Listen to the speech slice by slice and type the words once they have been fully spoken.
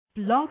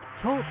Blog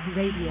Talk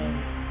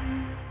Radio.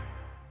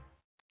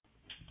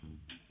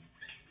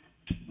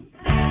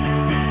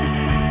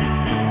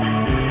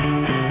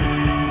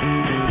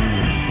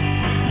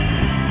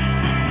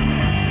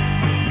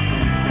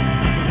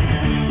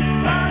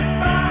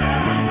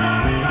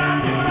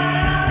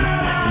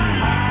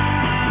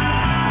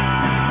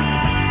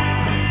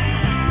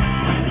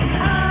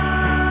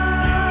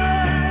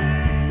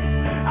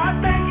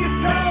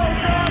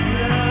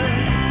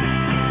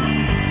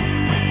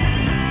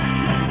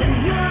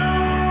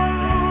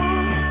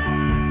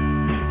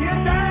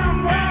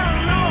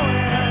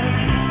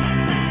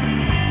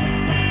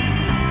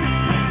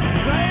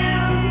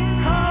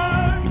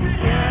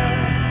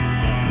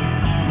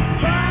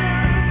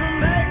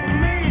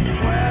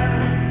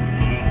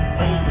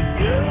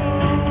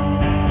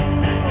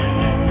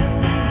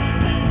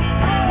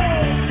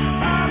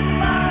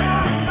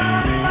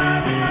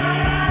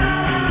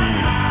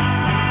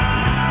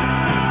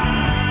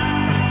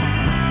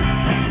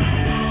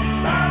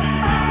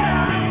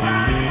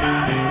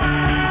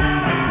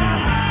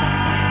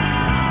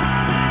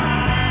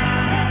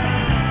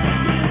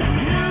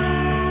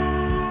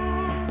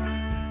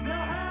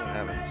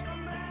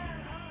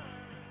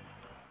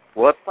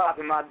 What's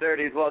poppin', my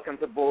dirties? Welcome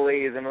to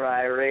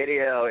BlazinRy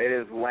Radio. It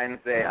is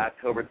Wednesday,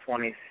 October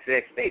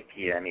 26th, 8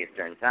 p.m.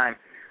 Eastern Time.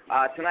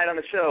 Tonight on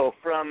the show,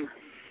 from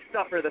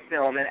Stuffer the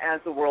Film and As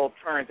the World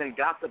Turns and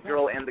Gossip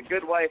Girl and The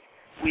Good Wife,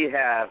 we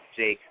have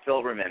Jake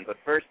Silbermann. But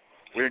first,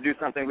 we're going to do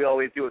something we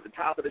always do at the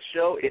top of the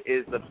show. It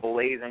is the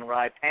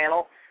BlazinRy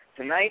panel.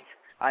 Tonight,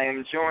 I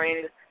am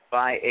joined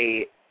by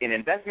an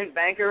investment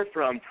banker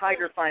from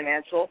Tiger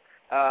Financial,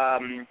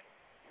 John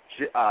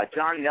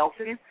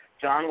Nelson.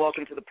 John,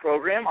 welcome to the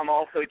program. I'm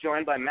also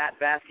joined by Matt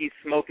Baskey's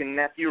smoking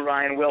nephew,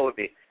 Ryan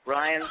Willoughby.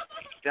 Ryan,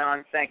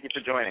 John, thank you for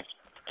joining.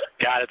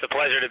 God, it's a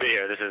pleasure to be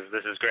here. This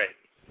is great.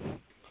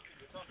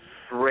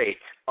 Great.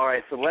 All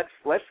right, so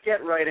let's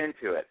get right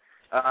into it.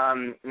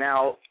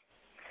 Now,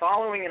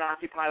 following an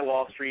Occupy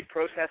Wall Street,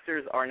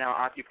 protesters are now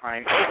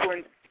occupying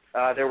Oakland.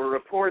 There were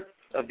reports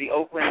of the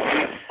Oakland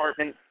Police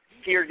Department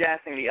tear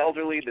gassing the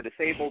elderly, the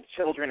disabled,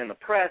 children, and the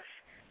press.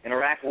 An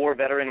Iraq War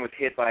veteran was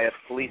hit by a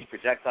police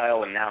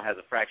projectile and now has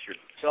a fractured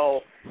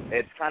skull.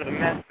 It's kind of a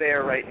mess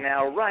there right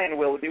now. Ryan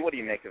Willoughby, what do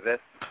you make of this?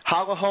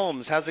 Holla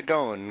Holmes, how's it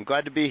going?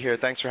 Glad to be here.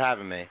 Thanks for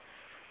having me.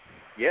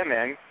 Yeah,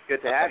 man.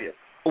 Good to have you.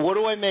 What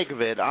do I make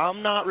of it?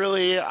 I'm not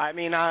really, I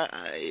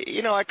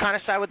kind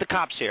of side with the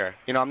cops here.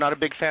 I'm not a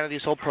big fan of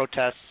these whole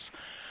protests.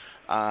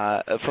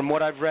 From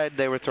what I've read,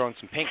 they were throwing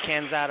some paint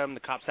cans at them. The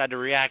cops had to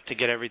react to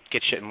get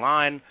shit in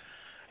line.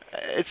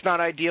 It's not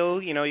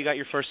ideal, you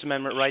got your First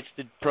Amendment rights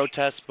to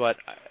protest, but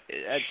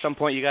at some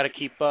point you got to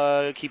keep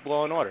law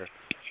and order.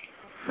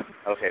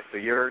 Okay, so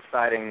you're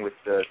siding with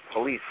the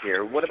police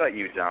here. What about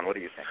you, John? What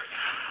do you think?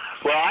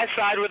 Well, I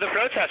side with the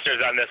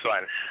protesters on this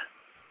one.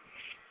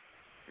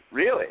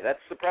 Really? That's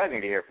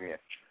surprising to hear from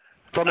you.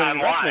 From an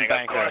investment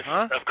banker,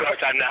 huh? Of course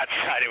I'm not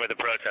siding with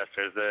the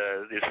protesters.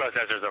 These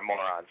protesters are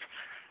morons.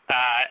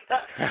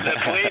 The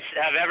police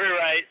have every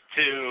right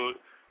to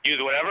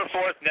use whatever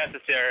force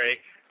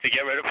necessary to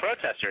get rid of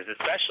protesters,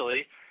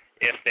 especially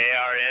if they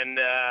are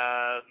in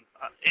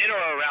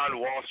or around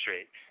Wall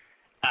Street.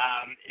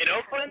 In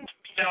Oakland,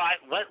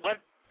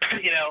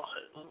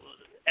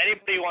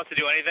 anybody who wants to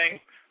do anything,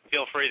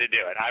 feel free to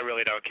do it. I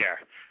really don't care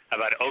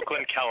about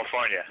Oakland,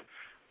 California.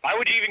 Why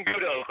would you even go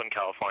to Oakland,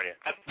 California?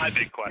 That's my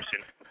big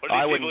question. What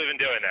are these people even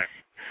doing there?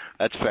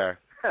 That's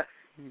fair.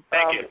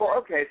 Thank you. Well,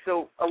 okay,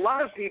 so a lot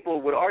of people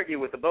would argue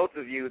with the both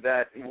of you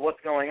that what's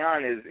going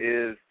on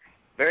is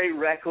very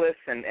reckless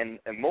and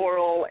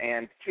immoral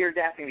and tear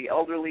gassing the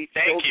elderly.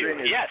 Thank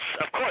children. You. Yes,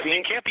 of course. You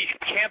can't be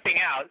camping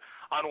out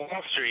on Wall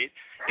Street.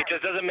 It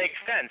just doesn't make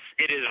sense.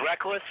 It is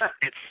reckless.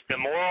 It's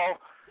immoral.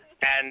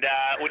 And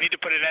we need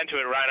to put an end to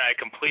it, Ryan. I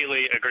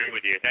completely agree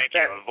with you. Thank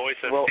you. A voice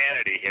of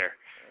sanity here.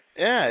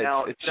 Yeah.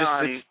 Now, it's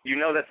John,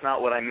 that's not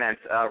what I meant.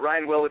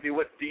 Ryan Willoughby,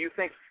 what do you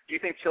think? Do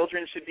you think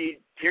children should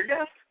be tear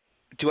gassed?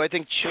 Do I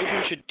think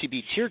children should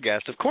be tear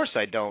gassed? Of course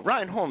I don't.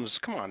 Ryan Holmes,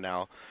 come on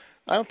now.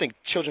 I don't think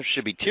children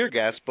should be tear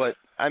gassed, but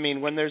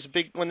when there's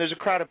a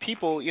crowd of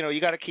people, you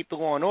got to keep the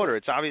law and order.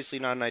 It's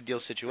obviously not an ideal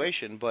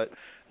situation, but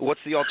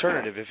what's the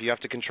alternative if you have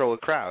to control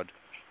a crowd?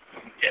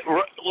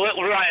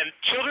 Ryan,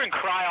 children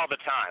cry all the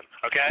time.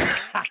 Okay,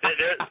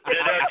 there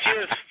are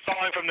tears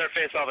falling from their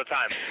face all the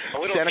time. A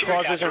little Santa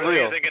Claus isn't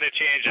really real. Isn't going to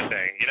change a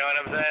thing. You know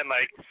what I'm saying?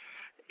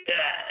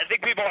 I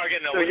think people are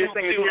getting a little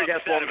too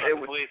upset about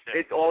the police.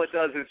 All it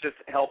does is just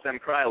help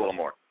them cry a little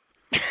more.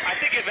 I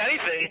think if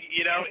anything,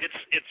 it's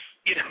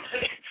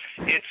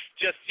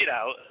just,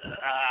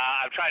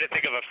 I'm trying to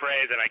think of a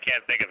phrase and I can't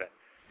think of it.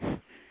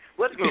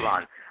 Let's move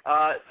on.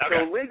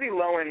 Okay. So Lindsay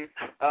Lohan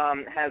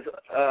has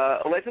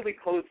allegedly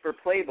posed for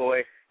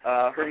Playboy.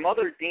 Her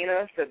mother,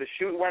 Dina, said the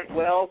shoot went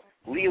well.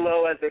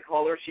 Lilo, as they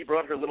call her, she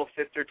brought her little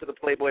sister to the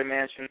Playboy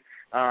mansion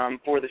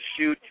for the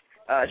shoot.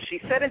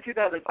 She said in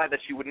 2005 that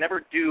she would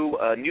never do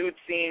a nude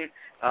scene.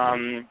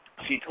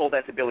 She told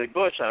that to Billy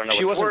Bush. I don't know.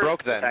 She wasn't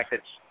broke then. The fact that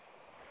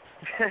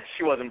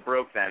she wasn't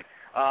broke then.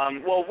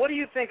 Well, what do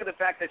you think of the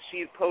fact that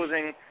she's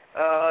posing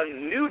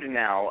nude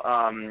now.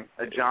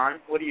 John,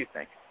 what do you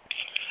think?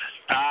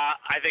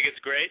 I think it's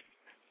great.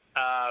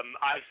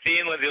 I've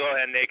seen Lindsay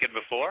Lohan naked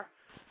before.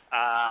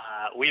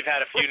 We've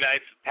had a few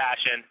nights of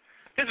passion.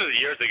 This was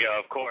years ago,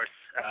 of course.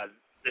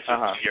 This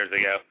was years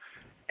ago.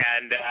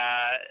 And,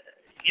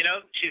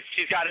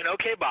 she's got an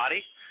okay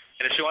body.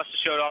 And if she wants to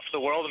show it off to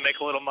the world and make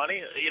a little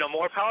money,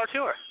 more power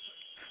to her.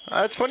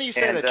 It's funny you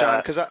say that, John,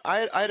 because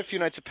I had a few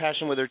nights of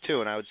passion with her,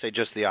 too, and I would say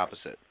just the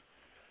opposite.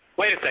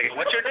 Wait a second.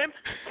 What's your name?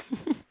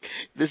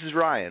 This is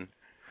Ryan.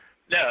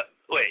 No,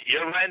 wait.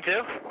 You're Ryan,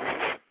 too?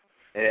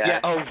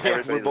 Yeah.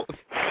 We're both.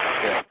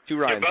 Yeah, two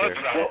Ryans You're both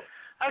here. Ryan.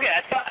 Okay,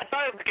 I thought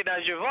I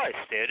recognized your voice,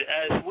 dude.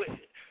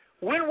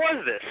 When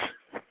was this?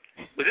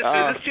 Was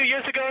this 2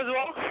 years ago as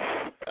well?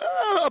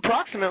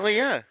 Approximately,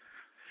 yeah.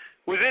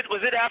 Was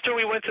it after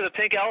we went to the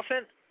Pink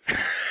Elephant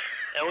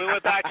and we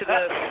went back to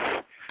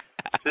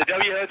the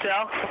W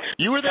Hotel?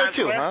 You were there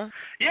too, huh?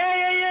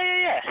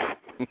 Yeah.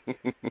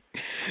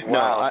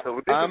 Wow. So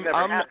this has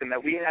never happened.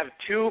 That we have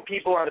two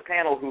people on the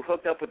panel who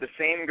hooked up with the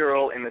same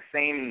girl in the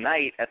same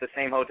night at the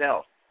same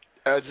hotel.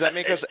 Does that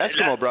make us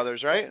Eskimo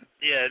brothers, right?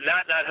 Yeah,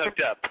 not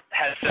hooked up.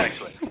 Had sex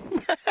with.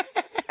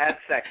 Had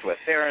sex with.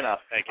 Fair enough.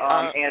 Thank you.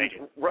 Thank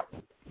you.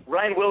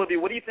 Ryan Willoughby,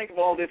 what do you think of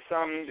all this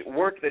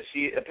work that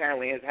she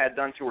apparently has had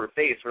done to her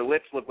face? Her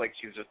lips look like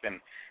she's just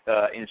been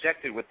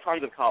injected with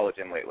tons of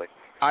collagen lately.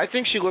 I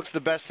think she looks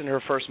the best in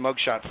her first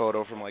mugshot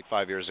photo from like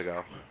 5 years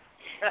ago.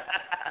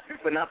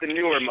 But not the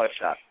newer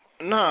mugshot.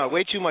 No,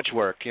 way too much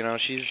work.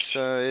 She's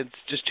it's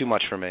just too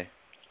much for me.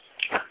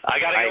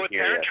 I gotta go with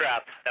Parent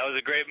Trap. That was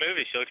a great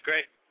movie. She looks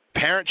great.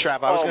 Parent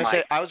Trap. I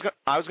was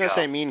gonna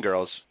say Mean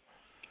Girls.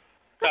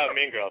 Oh,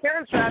 Mean Girls.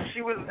 Parent Trap.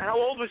 How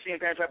old was she in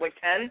Parent Trap? Like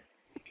 10?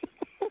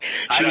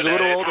 She was a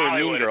little older than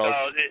Mean Girls.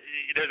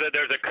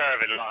 There's a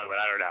curve in Hollywood.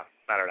 I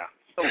don't know.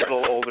 A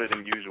little older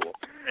than usual.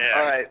 Yeah.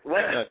 All right,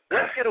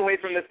 let's get away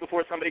from this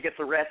before somebody gets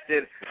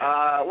arrested.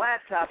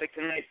 Last topic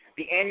tonight: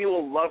 the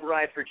annual Love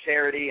Ride for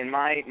charity in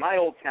my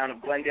old town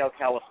of Glendale,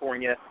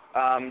 California.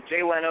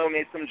 Jay Leno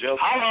made some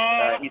jokes.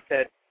 He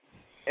said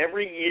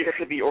every year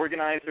the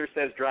organizer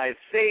says drive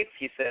safe.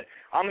 He said,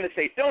 I'm going to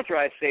say don't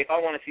drive safe. I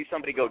want to see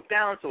somebody go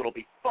down, so it'll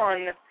be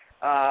fun.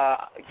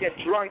 Get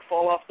drunk,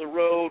 fall off the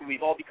road.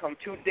 We've all become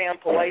too damn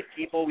polite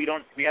people. We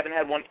haven't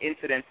had one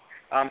incident.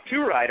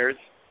 Two riders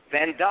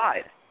then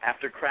died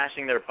after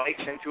crashing their bikes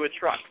into a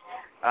truck.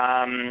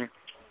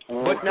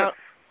 But now,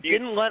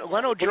 didn't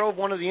Leno drove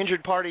one of the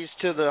injured parties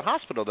to the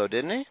hospital, though,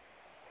 didn't he?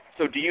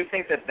 So do you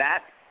think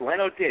that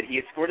Leno did? He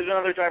escorted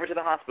another driver to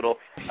the hospital.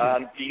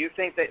 Do you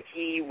think that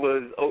it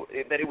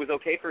was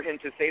okay for him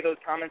to say those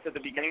comments at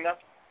the beginning, though?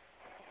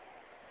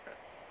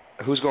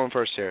 Who's going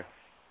first here?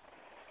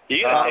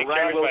 You got to take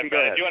charge, my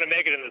friend. If you want to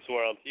make it in this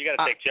world, you got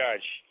to take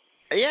charge.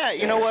 Yeah,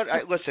 you know what?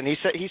 Listen, he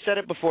said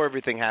it before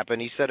everything happened.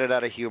 He said it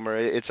out of humor.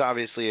 It's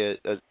obviously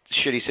a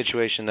shitty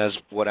situation as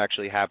what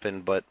actually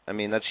happened, but I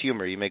mean that's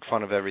humor. You make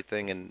fun of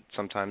everything, and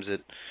sometimes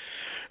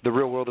the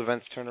real world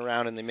events turn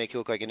around and they make you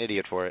look like an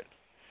idiot for it.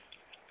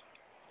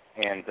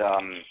 And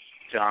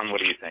John, what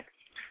do you think?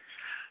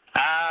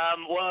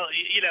 Well,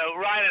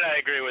 Ryan and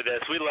I agree with this.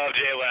 We love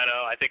Jay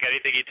Leno. I think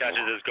anything he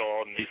touches is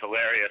gold, and he's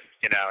hilarious.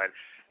 And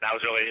I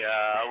was really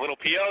a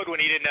little PO'd when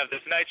he didn't have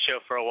this night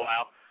show for a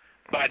while.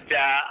 But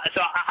so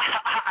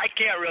I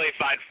can't really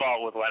find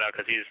fault with Leno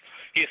because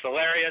he's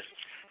hilarious,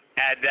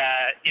 and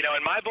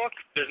in my book,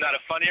 there's not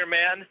a funnier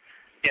man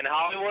in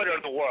Hollywood or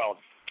the world.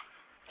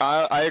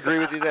 I agree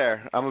with you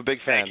there. I'm a big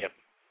fan.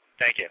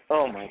 Thank you.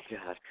 Oh my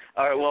God!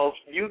 All right, well,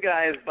 you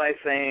guys, by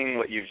saying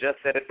what you've just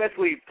said,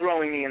 especially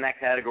throwing me in that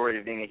category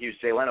of being a huge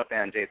Jay Leno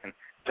fan, Jason,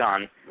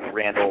 John,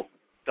 Randall,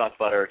 Duck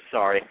Butter.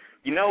 Sorry.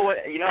 You know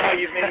what? You know how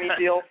you've made me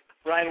feel,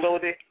 Ryan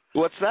Willoughby?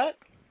 What's that?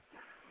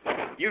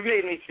 You've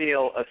made me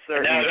feel a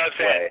certain way. No, don't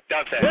say it.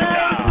 Don't say it. A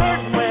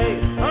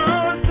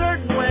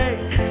certain way.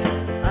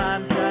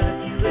 I'm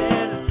trying to feel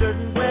in a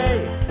certain way.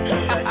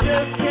 I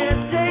just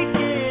can't take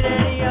it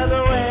any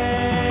other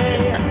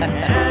way. And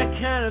I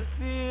kind of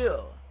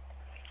feel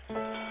a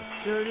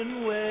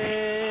certain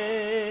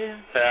way.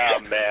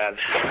 Oh, man.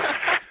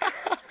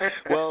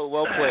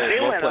 Well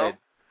played.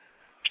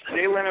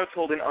 Jay Leno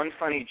told an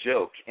unfunny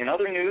joke. In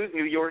other news,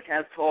 New York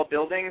has tall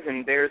buildings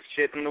and bears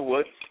shit in the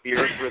woods. The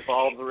earth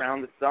revolves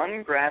around the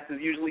sun. Grass is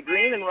usually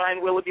green, and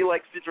Ryan Willoughby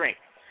likes to drink.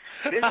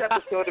 This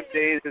episode of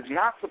Days is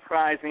not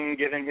surprising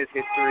given his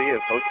history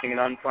of hosting an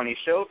unfunny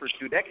show for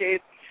 2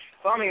 decades,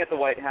 bombing at the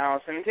White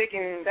House, and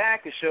taking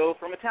back a show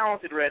from a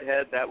talented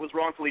redhead that was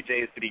wrongfully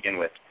Jay's to begin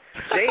with.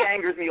 Jay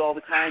angers me all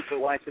the time, so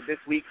why should this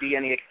week be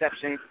any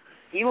exception?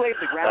 He laid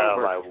the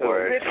groundwork to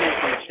rip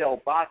into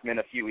Michelle Bachmann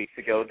a few weeks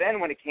ago.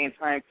 Then, when it came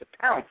time to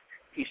pounce,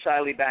 he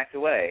shyly backed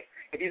away.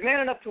 If he's man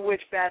enough to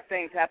wish bad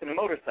things happen to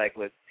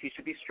motorcyclists, he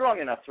should be strong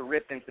enough to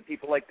rip into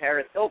people like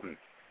Paris Hilton.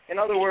 In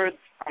other words,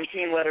 I'm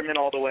Team Letterman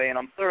all the way, and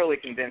I'm thoroughly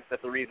convinced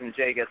that the reason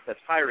Jay gets such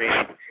high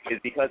ratings is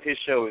because his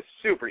show is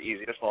super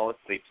easy to fall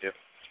asleep to.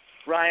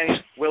 Ryan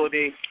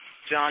Willoughby,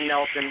 John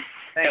Nelson.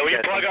 Will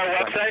you plug our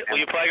website? Will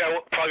you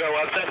plug our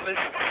website,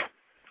 please?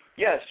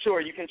 Yes, sure.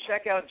 You can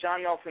check out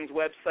John Nelson's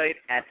website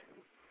at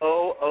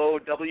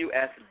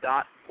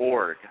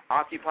OOWS.org.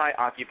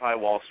 Occupy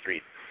Wall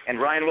Street. And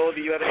Ryan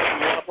Willoughby, you have anything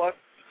you want to plug?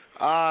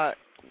 I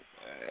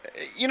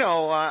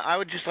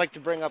would just like to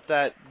bring up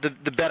that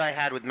the bet I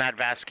had with Matt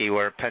Vasky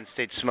where Penn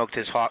State smoked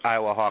his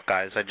Iowa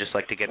Hawkeyes. I'd just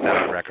like to get that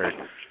on record.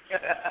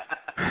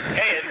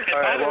 Hey, and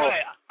by the way,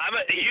 I'm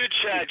a huge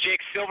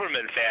Jake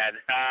Silbermann fan,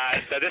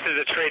 so this is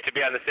a treat to be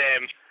on the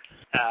same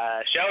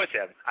show as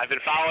him. I've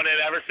been following him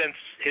ever since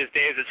his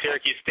days at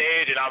Syracuse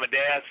Stage and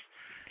Amadeus.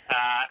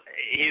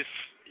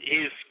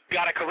 He's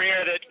got a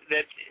career that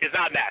is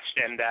not matched,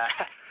 and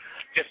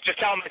just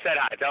tell him I said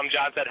hi. Tell him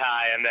John said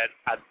hi, and that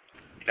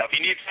if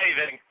he needs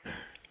anything,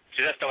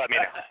 just to let me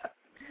know.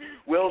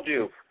 Will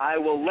do. I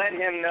will let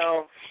him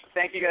know.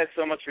 Thank you guys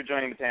so much for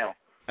joining the panel.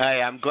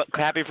 Hey, I'm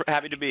happy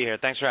to be here.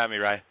 Thanks for having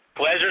me, Rye.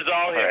 Pleasure's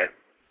all here.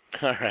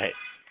 All right.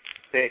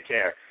 Take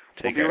care.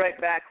 We'll care. be right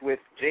back with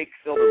Jake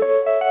Silbermann.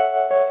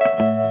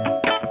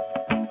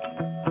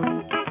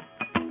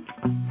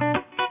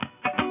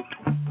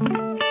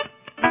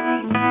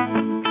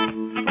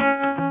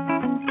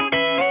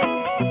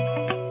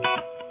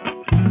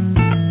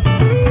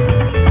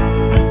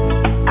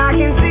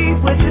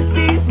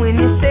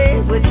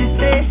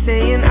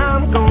 Saying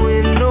I'm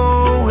going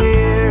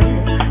nowhere,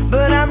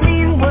 but I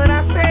mean what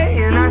I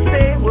say and I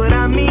say what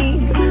I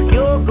mean.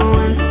 You're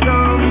going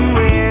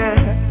somewhere.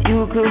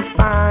 You could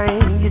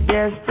find your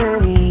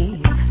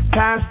destiny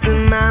past the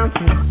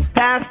mountains,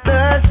 past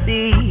the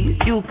seas.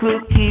 You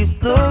could keep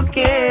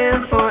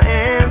looking for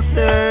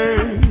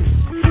answers.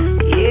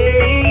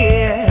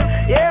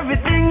 Yeah.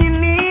 Everything you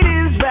need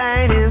is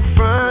right in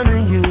front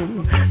of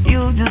you.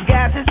 You just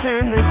got to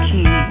turn the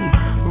key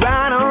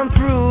right on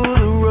through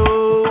the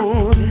road.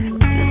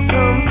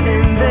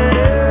 Something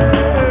better.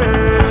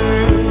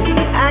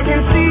 I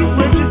can see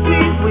what you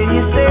see when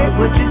you say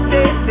what you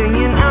say,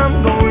 singing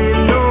I'm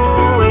going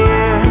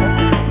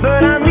nowhere.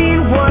 But I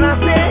mean what I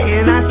say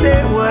and I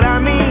say what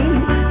I mean.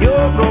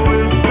 You're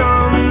going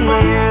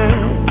somewhere.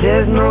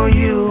 There's no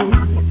you,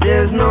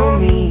 there's no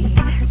me,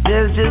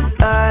 there's just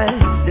us,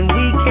 and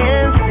we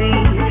can see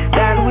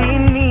that we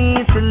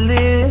need to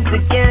live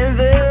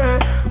together.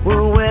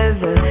 We'll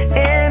weather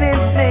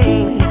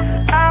anything.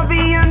 I'll be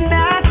your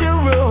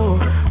natural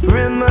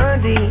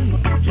remedy.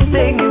 Just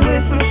take me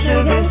with some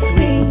sugar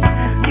sweet.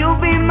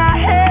 You'll be my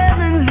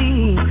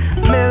heavenly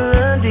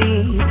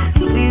melody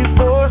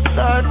before I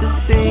start to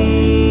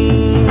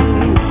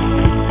sing.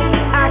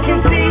 I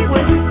can see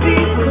what you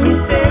see when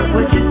you say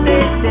what you say,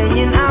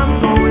 saying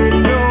I'm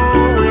going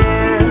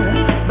nowhere.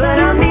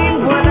 But I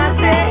mean what I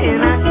say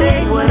and I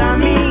say what I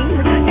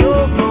mean.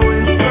 You're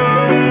going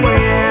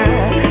somewhere.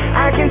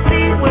 I can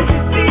see what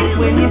you see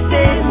when you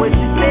say what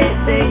you say,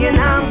 saying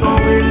I'm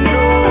going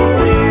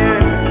nowhere.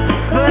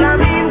 But I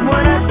mean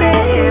what I say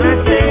and I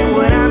say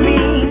what I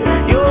mean.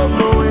 You're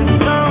going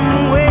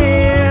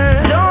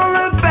somewhere. Don't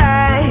look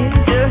back,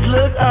 just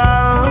look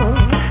up.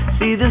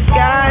 See the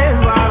sky is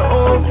wide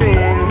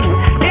open.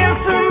 If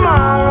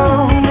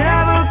tomorrow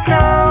never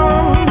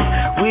comes,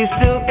 we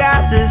still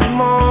got this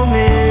moment.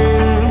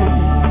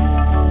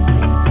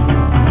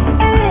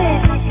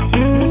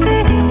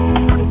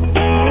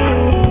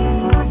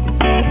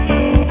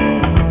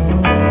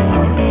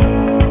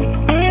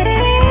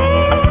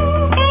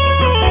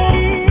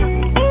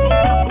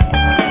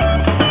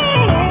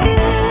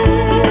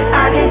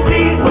 I can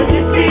see what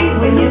you see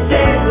when you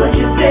say what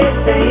you say,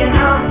 saying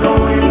I'm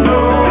going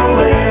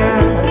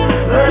nowhere.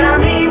 But I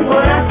mean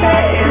what I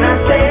say and I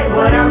say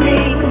what I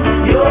mean.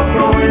 You're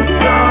going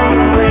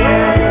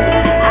somewhere.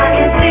 I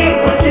can see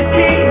what you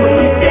see when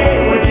you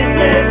say what you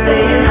say,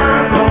 saying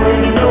I'm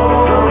going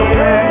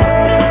nowhere.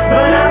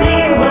 But I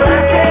mean what I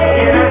say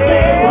and I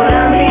say what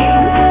I mean.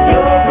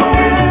 You're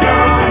going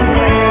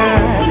somewhere.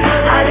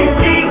 I can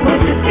see what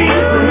you see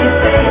when you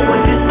say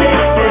what you say,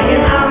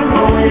 saying I'm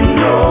going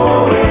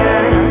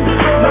nowhere.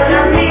 But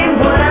I mean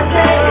what I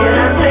say and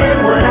I say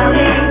what I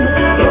mean.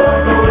 You're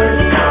going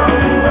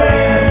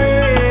somewhere.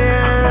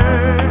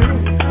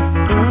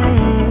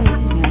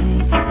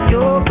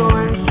 You're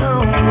going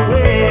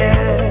somewhere.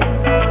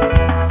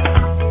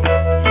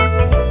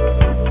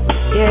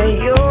 Yeah,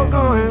 you're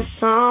going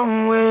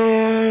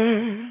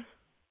somewhere.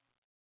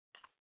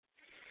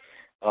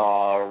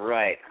 All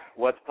right.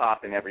 What's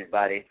poppin',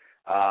 everybody?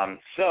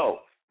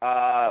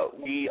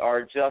 We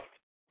are just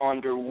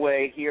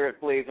underway here at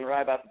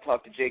BlazinRy. About to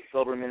talk to Jake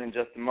Silbermann in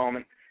just a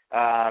moment.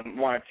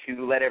 Wanted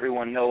to let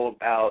everyone know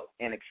about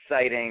an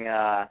exciting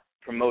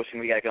promotion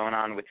we got going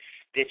on with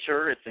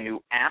Stitcher. It's a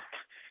new app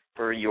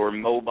for your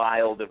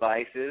mobile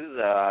devices,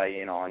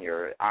 on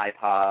your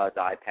iPods,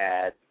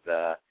 iPads,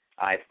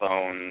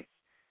 iPhones,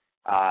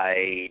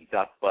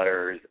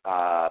 iDuckbutters,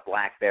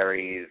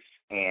 Blackberries,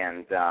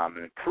 and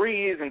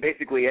Prees, and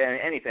basically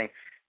anything.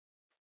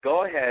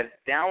 Go ahead,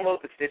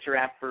 download the Stitcher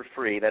app for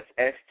free. That's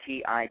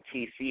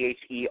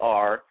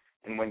STITCHER,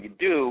 and when you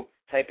do,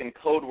 type in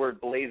code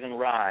word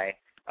BlazinRy,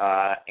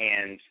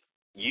 and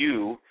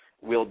you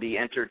will be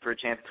entered for a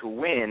chance to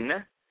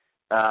win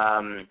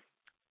to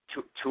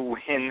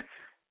win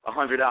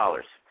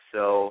 $100.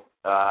 So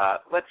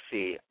Let's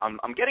see.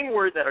 I'm getting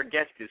word that our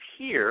guest is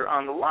here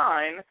on the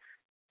line,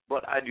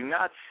 but I do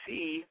not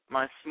see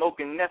my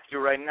smoking nephew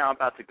right now. I'm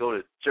about to go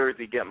to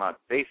Jersey, get my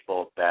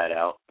baseball bat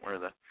out.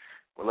 Well,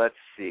 let's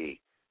see.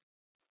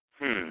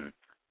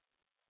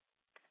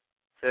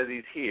 Says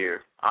he's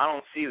here. I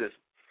don't see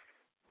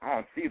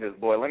this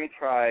boy. Let me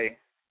try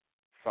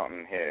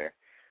something here.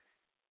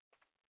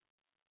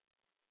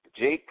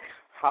 Jake,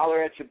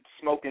 holler at your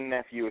smoking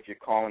nephew if you're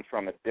calling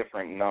from a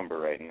different number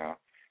right now.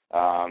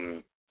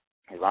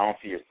 Because I don't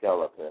see your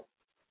cell up there.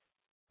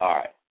 All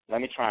right.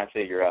 Let me try and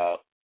figure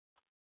out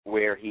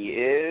where he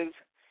is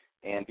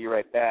and be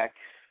right back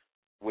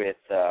with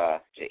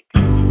Jake.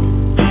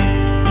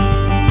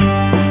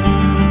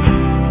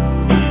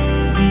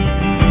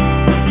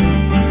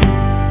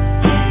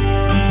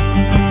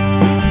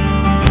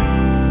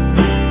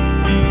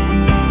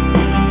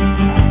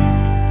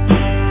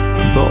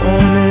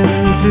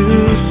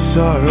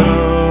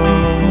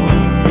 Sorrow,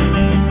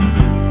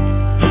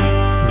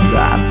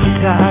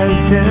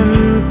 baptized in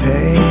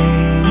pain,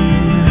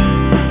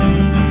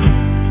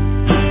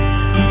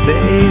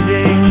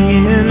 bathing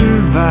in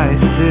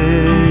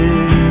vices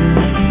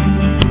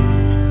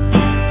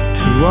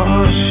to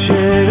wash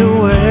it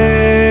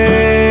away.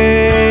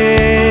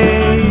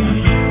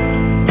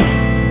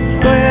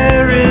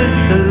 Where is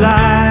the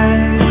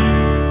light?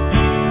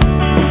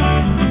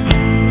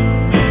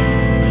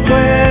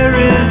 Where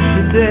is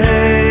the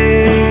day?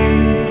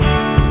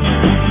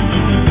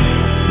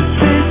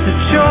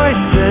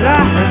 That I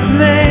have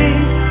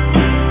made,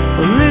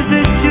 or is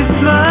it just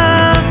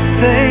my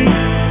fate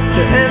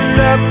to end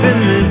up in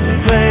this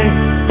place?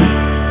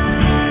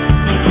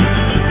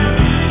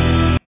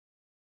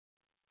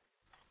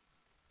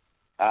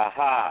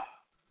 Aha.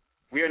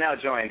 We are now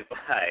joined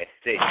by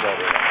Jake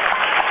Silbermann.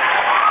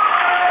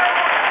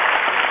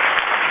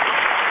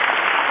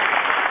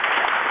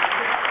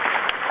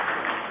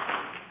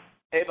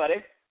 Hey,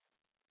 buddy.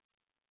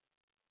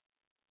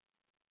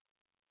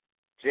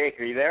 Jake,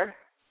 are you there?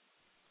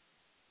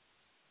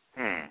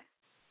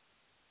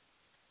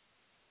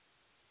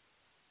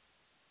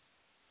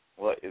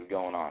 What is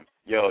going on?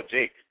 Yo,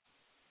 Jake.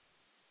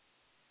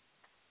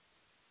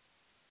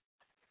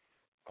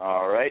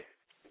 All right.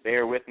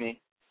 Bear with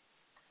me,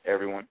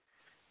 everyone.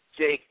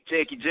 Jake.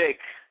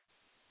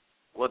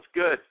 What's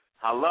good?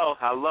 Hello.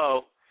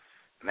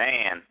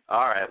 Man.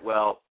 All right,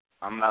 well,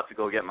 I'm about to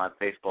go get my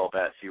baseball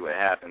bat, see what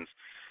happens.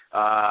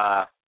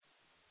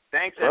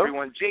 Thanks, Hello?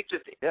 everyone. Jake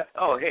just... Yeah.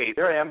 Oh, hey.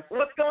 Here I am.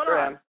 What's going Here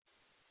I on? am.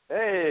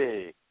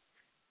 Hey.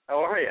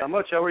 How are you? Not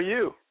much. How are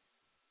you?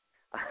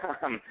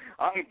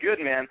 I'm good,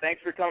 man.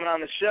 Thanks for coming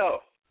on the show.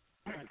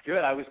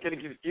 Good. I was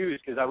getting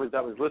confused because I was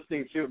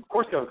listening to. Of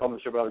course, I was calling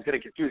the show, but I was getting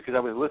confused because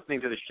I was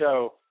listening to the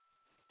show,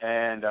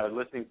 and I was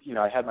listening.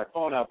 I had my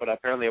phone up, but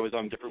apparently I was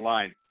on a different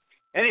line.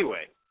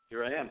 Anyway,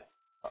 here I am.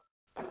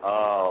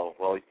 Oh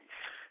well,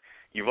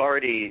 you've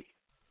already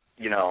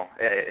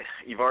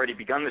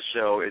begun the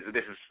show.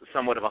 This is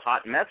somewhat of a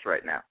hot mess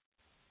right now.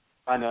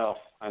 I know.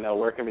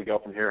 Where can we go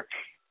from here?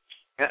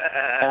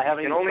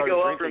 Can only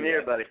go up from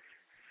here, buddy.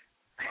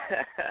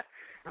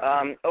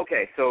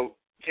 Okay, so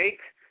Jake,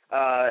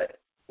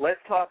 let's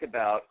talk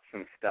about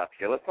some stuff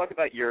here. Let's talk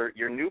about your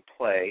new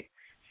play,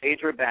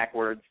 Phaedra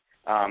Backwards.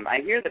 I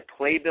hear that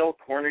Playbill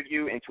cornered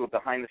you into a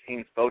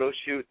behind-the-scenes photo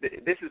shoot.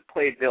 This is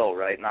Playbill,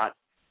 right? Not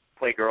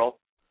Playgirl?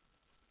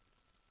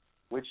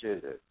 Which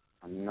is it?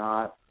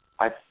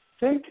 I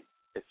think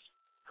it's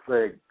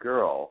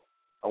Playgirl.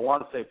 I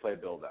want to say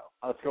Playbill, though.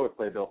 Let's go with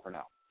Playbill for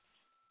now.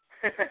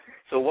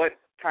 So what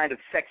kind of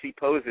sexy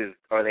poses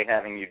are they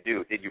having you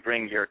do? Did you are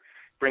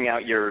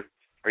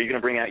you going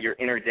to bring out your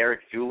inner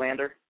Derek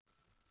Zoolander?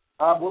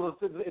 Well,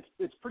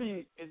 it's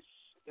pretty.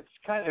 It's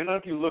kind of. I don't know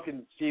if you look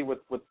and see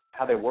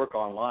how they work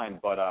online,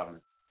 but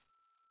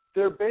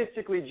they're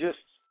basically just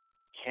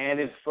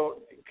candid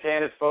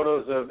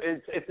photos of.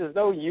 It's as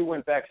though you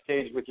went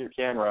backstage with your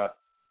camera,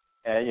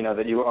 and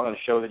that you were on a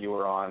show that you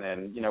were on,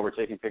 and we're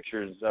taking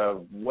pictures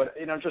of what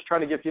just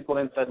trying to give people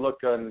an inside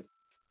look on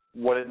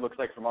what it looks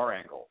like from our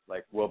angle.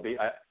 Like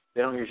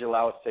they don't usually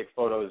allow us to take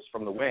photos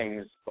from the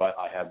wings, but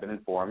I have been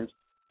informed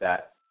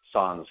that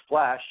sans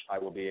flash, I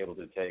will be able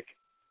to take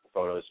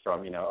photos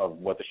from, of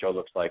what the show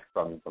looks like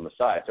from the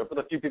side. So for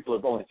the few people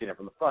who've only seen it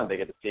from the front, they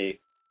get to see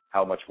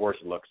how much worse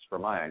it looks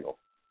from my angle.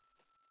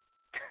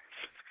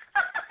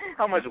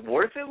 How much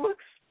worse it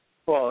looks?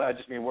 Well, I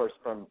just mean worse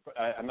from.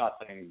 I'm not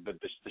saying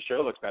that the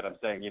show looks bad. I'm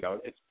saying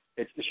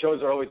it's the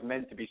shows are always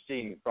meant to be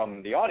seen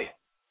from the audience.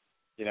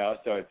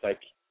 So it's like.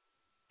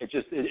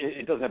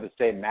 It doesn't have the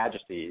same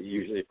majesty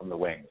usually from the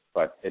wings,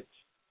 but it's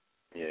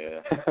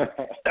yeah.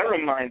 That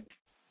reminds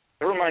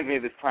me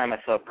of this time I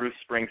saw Bruce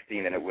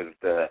Springsteen, and it was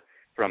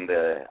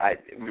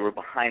we were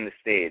behind the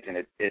stage, and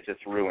it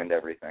just ruined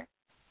everything.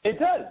 It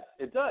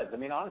does. I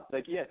mean,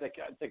 honestly, it's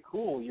like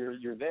cool.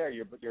 You're there.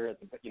 You're at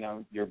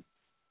you're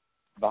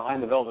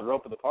behind the velvet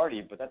rope of the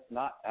party, but that's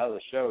not how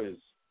the show is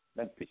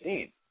meant to be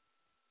seen.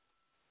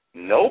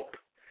 Nope.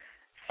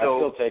 So I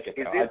still take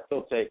it. I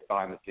still take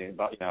behind the scenes,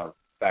 but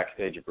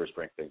backstage at Bruce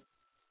Springsteen.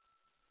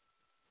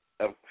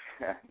 Oh,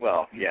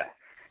 well, yeah.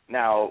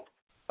 Now,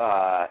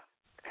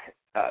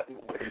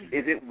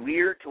 is it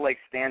weird to like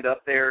stand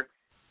up there?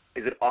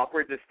 Is it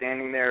awkward just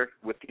standing there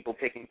with people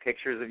taking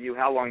pictures of you?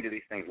 How long do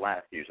these things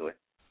last usually?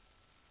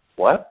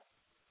 What?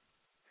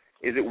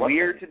 Is it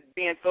weird to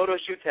be in photo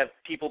shoots, have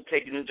people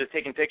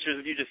taking pictures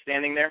of you just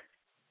standing there?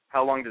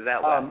 How long does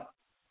that last?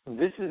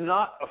 This is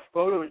not a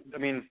photo. I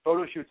mean,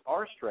 photo shoots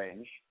are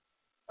strange.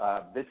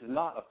 This is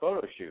not a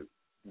photo shoot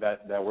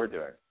that we're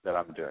doing, that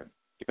I'm doing.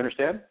 You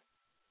understand?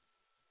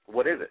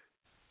 What is it?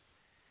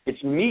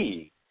 It's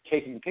me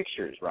taking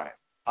pictures, Ryan.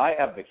 I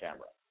have the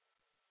camera.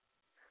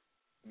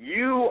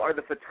 You are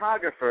the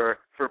photographer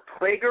for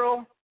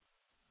Playgirl?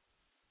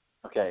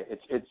 Okay,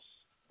 it's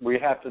we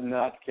have to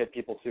not get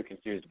people too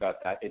confused about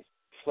that. It's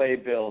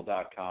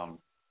playbill.com.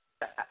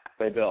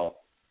 Playbill.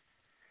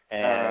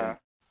 And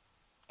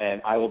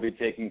I will be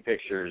taking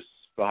pictures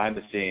behind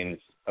the scenes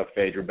of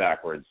Phaedra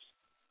backwards.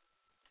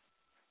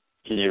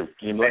 Can you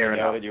let me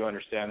know that you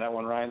understand that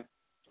one, Ryan?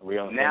 Are we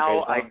on the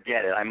now same I page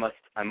get it. I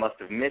must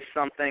have missed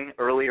something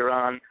earlier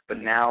on, but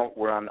now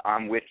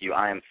I'm with you.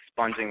 I am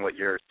sponging what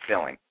you're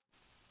filling.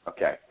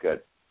 Okay,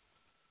 good.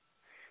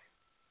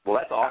 Well,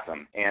 that's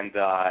awesome. And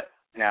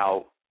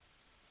now,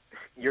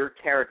 your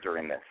character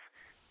in this,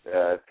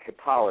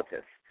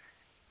 Hippolytus,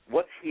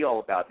 what's he all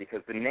about?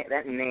 Because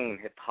that name,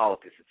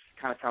 Hippolytus, it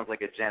kind of sounds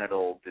like a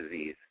genital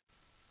disease.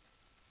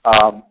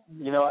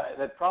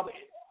 That probably,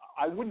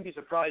 I wouldn't be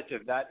surprised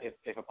if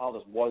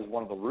Hippolytus was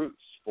one of the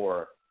roots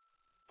for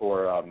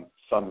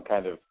some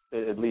kind of,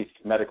 at least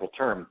medical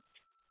term,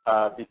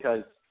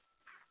 because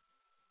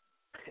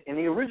in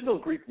the original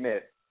Greek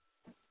myth,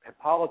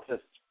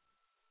 Hippolytus,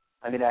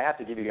 I mean, I have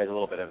to give you guys a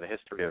little bit of the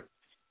history of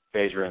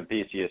Phaedra and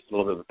Theseus, a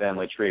little bit of the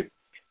family tree.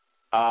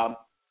 Pasiphae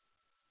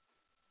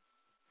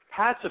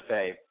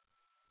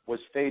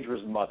was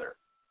Phaedra's mother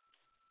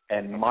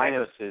and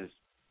Minos'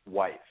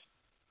 wife.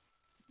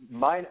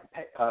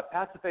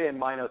 Pasiphae and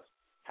Minos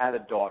had a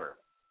daughter.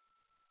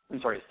 I'm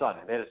sorry, a son.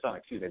 They had a son,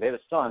 excuse me. They had a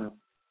son,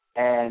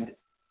 and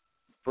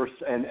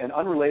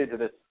unrelated to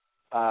this,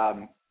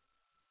 a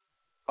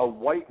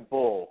white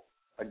bull,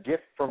 a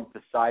gift from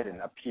Poseidon,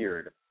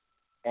 appeared,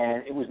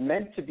 and it was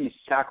meant to be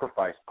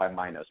sacrificed by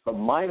Minos. But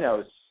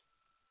Minos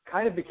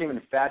kind of became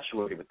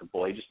infatuated with the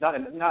bull. He just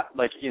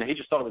he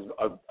just thought it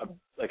was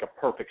a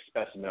perfect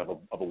specimen of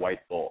a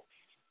white bull,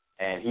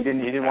 and he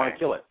didn't want to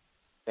kill it,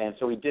 and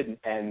so he didn't.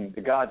 And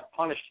the gods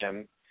punished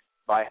him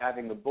by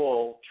having the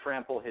bull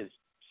trample his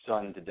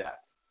son to death.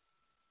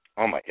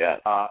 Oh my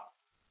God!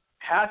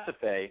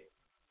 Pasiphae,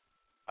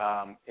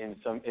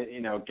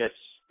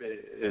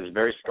 is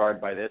very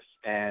scarred by this,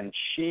 and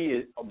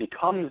she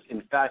becomes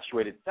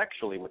infatuated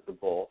sexually with the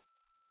bull,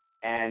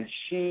 and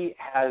she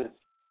has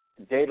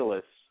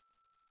Daedalus,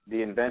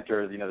 the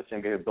inventor, the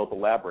same guy who built the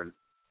labyrinth,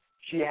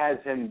 she has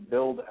him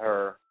build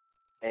her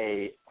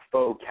a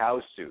faux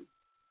cow suit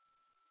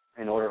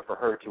in order for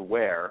her to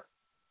wear,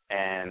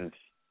 and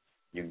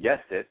you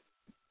guessed it,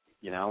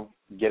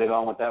 get it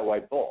on with that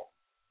white bull.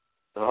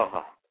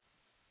 Oh.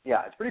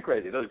 Yeah, it's pretty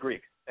crazy. Those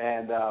Greeks.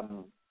 And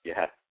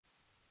yeah.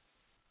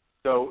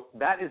 So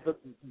that is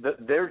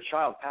their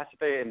child,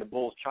 Pasiphae, and the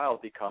bull's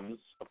child becomes,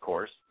 of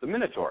course, the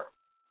Minotaur.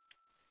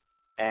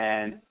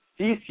 And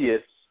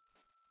Theseus,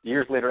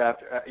 years later,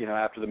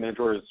 after the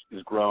Minotaur is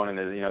grown and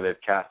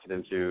they've cast it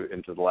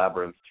into the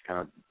labyrinth to kind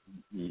of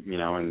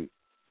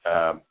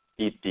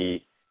eat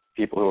the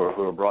people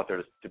who are brought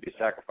there to be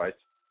sacrificed.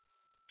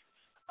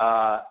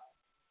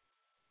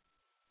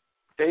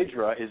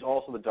 Phaedra is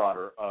also the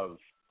daughter of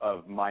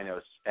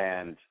Minos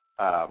and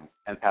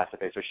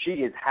Pasiphae, so she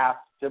is half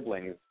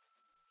siblings.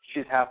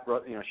 She's half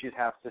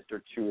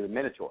sister to the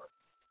Minotaur.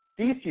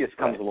 Theseus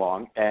comes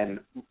along, and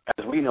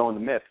as we know in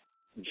the myth,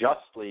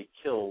 justly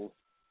kills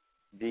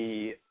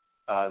the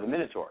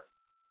Minotaur,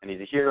 and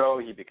he's a hero.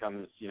 He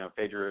becomes,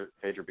 Phaedra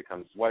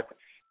becomes his wife,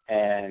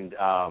 and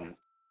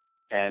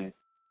it's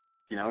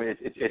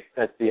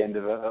that's the end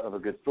of a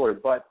good story.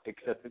 But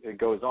except it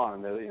goes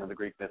on. The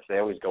Greek myths, they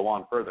always go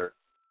on further,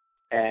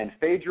 and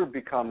Phaedra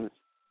becomes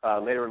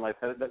later in life.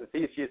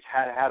 Theseus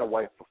had a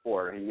wife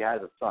before. He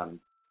has a son.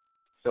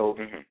 So,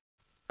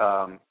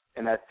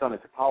 and that son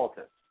is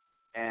Hippolytus.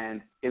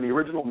 And in the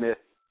original myth,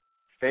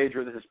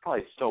 Phaedra, this is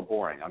probably so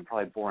boring. I'm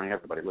probably boring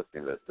everybody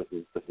listening to this. This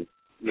is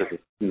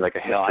like a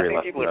history lesson. No, I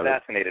think people are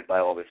fascinated by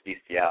all this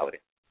bestiality.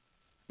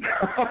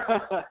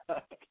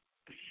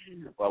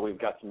 Well, we've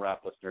got some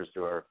rap listeners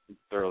who are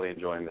thoroughly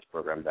enjoying this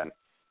program then.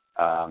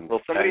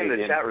 Well, somebody in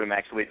the chat room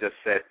actually just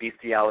said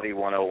Bestiality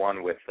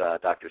 101 with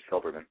Dr.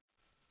 Silbermann.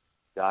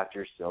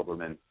 Dr.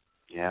 Silbermann.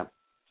 Yeah,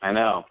 I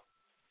know.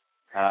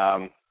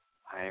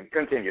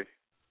 Continue.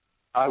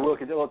 I will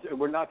continue. Well,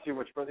 we're not too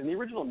much further. In the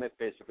original myth,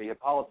 basically,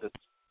 Hippolytus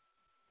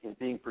is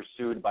being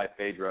pursued by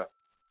Phaedra,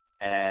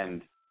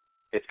 and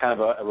it's kind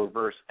of a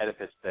reverse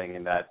Oedipus thing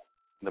in that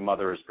the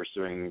mother is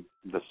pursuing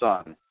the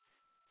son.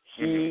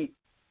 He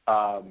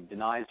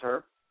denies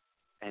her,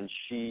 and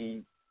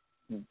she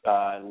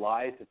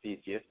lies to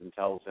Theseus and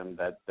tells him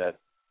that the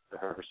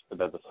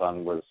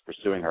son was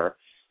pursuing her.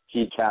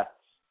 He casts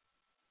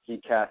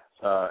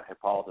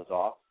Hippolytus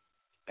off,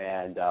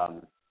 and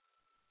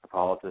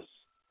Hippolytus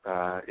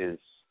is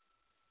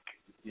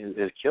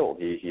killed.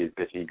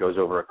 He goes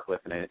over a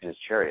cliff in his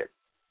chariot,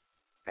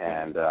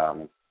 and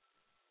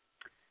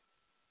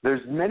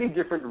there's many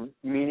different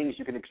meanings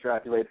you can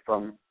extrapolate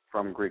from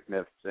Greek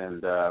myths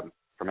and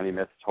from any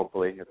myths,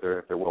 hopefully, if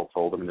they're well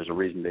told. I mean, there's a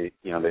reason they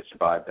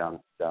survived down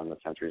the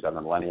centuries, down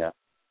the millennia,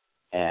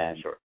 and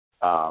sure.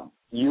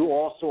 You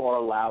also are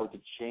allowed to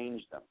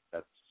change them.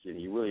 That's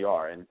you really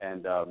are.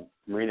 And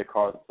Marina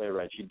Carr, the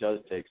playwright, she does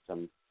take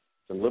some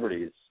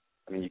liberties.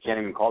 I mean, you can't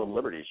even call them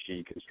liberties.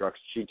 She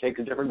takes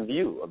a different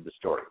view of the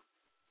story,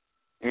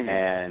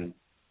 and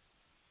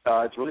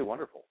it's really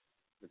wonderful.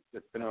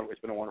 It's been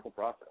a wonderful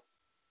process.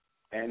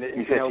 And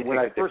when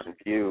I first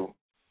view,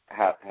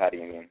 how do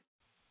you mean?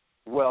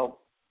 Well,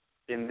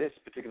 in this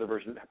particular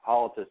version,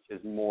 Hippolytus is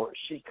more.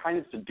 She kind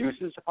of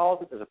seduces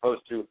Hippolytus as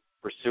opposed to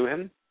pursue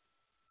him.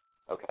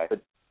 Okay.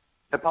 But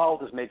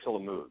Hippolytus makes all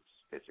the moves,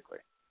 basically.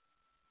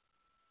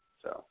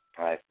 So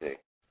I see.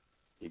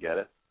 You get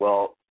it?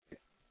 Well,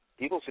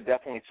 people should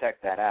definitely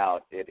check that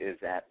out. It is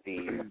at the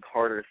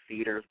McCarter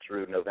Theater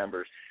through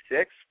November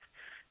 6th,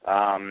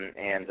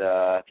 and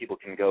people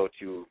can go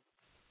to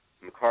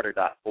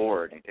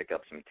McCarter.org and pick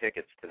up some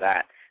tickets to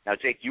that. Now,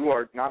 Jake,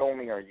 not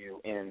only are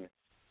you in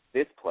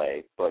this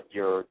play, but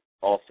you're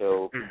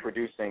also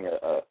producing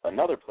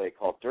another play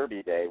called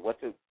Derby Day.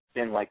 What's it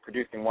been like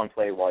producing one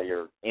play while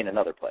you're in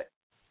another play?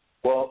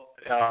 Well,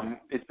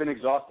 it's been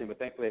exhausting, but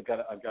thankfully I've got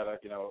a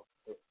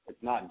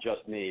it's not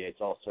just me.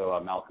 It's also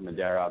Malcolm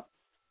Madera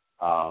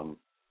and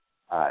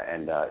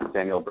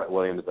Samuel Brett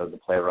Williams, the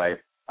playwright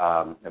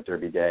of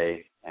Derby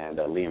Day, and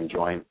Liam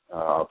Joint,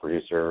 our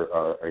producer,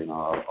 our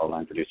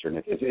line producer,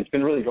 and it's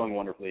been really going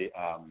wonderfully.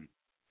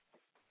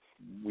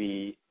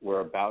 We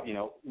were about,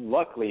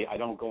 luckily I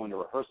don't go into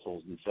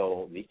rehearsals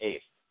until the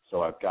 8th,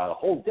 so I've got a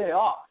whole day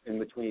off in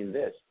between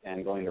this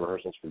and going to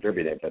rehearsals for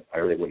Derby Day, but I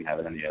really wouldn't have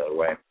it any other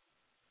way.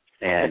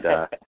 And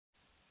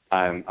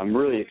I'm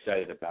really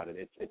excited about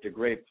it. It's a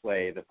great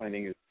play. The funny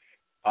thing is,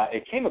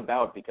 it came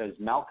about because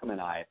Malcolm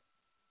and I,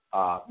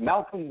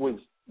 Malcolm was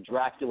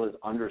Dracula's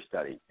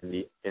understudy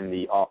in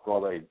the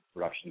off-Broadway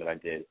production that I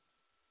did,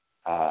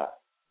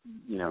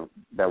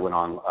 that went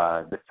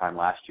on this time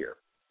last year.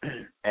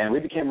 And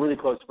we became really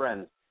close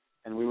friends,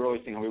 and we were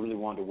always thinking we really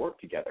wanted to work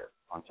together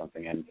on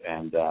something. And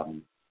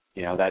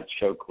that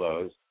show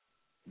closed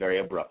very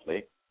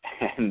abruptly,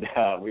 and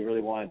we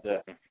really wanted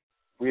to.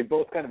 We had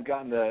both kind of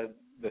gotten the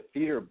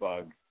theater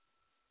bug,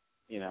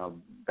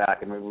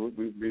 back, and we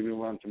really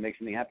wanted to make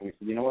something happen. We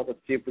said, you know what? Let's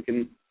see if we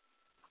can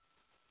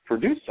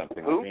produce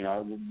something. Who?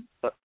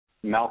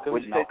 Malcolm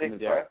and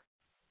Derek.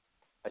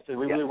 I said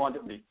we really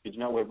wanted. Did you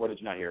know what did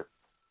you not hear?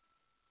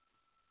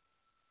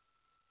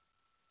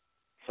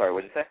 Sorry,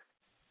 what did you say?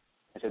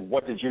 I said,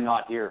 what did you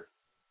not hear?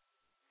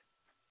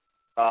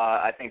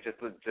 I think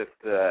just what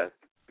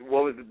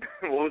was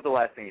the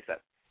last thing you said?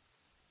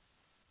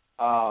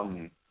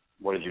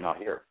 What did you not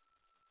hear?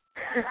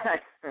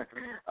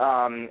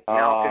 Malcolm,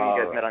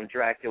 you guys met on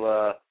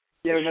Dracula.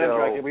 Yeah, we met on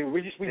Dracula.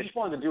 We just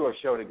wanted to do a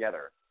show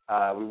together.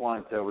 We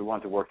wanted to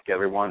work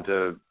together. We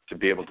wanted to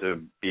be able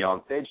to be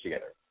on stage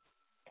together.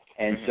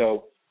 And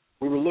so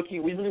we were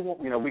looking. We really,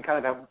 we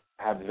kind of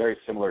have very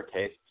similar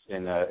tastes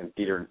in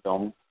theater and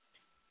film.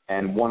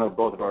 And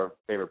both of our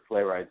favorite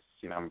playwrights,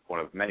 one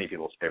of many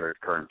people's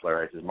favorite current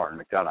playwrights is Martin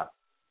McDonagh.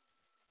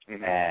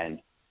 And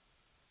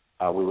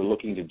we were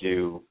looking to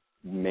do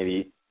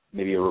maybe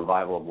a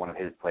revival of one of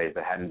his plays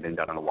that hadn't been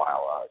done in a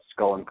while.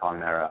 Skull and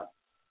Connemara.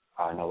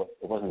 No,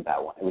 it wasn't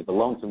that one. It was The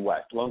Lonesome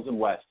West. Lonesome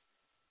West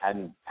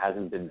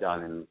hasn't been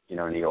done in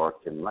New York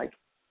in like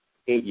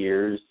 8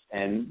 years,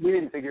 and we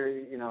didn't figure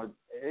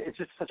it's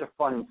just such a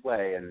fun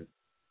play, and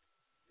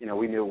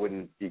we knew it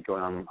wouldn't be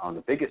going on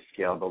the biggest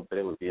scale, but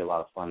it would be a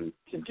lot of fun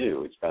to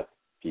do. It's about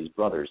these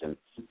brothers,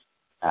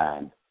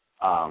 but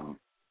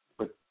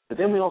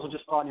then we also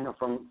just thought,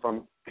 from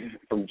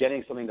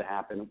getting something to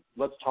happen,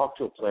 let's talk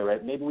to a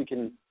playwright. Maybe we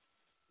can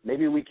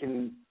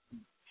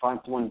find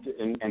someone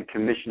and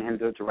commission him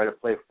to write a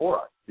play for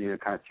us,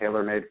 kind of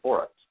tailor-made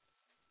for us.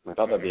 I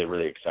thought that'd be a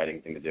really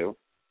exciting thing to do.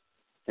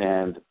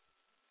 And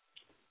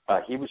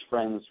he was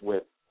friends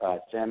with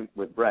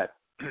Brett,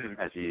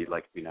 as he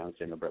likes to be known,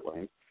 Samuel Brett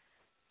Williams.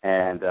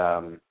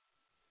 And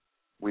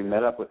we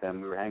met up with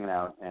him. We were hanging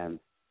out, and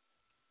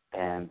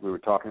we were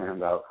talking to him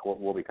about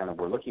what we kind of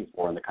were looking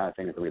for and the kind of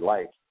things that we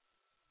like.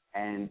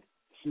 And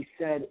he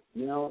said,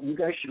 you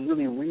guys should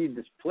really read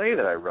this play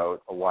that I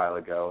wrote a while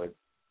ago. It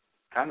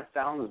kind of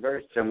sounds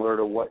very similar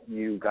to what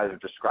you guys are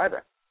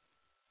describing.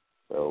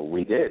 So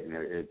we did.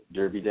 It's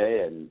Derby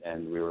Day,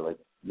 and we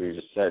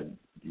just said,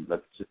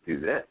 let's just do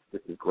this.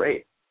 This is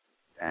great.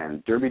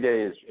 And Derby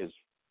Day is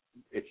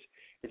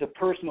it's a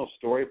personal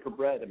story for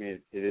Brett. I mean,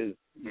 it is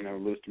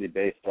loosely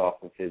based off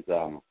of his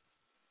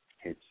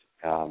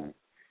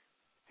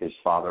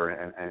father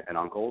and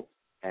uncles,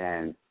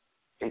 and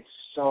it's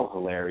so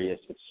hilarious.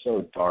 It's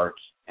so dark,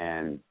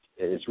 and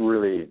it's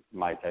really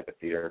my type of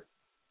theater.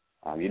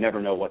 You never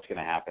know what's going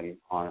to happen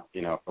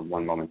from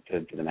one moment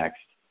to the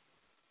next,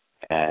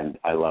 and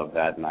I love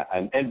that.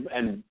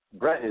 And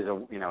Brett is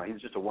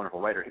he's just a wonderful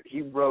writer.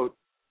 He wrote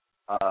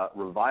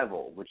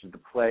Revival, which is the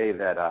play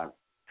that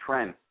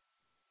Trent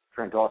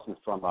Dawson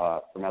from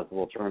As the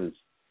World Turns.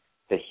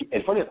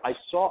 And funny enough,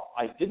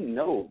 I didn't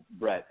know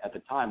Brett at the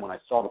time when I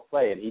saw the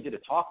play, and he did a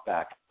talk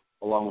back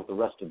along with the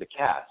rest of the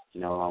cast,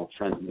 along with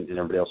Trent and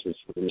everybody else who was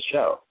within the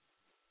show.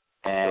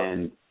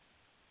 And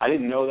I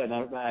didn't know that. And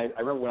I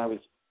remember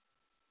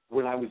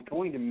when I was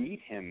going to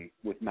meet him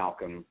with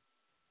Malcolm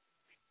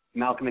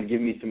had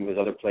given me some of his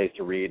other plays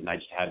to read, and I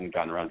just hadn't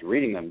gotten around to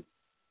reading them.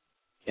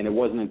 And it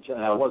wasn't until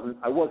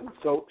I wasn't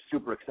so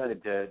super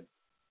excited to,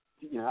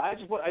 I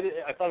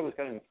thought it was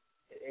going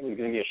to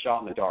be a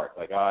shot in the dark.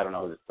 Like, I don't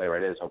know who this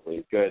playwright is. Hopefully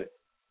he's good.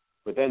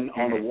 But then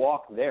on the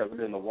walk there,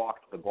 in the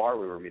walk to the bar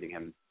we were meeting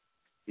him,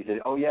 he said,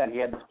 "Oh yeah, and he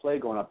had this play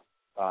going up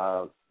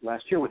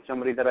last year with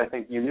somebody that I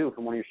think you knew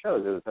from one of your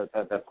shows. It was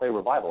that play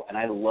Revival." And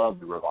I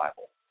loved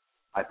Revival.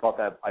 I thought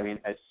that. I mean,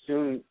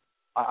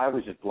 I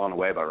was just blown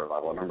away by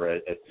Revival. I remember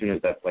as soon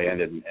as that play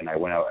ended, and I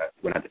went out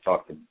to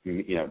talk to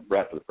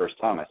Brett for the first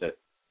time. I said,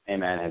 "Hey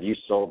man, have you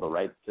sold the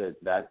rights to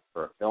that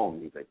for a film?"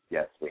 He's like,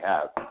 "Yes, we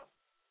have."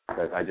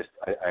 Because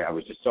I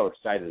was just so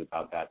excited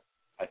about that.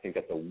 I think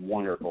that's a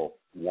wonderful,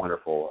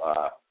 wonderful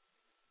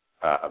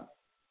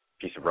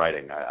piece of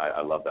writing.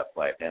 I love that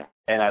play. Yeah.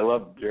 And I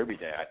love Derby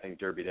Day. I think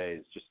Derby Day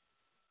is just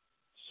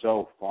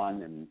so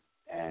fun,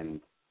 and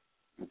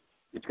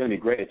it's going to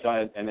be great. It's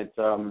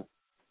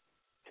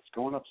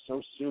going up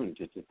so soon.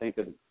 To think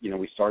that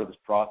we started this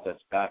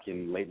process back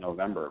in late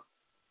November,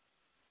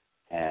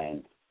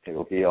 and it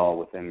will be all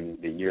within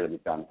the year that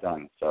we've gotten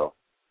done. So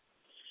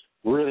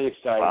we're really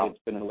excited. Wow.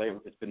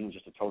 It's been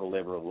just a total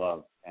labor of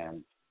love,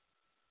 and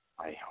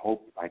I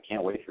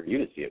can't wait for you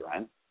to see it,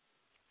 Ryan.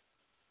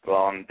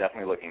 Well, I'm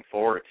definitely looking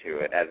forward to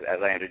it. As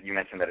you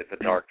mentioned that it's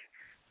a dark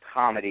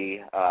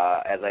comedy.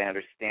 As I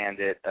understand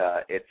it,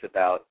 it's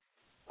about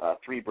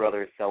three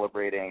brothers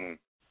celebrating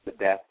the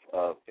death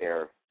of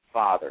their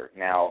father.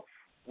 Now,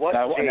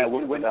 I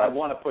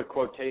want to put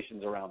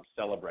quotations around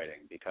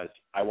celebrating, because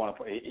I want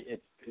to put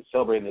it's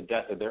celebrating the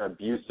death of their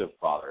abusive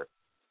father.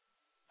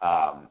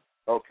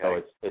 Okay.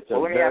 So it's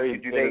well, a let me very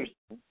ask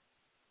you,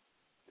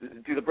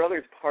 do the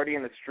brothers party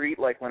in the street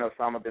like when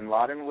Osama bin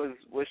Laden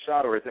was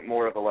shot, or is it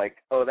more of a like,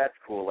 oh, that's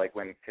cool, like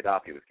when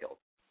Gaddafi was killed?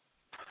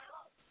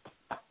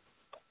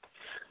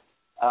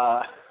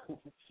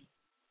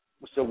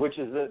 So which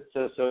is it?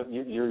 So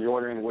you're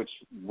wondering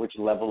which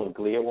level of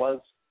glee it was?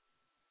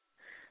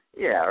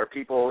 Yeah, or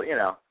people,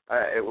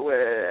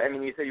 I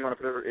mean, you said you want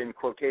to put it in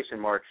quotation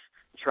marks,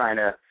 trying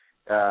to,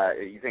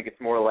 you think it's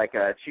more like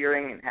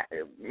cheering,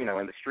 in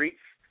the streets,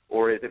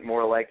 or is it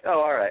more like, oh,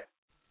 all right?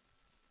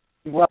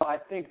 Well, I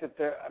think that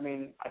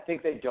I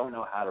think they don't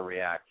know how to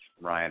react,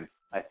 Ryan.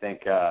 I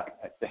think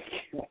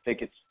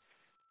it's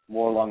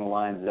more along the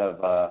lines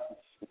of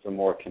it's a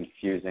more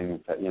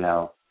confusing,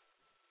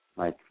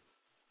 like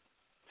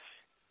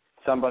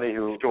somebody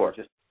who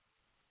just.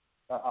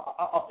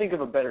 I'll think of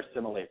a better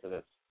simile for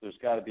this. There's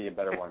got to be a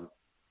better one.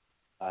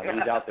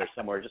 He's out there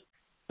somewhere. Just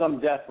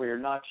some death where you're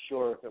not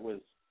sure if it was,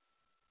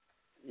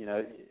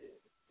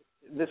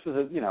 this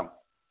was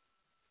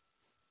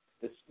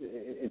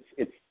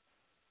it's.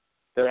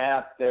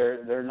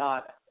 They're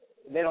not.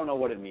 They don't know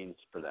what it means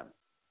for them.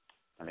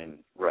 I mean,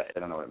 right? They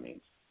don't know what it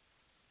means.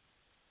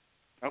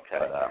 Okay.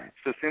 But,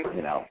 so since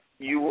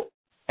you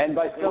and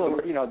by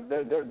celebrating,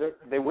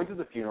 they went to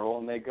the funeral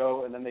and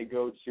then they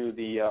go to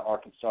the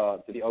Arkansas,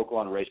 to the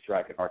Oaklawn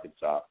racetrack in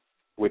Arkansas,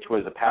 which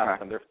was a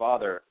pastime. Their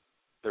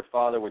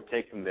father would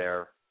take them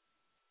there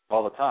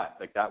all the time.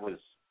 Like that was.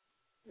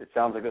 It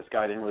sounds like this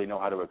guy didn't really know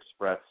how to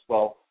express.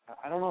 Well,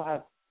 I don't know how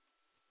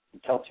to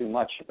tell too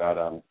much about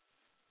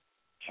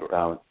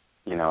about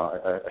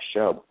a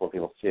show before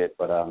people see it,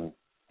 but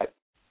it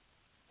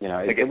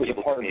was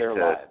a part of their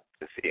lives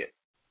to see it.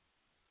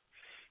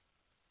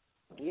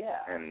 Yeah.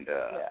 And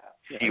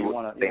see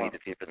what they need to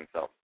see it for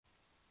themselves.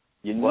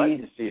 You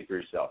need to see it for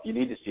yourself. You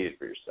need to see it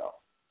for yourself.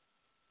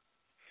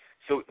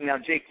 So now,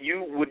 Jake,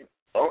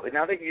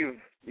 now that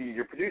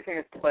you're producing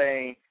this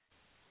play,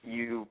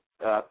 you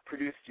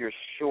produced your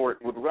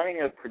short. Would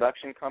running a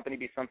production company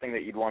be something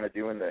that you'd want to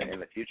do in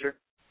the future?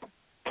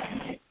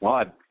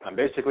 Well, I'm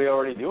basically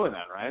already doing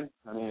that, right?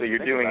 I mean, so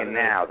you're doing it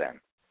now, then?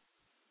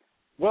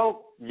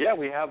 Well, yeah,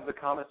 we have the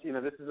Commissate.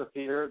 This is a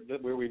theater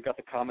where we've got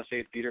the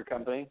Commissate Theater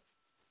Company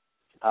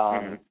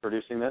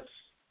producing this.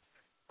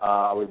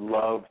 I would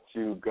love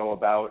to go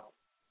about.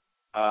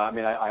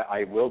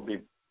 I will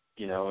be,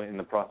 in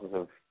the process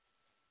of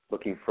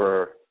looking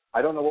for.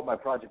 I don't know what my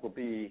project will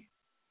be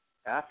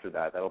after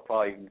that. That'll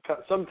probably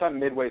sometime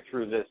midway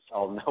through this.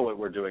 I'll know what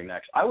we're doing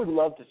next. I would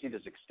love to see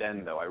this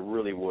extend, though. I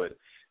really would.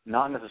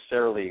 Not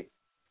necessarily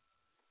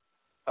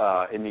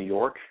in New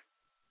York.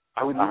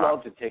 I would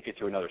love to take it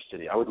to another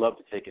city. I would love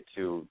to take it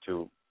to.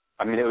 It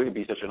would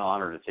be such an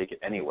honor to take it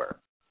anywhere.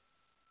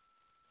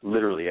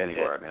 Literally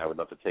anywhere. I would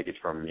love to take it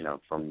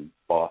from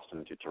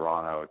Boston to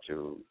Toronto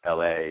to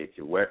L.A.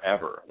 to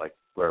wherever,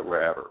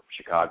 wherever.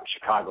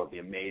 Chicago would be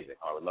amazing.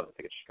 I would love to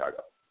take it to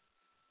Chicago.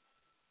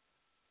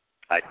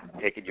 I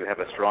take it you have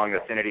a strong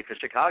affinity for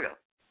Chicago.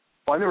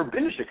 Well, I've never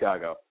been to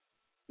Chicago.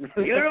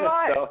 Neither have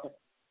I. So,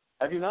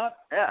 have you not?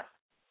 Yeah.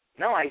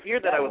 No, I hear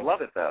that I would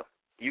love it, though.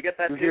 You get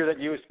that You too? hear that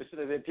you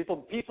specifically,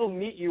 people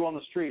meet you on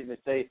the street and they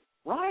say,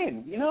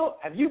 Ryan,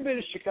 have you been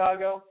to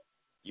Chicago?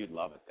 You'd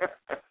love it there.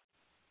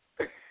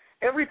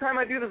 Every time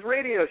I do this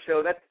radio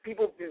show,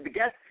 the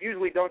guests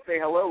usually don't say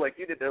hello like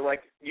you did. They're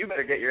like, you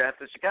better get your ass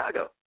to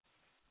Chicago.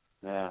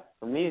 Yeah.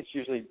 For me, it's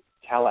usually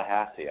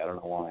Tallahassee. I don't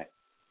know why.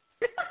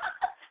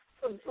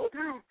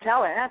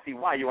 Tallahassee,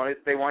 why?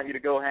 They want you to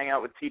go hang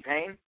out with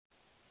T-Pain?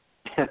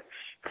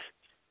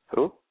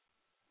 Who?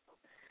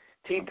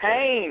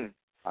 T-Pain.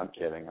 I'm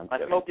kidding. My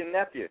smoking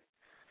nephew.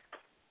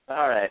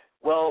 All right.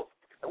 Well,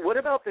 what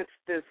about this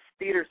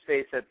theater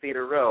space at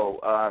Theater Row?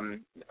 I'd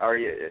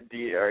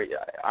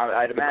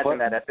imagine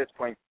that at this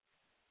point,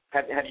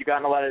 have you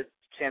gotten a lot of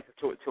chances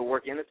to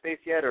work in the space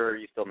yet, or are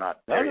you still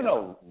not there?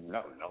 No,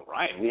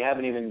 Ryan. We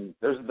haven't even.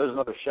 There's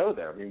another show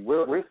there. I mean,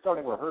 we're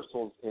starting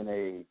rehearsals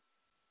in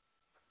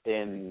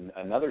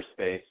another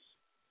space.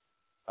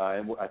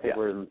 And I think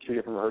we're in 2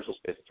 different rehearsal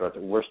spaces.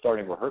 We're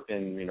starting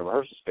in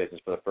rehearsal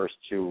spaces for the first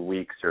 2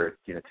 weeks or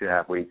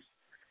 2.5 weeks.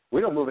 We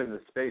don't move into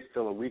the space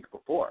till a week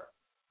before.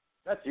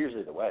 That's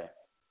usually the way.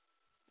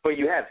 But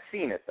you have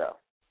seen it, though.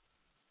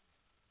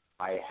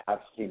 I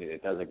have seen it.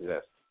 It does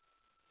exist.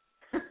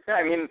 Is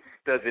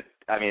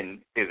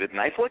it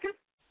nice looking?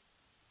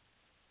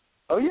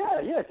 Oh yeah.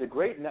 It's a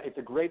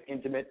great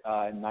intimate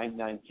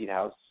 99-seat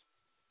house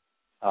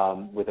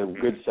with a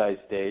good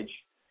sized stage.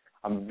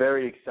 I'm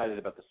very excited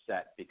about the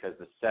set because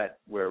the set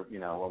where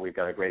we've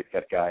got a great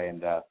set guy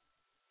and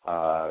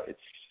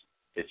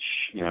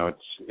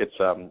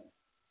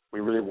we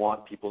really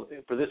want people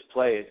for this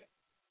play.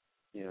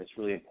 It's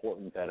really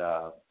important that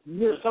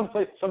some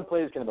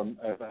plays can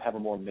have a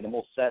more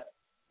minimal set.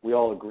 We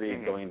all agree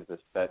going into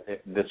this that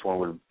this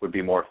one would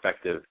be more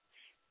effective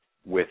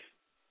with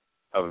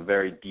a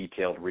very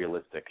detailed,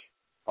 realistic,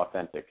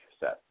 authentic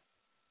set.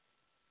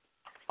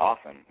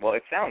 Awesome. Well,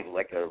 it sounds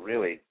like a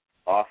really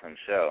awesome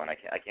show, and I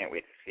can't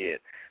wait to see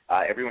it.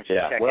 Everyone should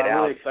check it out.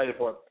 I'm really excited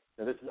for it.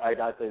 Now, I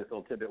got to say this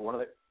little tidbit.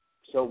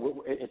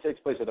 It takes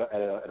place at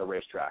a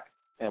racetrack,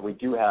 and we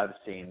do have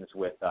scenes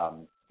with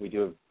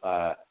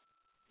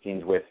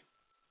scenes with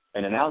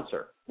an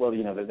announcer. Well,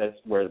 that's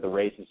where the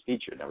race is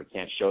featured. Now we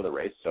can't show the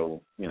race,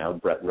 so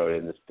Brett wrote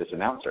in this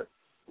announcer.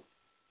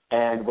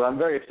 And what I'm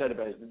very excited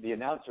about is the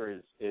announcer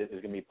is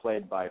going to be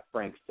played by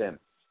Frank Sims,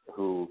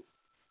 who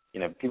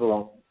people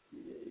don't.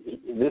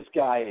 This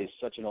guy is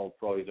such an old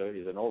pro.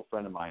 He's an old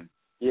friend of mine.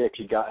 He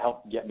actually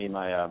helped get me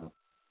my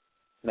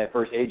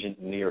first agent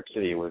in New York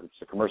City.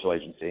 It's a commercial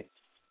agency,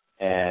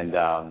 and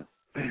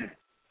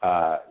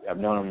I've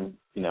known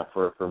him,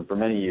 for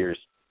many years.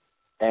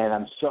 And I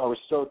was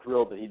so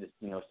thrilled that he just,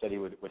 said he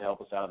would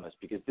help us out on this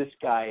because this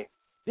guy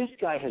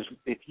has.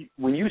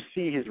 When you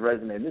see his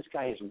resume, this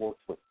guy has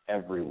worked with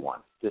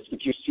everyone. If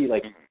you see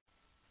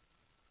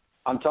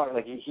I'm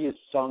talking he has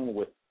sung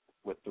with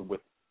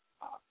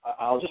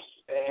I'll just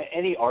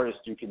any artist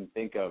you can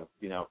think of,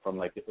 from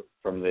the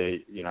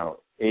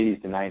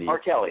 80s to 90s. R.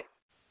 Kelly.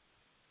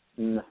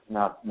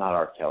 Not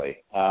R.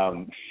 Kelly.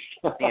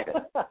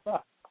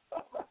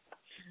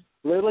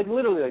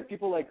 Literally,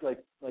 people like I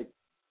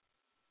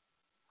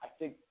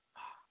think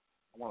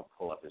I want to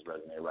pull up his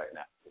resume right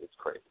now. It's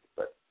crazy,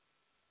 but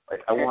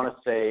I want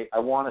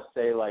to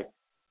say like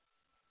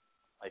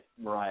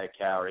Mariah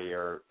Carey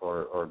or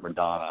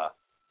Madonna.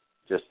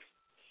 Just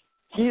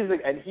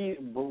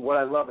what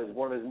I love is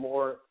one of his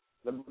more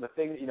the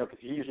thing because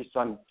he usually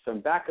sung some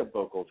backup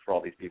vocals for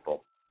all these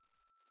people,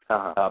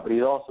 but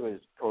he also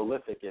is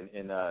prolific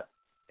in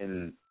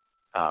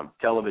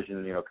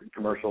television,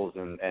 commercials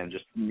and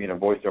just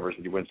voiceovers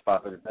when he wins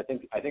spots. But I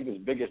think his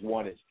biggest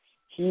one is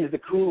he's the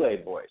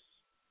Kool-Aid voice.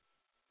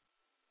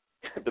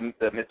 the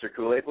Mr.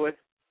 Kool-Aid voice?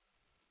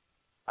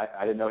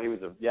 I didn't know he was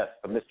the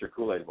Mr.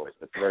 Kool-Aid voice.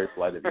 That's very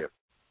polite of you.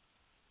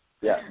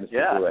 Yeah,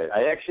 Mr. Kool-Aid.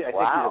 I think he's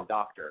a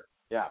doctor.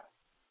 Yeah.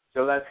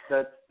 So that's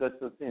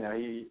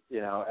he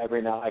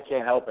every now I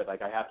can't help it. I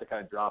have to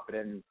kind of drop it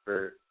in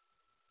for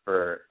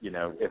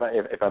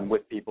if I'm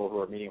with people who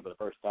are meeting for the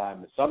first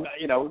time. Some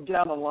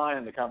down the line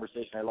in the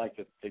conversation, I like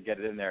to get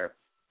it in there,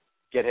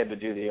 get him to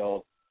do the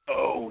old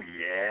oh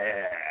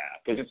yeah,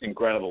 because it's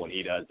incredible when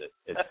he does it.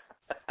 It's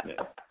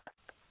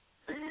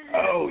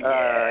oh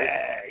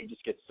yeah, he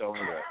just gets so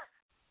into it.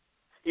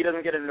 He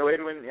doesn't get annoyed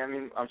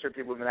I'm sure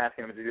people have been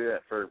asking him to do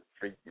that for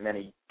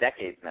many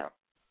decades now.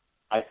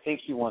 I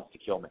think he wants to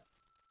kill me.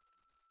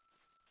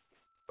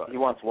 He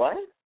wants what?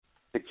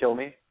 To kill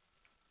me.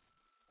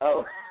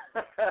 Oh.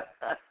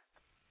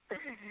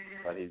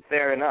 But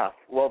fair enough.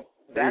 Well,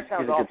 that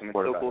sounds awesome. It's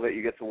so cool that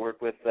you get to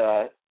work with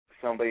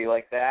somebody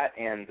like that.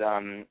 And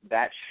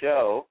that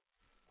show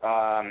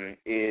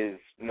is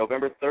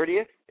November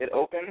 30th. It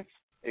opens.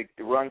 It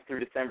runs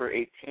through December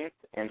 18th.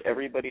 And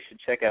everybody should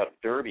check out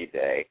Derby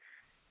Day,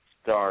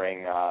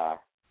 starring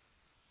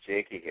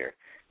Jakey here.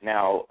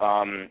 Now,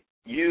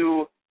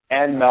 you...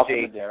 And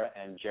Malcolm Madera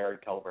and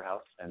Jared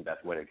Culverhouse and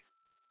Beth Wittig.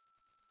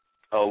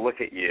 Oh, look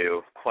at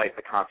you. Quite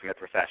the consummate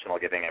professional,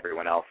 giving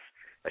everyone else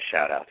a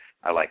shout-out.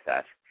 I like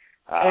that.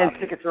 And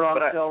tickets are on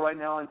sale right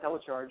now on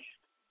Telecharge.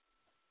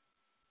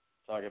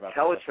 Talking about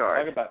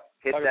Telecharge.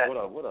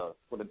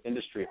 What an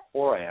industry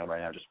whore I am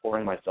right now, just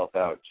whoring myself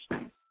out,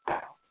 just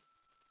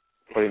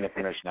putting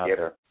information out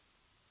there.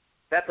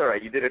 That's all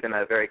right. You did it in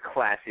a very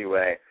classy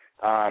way.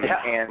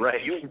 And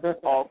right.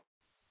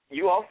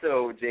 You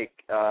also,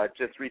 Jake,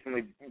 just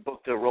recently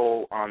booked a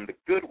role on The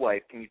Good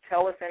Wife. Can you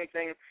tell us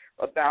anything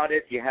about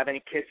it? Do you have any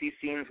kissy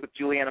scenes with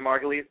Juliana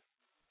Margulies?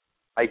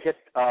 I guess,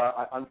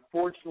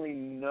 unfortunately,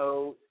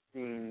 no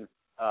scenes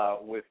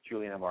with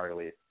Juliana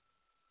Margulies.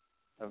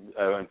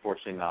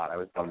 Unfortunately not. I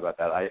was bummed about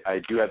that.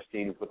 I do have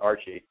scenes with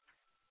Archie,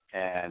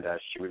 and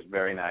she was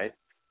very nice.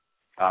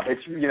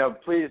 It's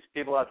please,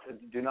 people out there,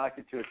 do not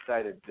get too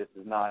excited. This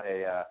is not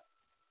a.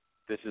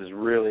 This is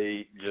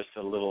really just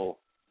a little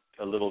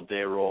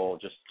day role,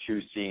 just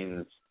 2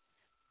 scenes.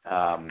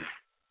 The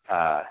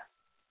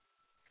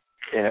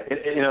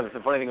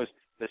funny thing was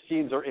the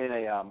scenes are in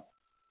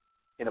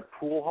a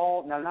pool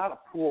hall. Now, not a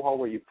pool hall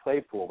where you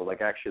play pool,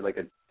 but actually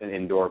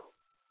an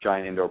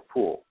giant indoor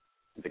pool.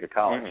 It's like a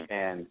college,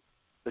 and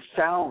the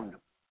sound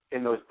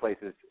in those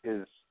places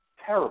is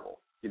terrible.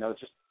 It's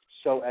just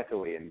so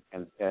echoey,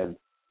 and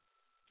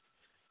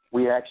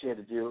we actually had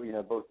to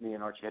do, both me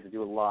and Archie had to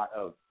do a lot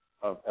of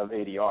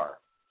ADR.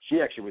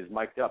 She actually was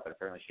mic'd up, and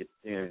apparently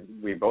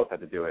we both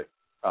had to do it.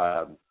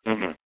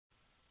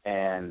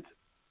 And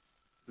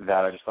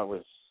that I just thought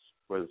was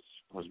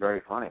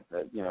very funny.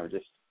 That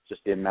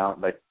just the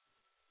amount,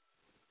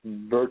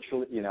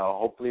 virtually,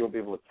 hopefully we'll be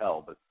able to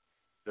tell, but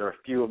there are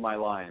a few of my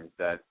lines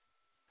that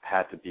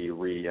had to be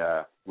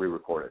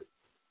re-recorded.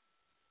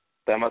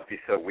 That must be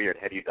so weird.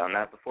 Have you done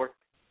that before?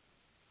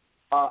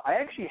 I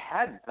actually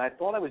hadn't, and I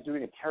thought I was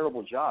doing a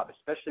terrible job,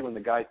 especially when the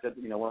guy said,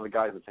 one of the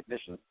guys, the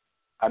technician,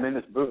 I'm in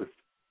this booth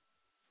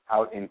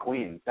out in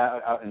Queens,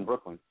 out in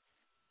Brooklyn,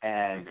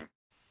 and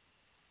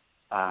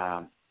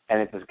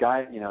it's this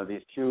guy,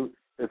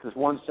 there's this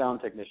one sound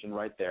technician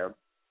right there,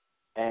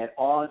 and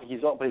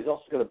he's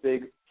also got a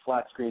big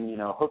flat screen,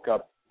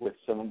 hookup with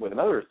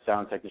another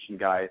sound technician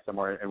guy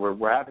somewhere, and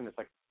we're having this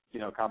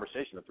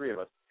conversation, the 3 of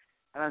us.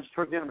 And I just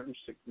towards the end, I'm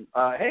just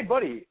like, hey,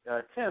 buddy,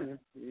 Tim,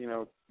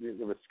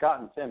 it was Scott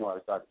and Tim who I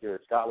was talking to.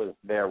 Scott was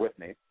there with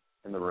me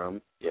in the room.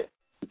 Yeah.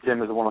 And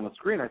Tim is the one on the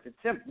screen. I said,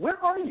 Tim, where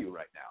are you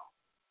right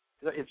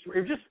now? It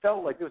just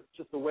felt like it was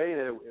just the way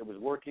that it was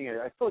working.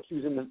 I felt like he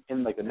was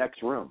in the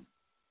next room.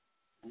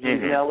 He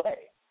was in L.A.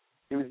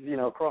 He was,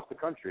 across the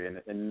country.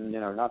 And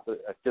not that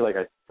I feel like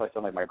I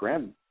sound like my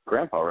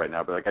grandpa right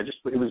now, but it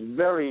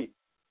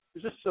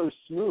was just so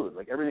smooth.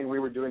 Everything we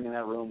were doing in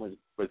that room was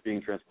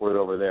being transported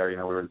over there. We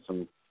were in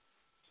some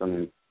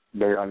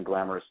very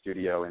unglamorous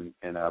studio in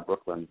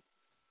Brooklyn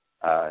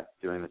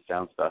doing the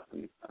sound stuff,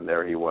 and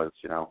there he was,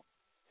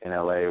 in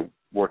LA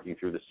working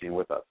through the scene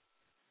with us.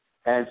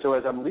 And so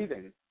as I'm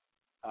leaving,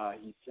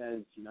 he says,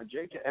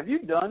 Jake, have you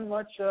done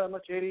much ADR? I'm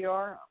like,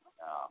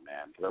 oh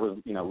man, because I was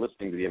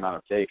listening to the amount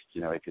of takes,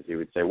 because he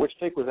would say, which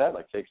take was that?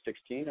 Take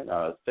 16?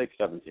 No, take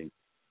 17.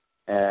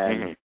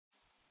 And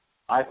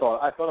I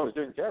thought I was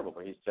doing terrible,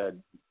 but he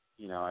said,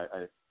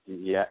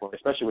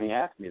 especially when he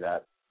asked me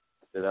that,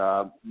 I said,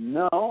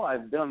 no,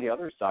 I've been on the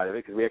other side of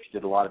it, because we actually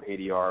did a lot of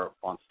ADR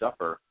on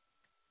Stuffer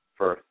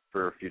for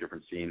a few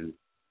different scenes,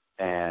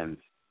 and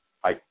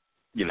I,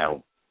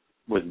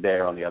 was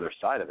there on the other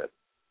side of it.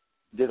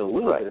 Did a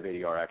little bit of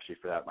ADR actually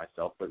for that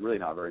myself, but really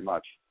not very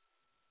much.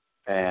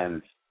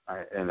 And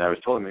I was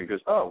told him, he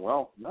goes, oh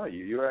well, no,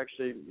 you were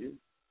actually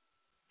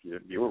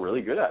you were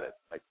really good at it.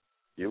 I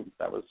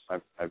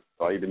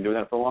thought you'd been doing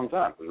that for a long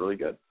time. It was really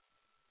good.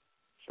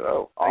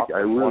 So awesome. I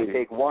really One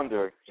take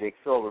wonder, Jake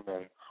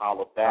Silbermann,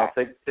 holla back.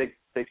 I'll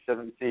take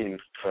 17,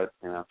 but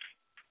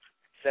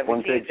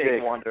 17 take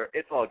take wonder.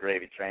 It's all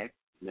gravy train.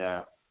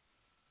 Yeah.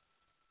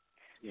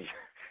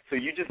 So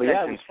you just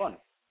mentioned, it was fun.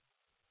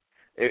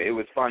 It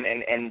was fun.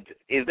 And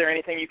is there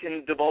anything you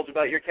can divulge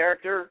about your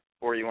character,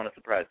 or you want to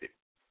surprise people?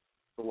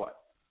 For what?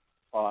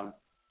 On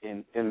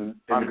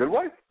The Good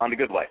Wife? On The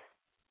Good Wife.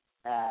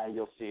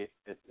 You'll see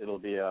it. It'll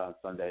be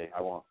Sunday.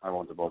 I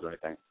won't divulge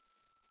anything.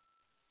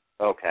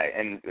 Okay.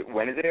 And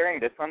when is it airing?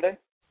 This Sunday?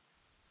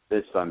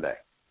 This Sunday.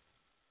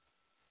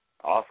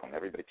 Awesome.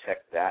 Everybody check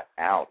that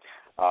out.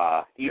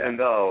 Even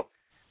though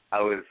I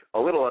was a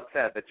little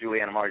upset that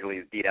Juliana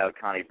Margulies beat out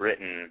Connie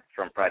Britton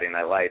from Friday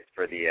Night Lights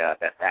for the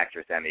Best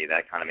Actress Emmy,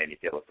 that kind of made me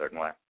feel a certain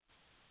way.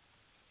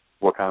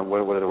 What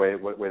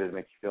way did it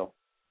make you feel?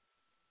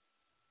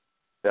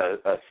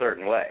 A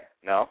certain way.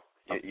 No?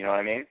 You know what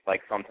I mean?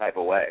 Like some type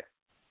of way.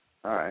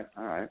 All right.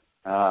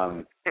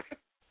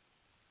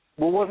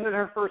 Well, wasn't it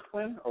her first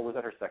win, or was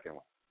that her second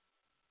one?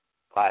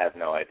 I have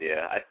no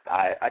idea.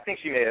 I think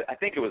she made it. I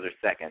think it was her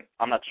second.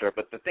 I'm not sure.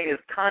 But the thing is,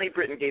 Connie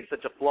Britton gave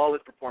such a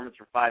flawless performance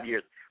for 5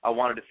 years. I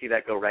wanted to see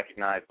that go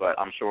recognized, but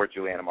I'm sure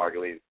Juliana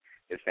Margulies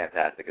is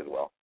fantastic as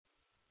well.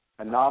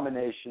 A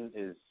nomination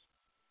is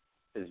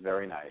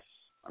very nice.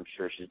 I'm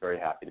sure she's very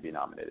happy to be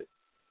nominated.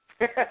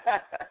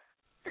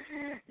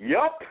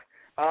 Yup.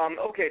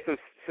 Okay,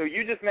 so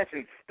you just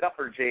mentioned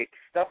Stuffer, Jake.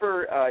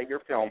 Stuffer, your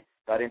film,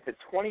 got into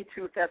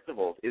 22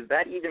 festivals. Is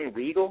that even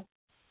legal?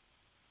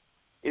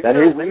 Is That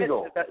there is a limit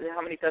legal. to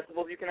how many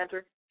festivals you can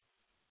enter?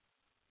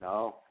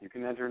 No, you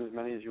can enter as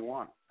many as you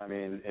want. I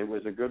mean, it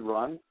was a good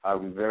run.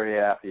 I'm very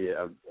happy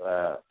to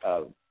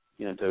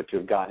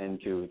have gotten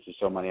into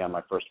so many on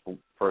my first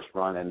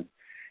run, and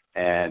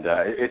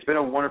it's been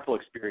a wonderful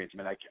experience. I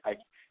mean,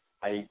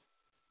 I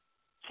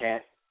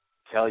can't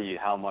tell you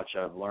how much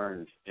I've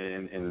learned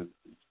in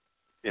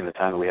the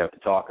time that we have to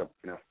talk,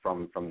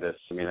 from this.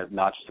 I mean, it's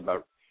not just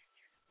about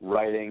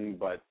writing,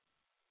 but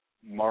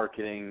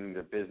marketing,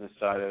 the business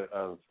side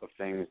of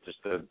things,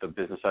 just the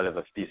business side of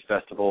these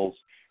festivals.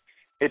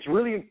 It's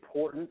really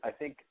important, I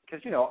think,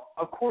 because,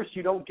 of course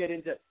you don't get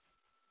into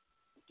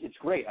 – it's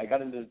great. I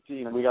got into,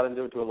 we got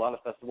into a lot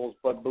of festivals,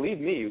 but believe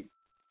me,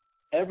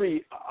 on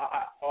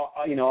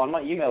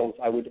my emails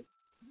I would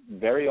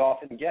very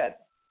often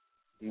get,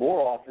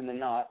 more often than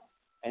not,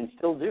 and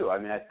still do. I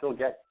mean, I still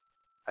get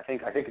 – I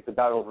think it's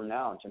about over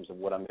now in terms of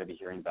what I'm going to be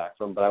hearing back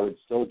from, but I would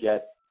still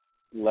get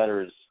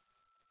letters,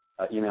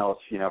 emails,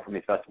 from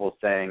these festivals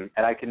saying –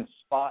 and I can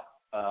spot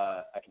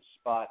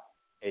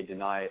a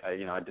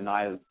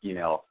denial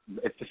email.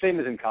 It's the same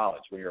as in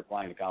college when you're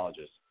applying to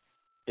colleges.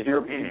 If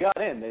you got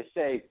in, they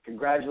say,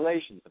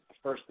 congratulations. That's the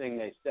first thing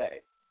they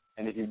say.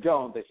 And if you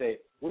don't, they say,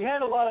 we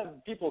had a lot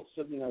of people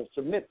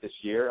submit this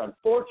year.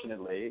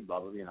 Unfortunately,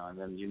 blah, blah, and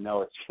then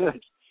it's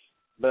good.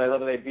 But I love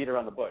that they beat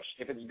around the bush.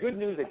 If it's good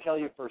news, they tell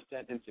you first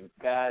sentence. If it's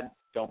bad,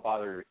 don't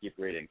bother to keep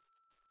reading.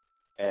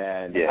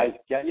 And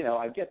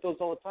I get those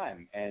all the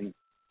time. And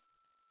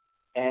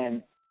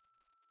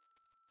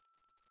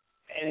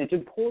it's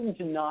important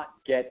to not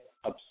get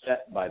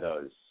upset by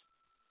those.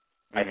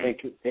 I think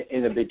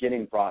in the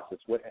beginning process,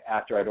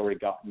 after I'd already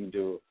gotten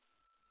into,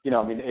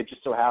 it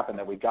just so happened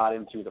that we got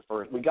into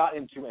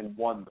and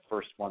won the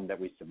first one that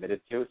we submitted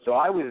to. So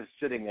I was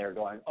sitting there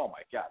going, oh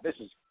my God,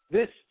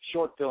 this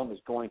short film is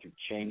going to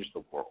change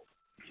the world.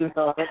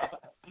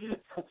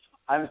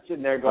 I'm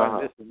sitting there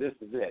going, this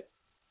is it.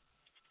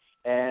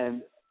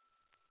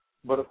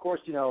 But of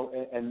course,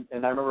 and I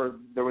remember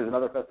there was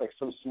another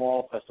some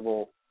small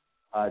festival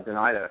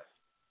denied us,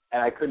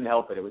 and I couldn't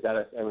help it.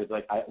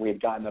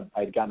 I'd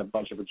gotten a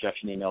bunch of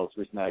rejection emails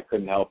recently. I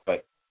couldn't help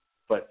but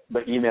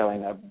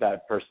emailing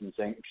that person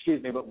saying,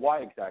 excuse me, but why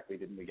exactly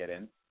didn't we get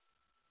in?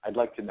 I'd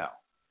like to know.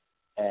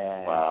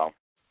 And wow.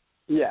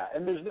 Yeah,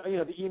 and there's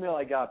the email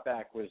I got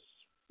back was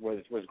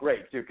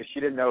great too, because she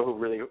didn't know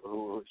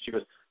who she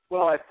was.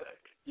 Well,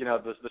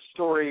 the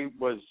story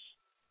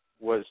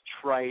was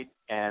trite,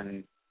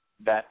 and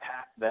that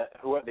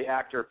the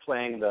actor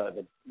playing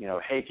the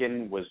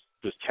Haken was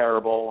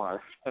terrible. I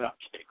said,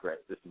 okay, great,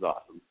 this is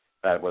awesome.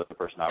 That was the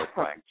person I was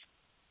playing.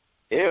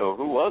 Ew,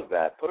 who was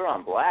that? Put her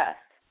on blast.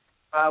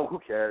 Who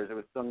cares? It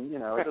was some,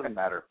 it doesn't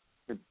matter.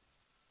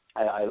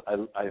 I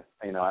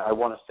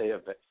want to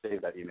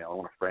save that email. I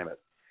want to frame it,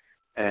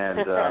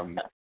 and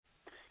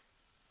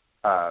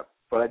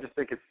but I just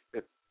think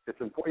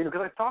it's important,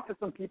 because I've talked to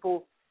some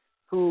people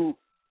who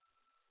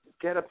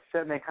get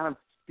upset and they kind of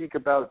speak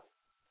about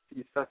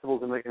these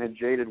festivals in a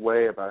jaded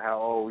way about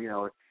how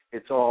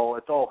it's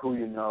all who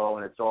you know,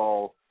 and it's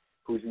all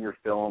who's in your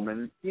film,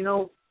 and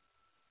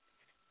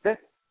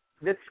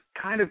that's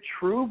kind of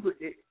true,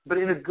 but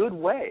in a good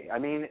way. I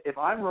mean, if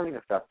I'm running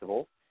a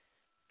festival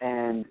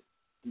and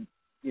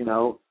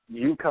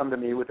you come to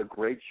me with a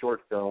great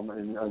short film,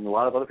 and a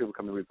lot of other people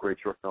come to me with great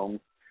short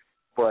films,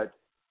 but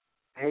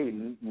hey,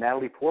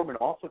 Natalie Portman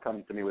also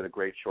comes to me with a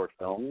great short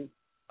film,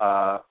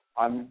 I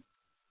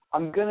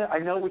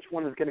know which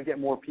one is gonna get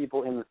more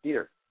people in the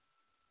theater,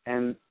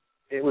 and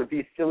it would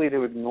be silly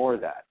to ignore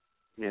that.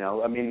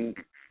 I mean,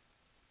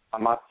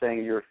 I'm not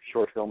saying your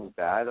short film is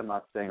bad. I'm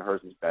not saying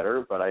hers is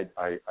better, but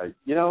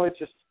it's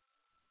just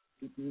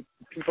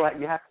people.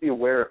 You have to be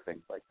aware of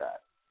things like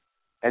that,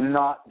 and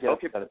not get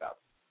upset about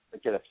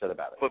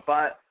it. But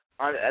by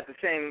the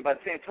same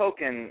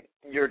token,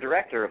 your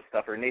director of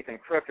stuff, or Nathan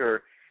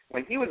Crooker,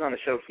 when he was on the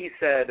show, he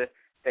said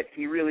that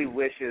he really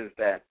wishes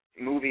that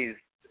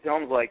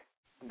films like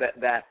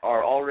that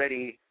are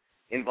already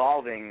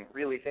involving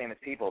really famous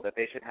people, that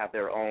they should have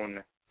their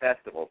own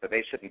festivals, that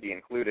they shouldn't be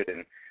included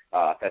in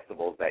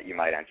festivals that you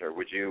might enter.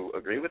 Would you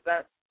agree with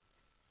that,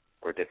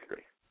 or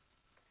disagree?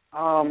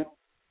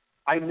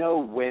 I know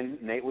when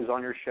Nate was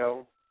on your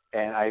show,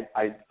 and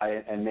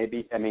and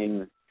maybe, I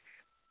mean,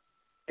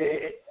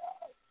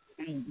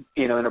 in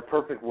a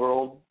perfect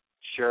world,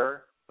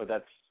 sure, but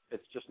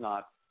it's just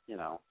not,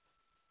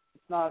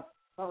 it's not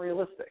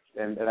realistic,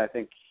 and I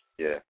think,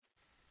 yeah.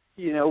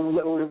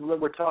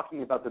 We're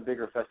talking about the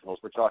bigger festivals.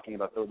 We're talking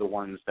about the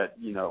ones that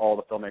all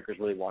the filmmakers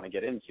really want to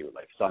get into,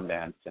 like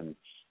Sundance and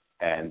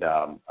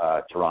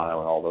Toronto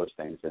and all those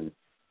things, and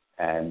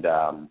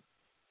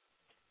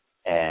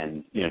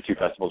two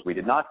festivals we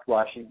did not. Well,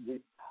 actually, I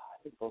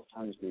think both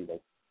times we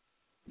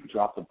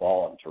dropped the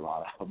ball in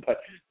Toronto,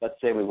 but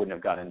let's say we wouldn't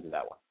have gotten into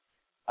that one.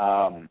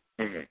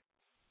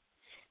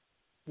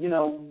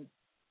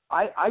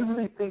 I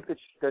really think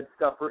that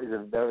Stuffer is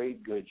a very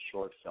good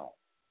short film.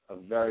 A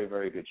very,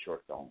 very good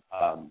short film.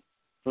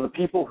 For the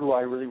people who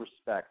I really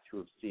respect who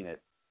have seen it,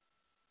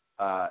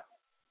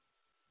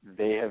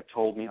 they have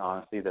told me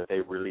honestly that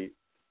they really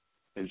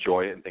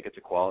enjoy it and think it's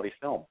a quality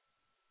film.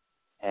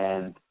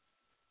 And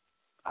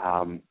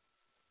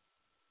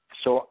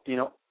so,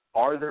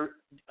 are there,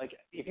 like,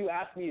 if you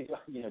ask me,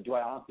 do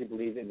I honestly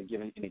believe in a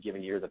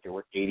given year that there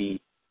were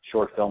 80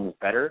 short films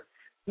better?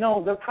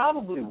 No, there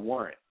probably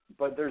weren't.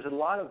 But there's a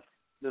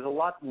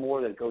lot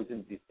more that goes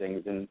into these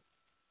things.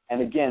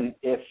 And again,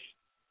 I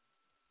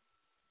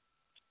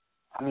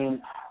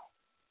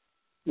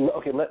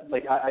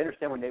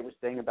understand what Nate was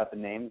saying about the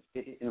names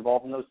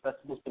involved in those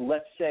festivals, but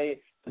let's say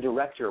the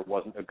director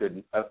wasn't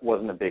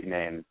a big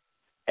name,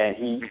 and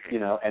he,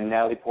 and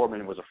Natalie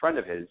Portman was a friend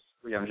of his.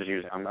 I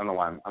don't know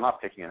why I'm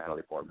not picking on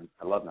Natalie Portman.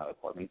 I love Natalie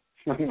Portman.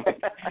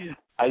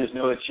 I just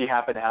know that she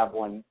happened to have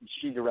one.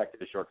 She directed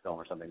a short film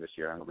or something this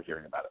year. I remember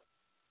hearing about it.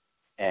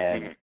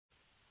 And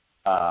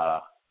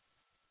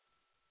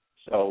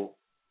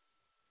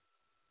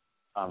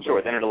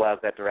sure, then it allows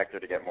that director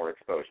to get more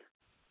exposure.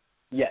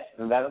 Yes,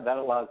 and that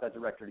allows that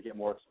director to get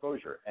more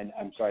exposure. And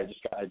I'm sorry,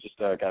 I just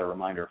got a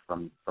reminder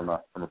from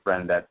a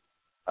friend that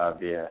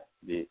via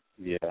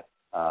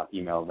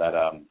email that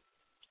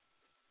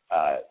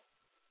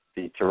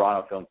the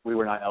Toronto Film, we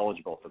were not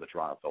eligible for the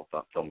Toronto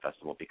Film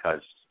Festival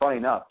because, funny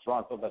enough,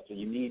 Toronto Film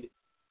Festival, I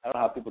don't know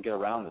how people get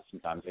around this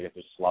sometimes. I guess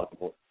there's a lot of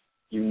people.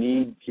 You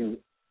need to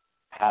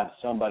have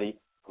somebody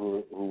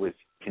who is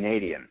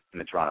Canadian in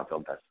the Toronto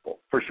Film Festival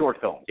for short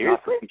films,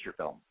 not for feature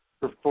films.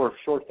 For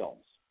short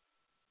films.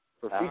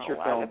 For feature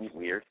films, that's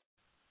weird.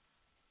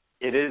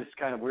 It is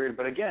kind of weird,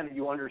 but again,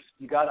 you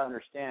got to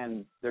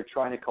understand they're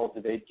trying to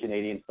cultivate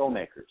Canadian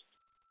filmmakers.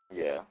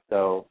 Yeah.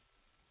 So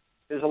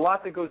there's a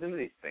lot that goes into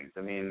these things.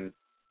 I mean,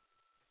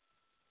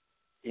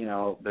 I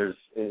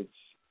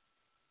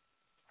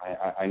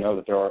know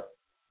that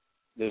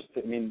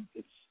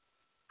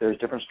there's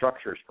different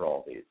structures for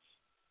all these,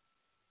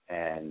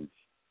 and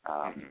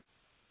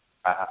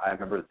I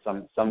remember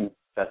some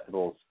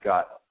festivals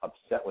got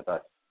upset with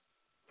us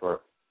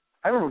for.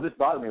 I remember this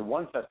bothered me.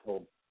 One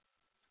festival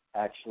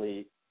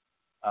actually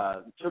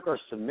took our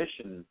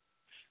submission,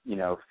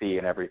 fee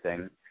and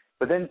everything,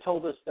 but then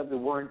told us that we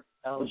weren't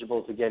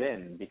eligible to get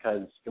in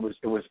because it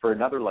was for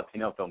another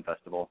Latino film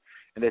festival,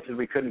 and they said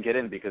we couldn't get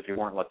in because we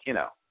weren't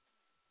Latino.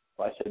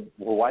 Well, I said,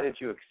 well, why did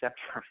you accept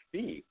our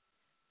fee?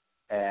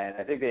 And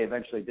I think they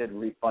eventually did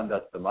refund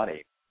us the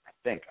money.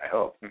 I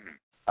hope.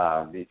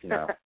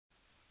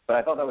 But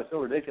I thought that was so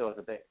ridiculous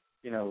that they,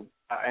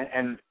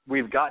 and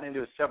we've gotten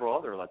into several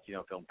other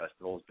Latino film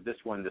festivals, but this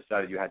one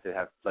decided you had to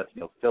have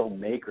Latino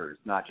filmmakers,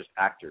 not just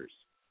actors.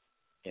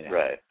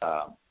 Right.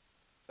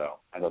 So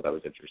I thought that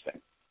was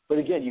interesting. But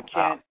again, you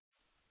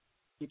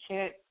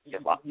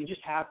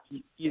just have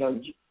to,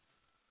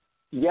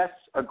 yes,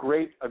 a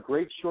great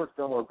short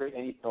film or a great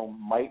indie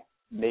film might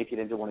make it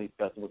into one of these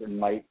festivals and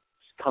might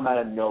come out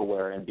of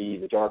nowhere and be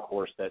the dark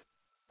horse that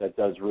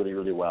does really,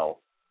 really well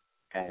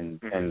and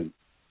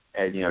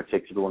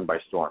takes everyone by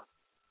storm.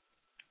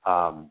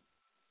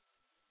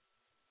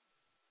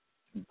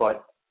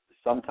 But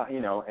sometimes,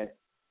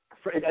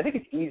 I think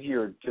it's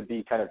easier to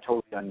be kind of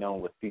totally unknown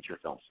with feature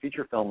films.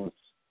 Feature films,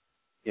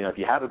 if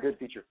you have a good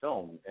feature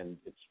film and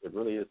it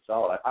really is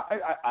solid.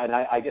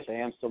 I guess I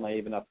am still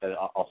naive enough that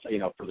I'll say,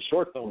 for the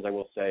short films, I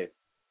will say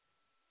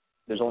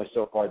there's only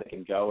so far they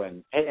can go.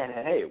 And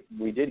hey,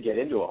 we did get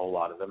into a whole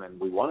lot of them and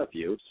we won a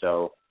few,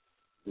 so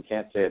we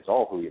can't say it's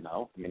all who you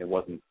know. I mean,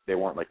 they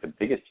weren't like the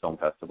biggest film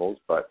festivals,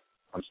 but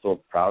I'm still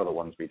proud of the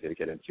ones we did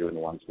get into and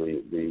the ones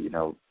we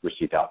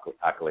received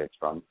accolades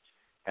from.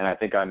 And I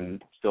think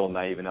I'm still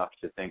naive enough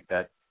to think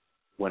that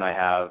when I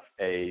have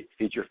a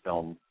feature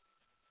film,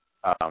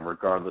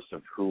 regardless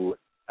of who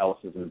else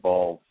is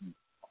involved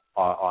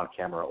on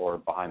camera or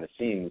behind the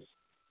scenes,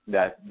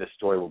 that the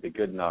story will be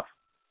good enough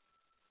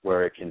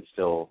where it can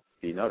still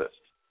be noticed.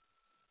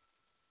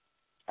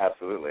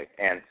 Absolutely.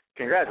 And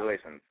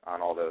congratulations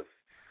on all those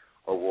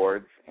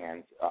awards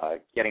and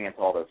getting into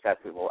all those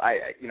festivals.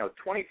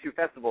 22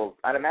 festivals,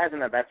 I'd imagine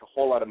that's a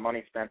whole lot of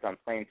money spent on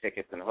plane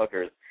tickets and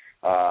hookers.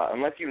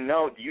 Unless do you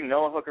know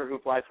a hooker who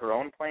flies her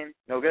own plane?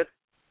 No good?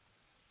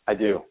 I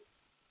do.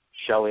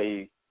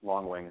 Shelley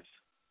Longwings.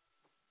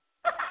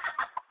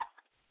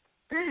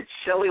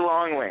 Shelley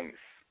Longwings.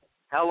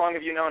 How long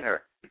have you known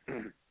her?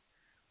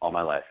 All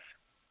my life.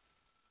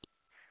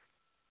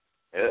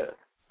 Yeah.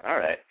 All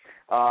right.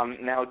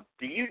 Now,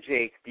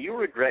 Jake, do you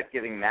regret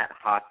giving Matt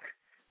Hawk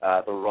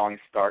the wrong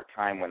start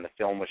time when the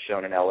film was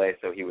shown in L.A.,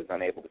 so he was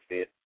unable to see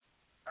it?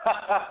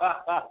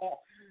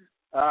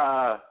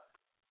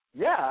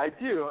 Yeah, I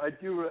do. I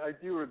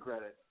do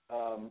regret it.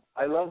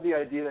 I love the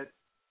idea that.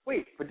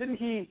 Wait, but didn't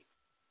he?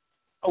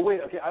 Oh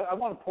wait, okay. I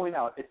want to point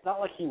out it's not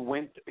like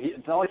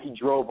it's not like he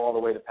drove all the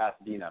way to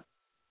Pasadena,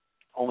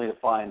 only to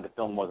find the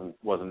film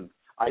wasn't.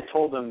 I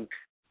told him.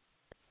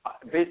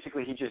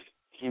 Basically,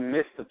 he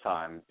missed the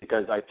time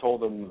because I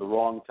told him the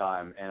wrong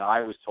time, and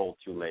I was told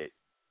too late.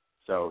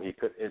 So he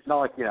could. It's not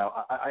like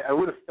I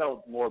would have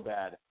felt more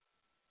bad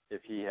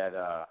if he had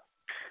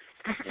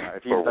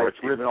if he had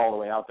driven all the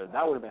way out there.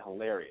 That would have been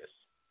hilarious.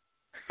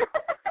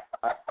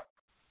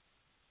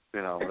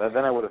 Then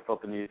I would have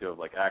felt the need to have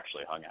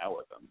actually hung out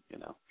with him.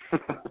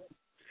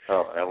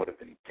 Oh, that would have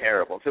been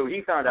terrible. So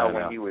he found out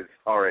when he was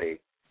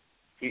already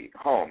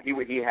home.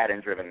 He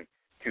hadn't driven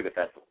to the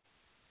festival.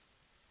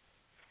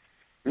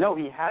 No,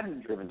 he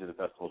hadn't driven to the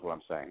festival is what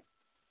I'm saying.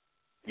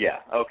 Yeah,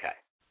 okay.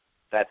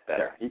 That's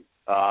better.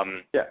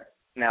 Yeah.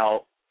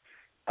 Now,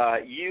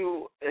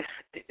 you,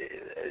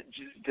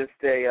 just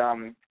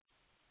a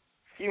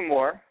few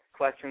more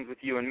questions with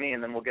you and me,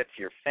 and then we'll get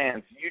to your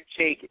fans. You,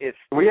 Jake,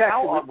 I'm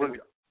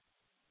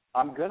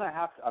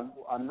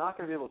not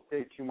gonna be able to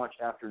say too much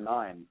after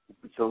 9.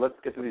 So let's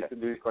get to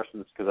these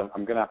questions because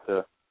I'm gonna have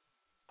to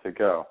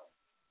go.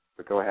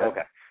 But go ahead.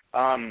 Okay.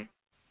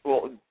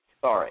 Well,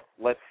 all right.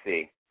 Let's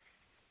see.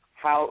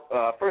 How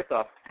first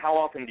off, how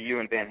often do you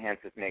and Van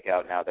Hansis make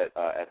out now that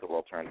As the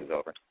World Turns is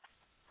over?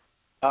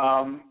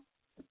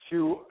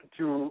 To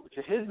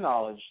his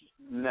knowledge,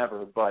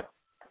 never. But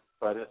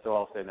so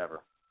I'll say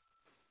never.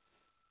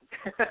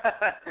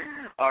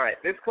 All right.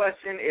 This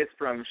question is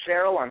from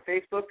Cheryl on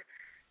Facebook.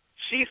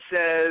 She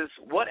says,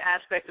 what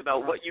aspect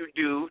about what you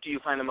do you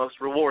find the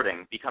most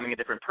rewarding? Becoming a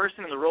different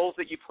person in the roles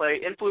that you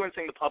play,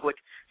 influencing the public,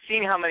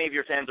 seeing how many of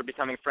your fans are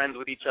becoming friends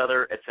with each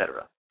other,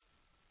 etc.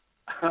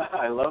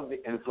 I love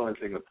the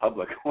influencing the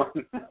public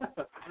one.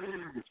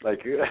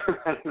 Like, I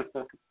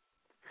don't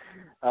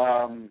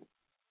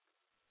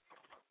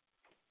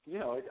know.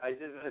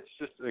 It's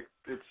just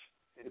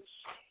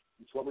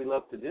it's what we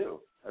love to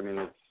do. I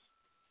mean,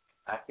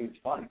 acting's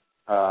fun.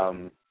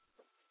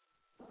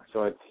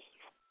 So it's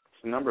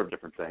a number of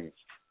different things,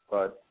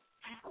 but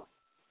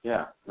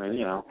yeah, I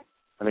mean, I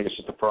think it's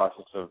just the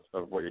process of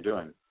what you're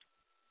doing.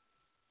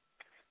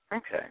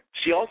 Okay.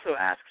 She also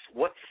asks,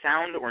 what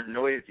sound or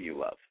noise do you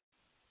love?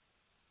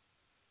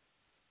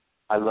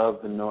 I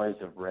love the noise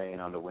of rain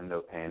on the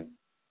window pane.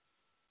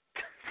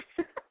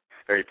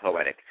 Very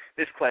poetic.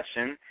 This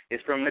question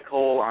is from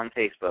Nicole on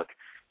Facebook.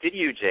 Did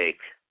you, Jake,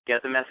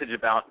 get the message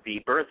about the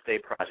birthday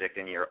project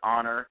in your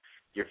honor?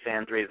 Your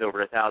fans raised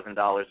over $1,000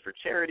 for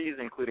charities,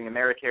 including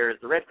AmeriCares,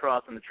 the Red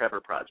Cross, and the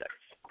Trevor Project.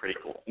 Pretty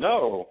cool.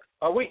 No.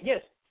 Oh, wait,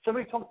 yes.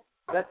 Somebody told me.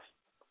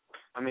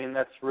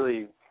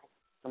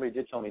 Somebody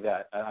did tell me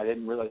that. I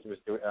didn't realize it was,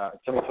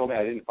 somebody told me.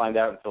 I didn't find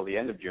out until the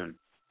end of June.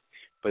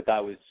 But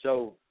I was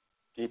so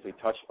deeply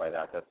touched by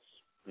that. That's,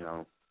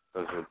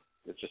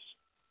 it's just,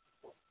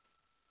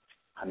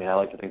 I mean, I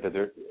like to think that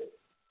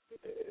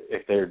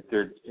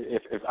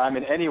if I'm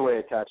in any way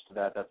attached to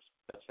that, that's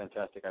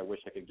fantastic. I wish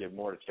I could give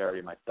more to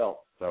charity myself.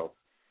 So,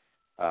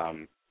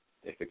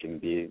 if it can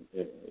be,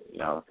 if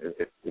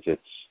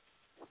it's,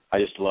 I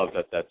just love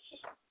that's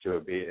to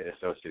be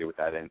associated with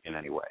that in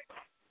any way.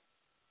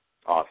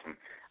 Awesome.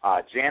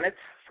 Janet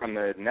from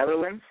the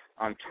Netherlands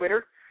on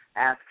Twitter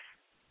asks,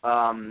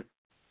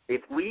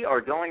 if we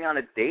are going on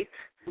a date,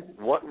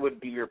 what would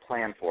be your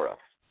plan for us?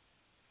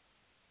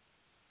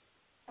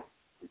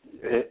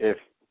 If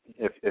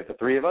the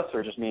three of us,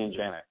 or just me and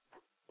Janet?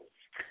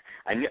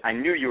 I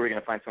knew you were going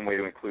to find some way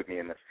to include me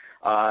in this.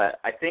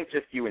 I think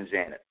just you and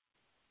Janet.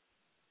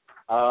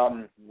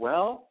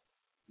 Well,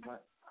 I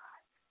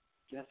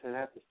guess I'd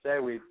have to say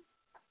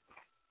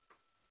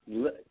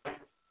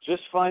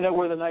just find out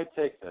where the night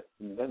takes us.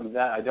 And then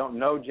I don't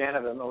know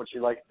Janet. I don't know what she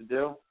likes to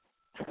do.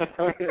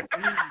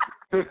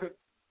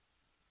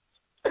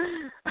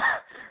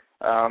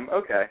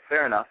 Okay,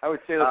 fair enough. I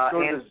would say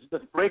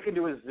let's break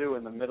into a zoo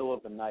in the middle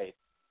of the night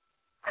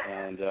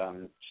and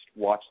just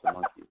watch the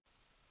monkeys.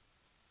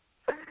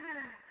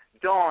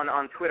 Dawn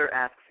on Twitter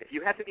asks, if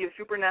you had to be a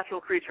supernatural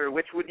creature,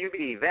 which would you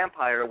be,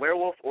 vampire,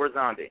 werewolf, or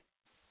zombie?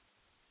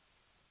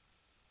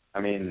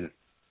 I mean,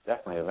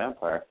 definitely a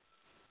vampire.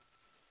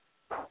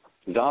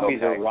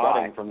 Zombies are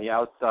rotting from the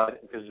outside,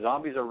 because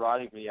zombies are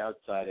rotting from the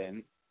outside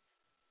in.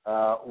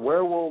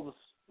 Werewolves,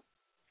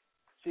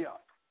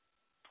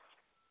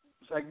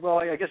 it's like, well,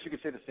 I guess you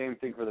could say the same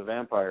thing for the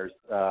vampires.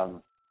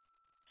 In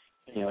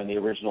the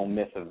original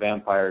myth of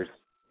vampires,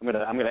 I'm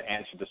gonna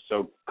answer this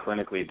so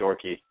clinically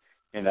dorky,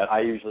 in that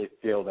I usually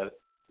feel that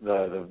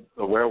the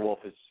werewolf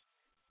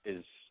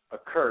is a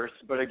curse,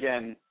 but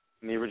again,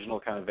 in the original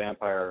kind of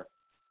vampire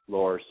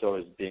lore, so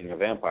is being a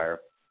vampire.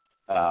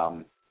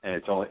 And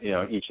it's only,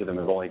 each of them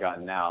have only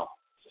gotten now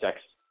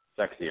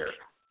sexier.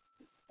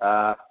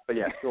 But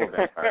yeah, still a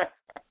vampire.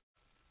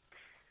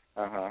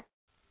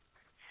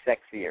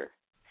 Sexier.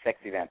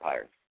 Sexy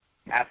vampires.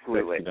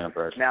 Absolutely. Sexy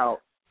vampires. Now,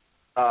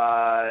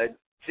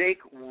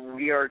 Jake,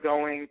 we are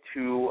going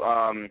to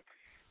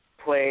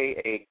play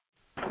a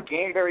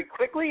game very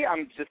quickly.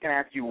 I'm just going to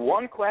ask you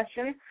one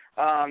question,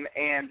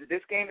 and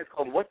this game is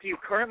called What Do You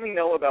Currently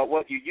Know About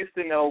What You Used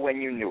to Know When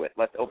You Knew It?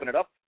 Let's open it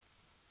up.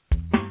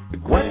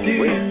 What do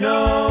you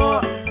know?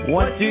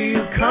 What do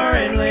you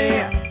currently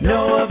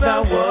know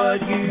about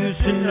what you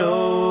used to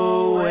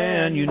know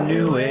when you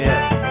knew it?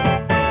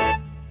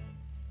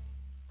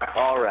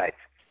 All right.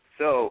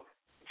 So,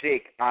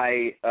 Jake,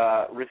 I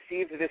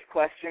received this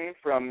question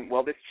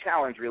this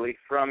challenge really,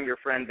 from your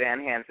friend Van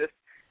Hansis.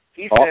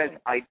 He says,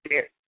 I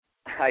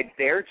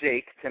dare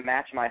Jake to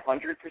match my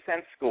 100%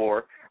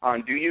 score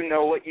on Do You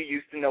Know What You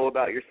Used to Know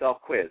About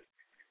Yourself quiz.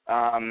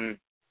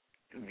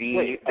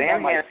 Wait,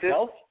 Van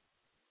Hansis.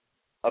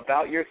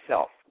 About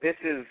yourself. This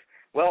is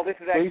Well, this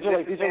is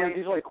actually these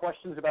are like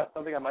questions about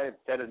something I might have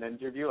said in an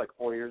interview like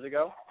 4 years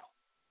ago.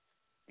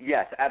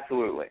 Yes,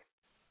 absolutely.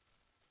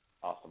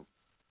 Awesome.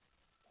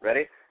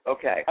 Ready?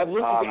 Okay. I've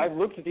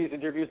looked at these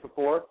interviews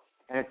before,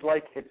 and it's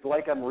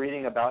like I'm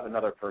reading about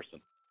another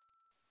person.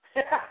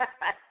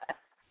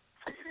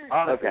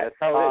 Honestly, okay. That's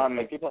how it is.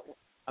 Like people,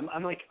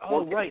 I'm like,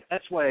 oh right,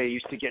 that's why I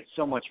used to get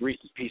so much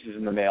Reese's Pieces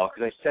in the mail,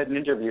 because I said in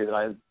an interview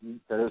that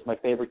it was my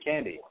favorite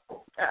candy.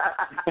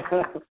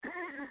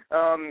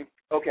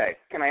 Okay.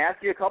 Can I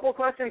ask you a couple of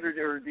questions,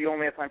 or do you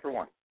only have time for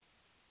one?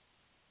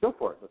 Go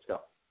for it. Let's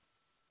go.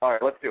 All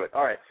right, let's do it.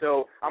 All right,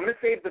 so I'm going to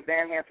save the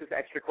Van Hansen's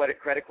extra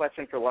credit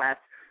question for last.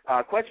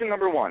 Question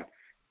number one.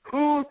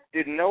 Who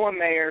did Noah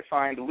Mayer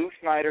find Luke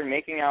Snyder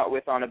making out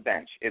with on a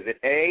bench? Is it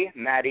A,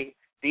 Maddie,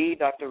 B,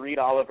 Dr. Reed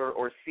Oliver,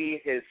 or C,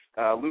 his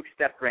Luke's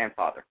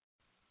step-grandfather?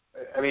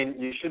 I mean,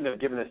 you shouldn't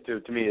have given this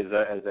to me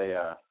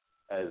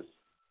as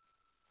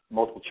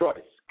multiple choice,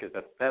 because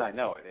then I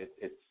know it.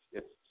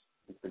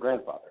 It's the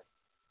grandfather.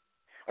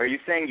 Are you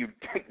saying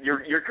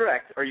you're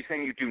correct? Are you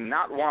saying you do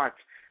not want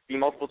the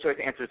multiple choice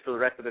answers for the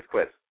rest of this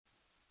quiz?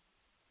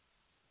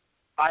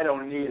 I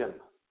don't need them.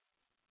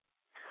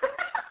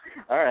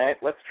 All right,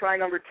 let's try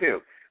number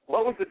two.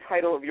 What was the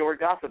title of your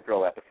Gossip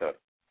Girl episode?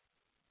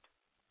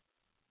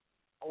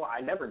 Oh,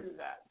 I never knew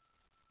that.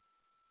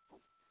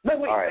 No,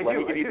 wait. All right, let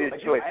me give you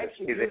these choices.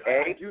 Is it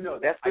A,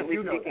 Desperately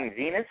Seeking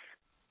Venus?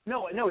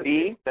 No,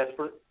 B,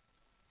 Desperate.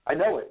 I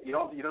know it. You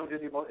don't do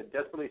the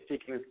Desperately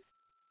Seeking.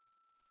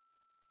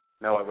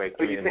 No, wait.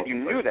 But you said you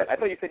knew that. I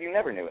thought you said you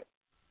never knew it.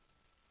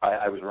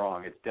 I was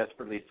wrong. It's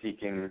Desperately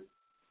Seeking.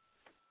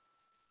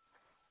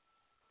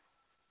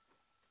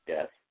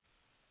 Yes.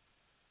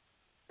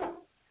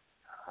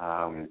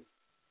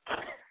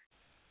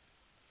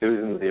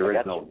 Susan's the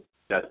original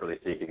Desperately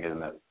Seeking,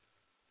 isn't it?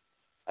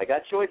 I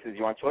got choices.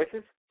 You want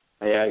choices?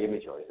 Yeah, give me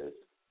choices.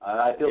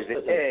 I feel Is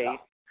it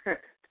A,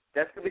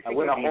 Desperately I Seeking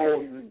went a whole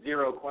Venus?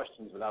 0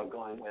 questions without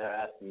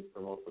asking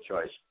for multiple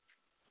choice.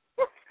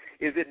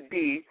 Is it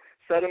B,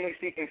 Suddenly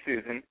Seeking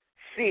Susan,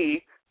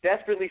 C,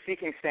 Desperately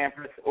Seeking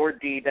Sampras, or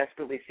D,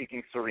 Desperately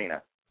Seeking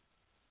Serena?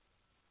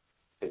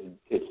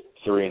 It's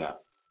Serena.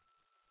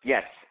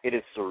 Yes, it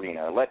is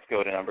Serena. Let's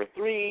go to number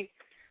 3.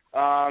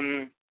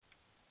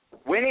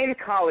 When in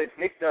college,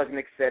 Nick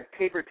Dusnick said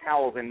paper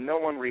towels and no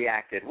one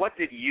reacted, what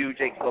did you,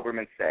 Jake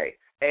Silbermann, say?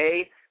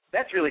 A,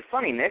 that's really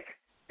funny, Nick.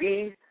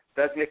 B,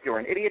 Dusnick, you're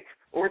an idiot.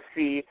 Or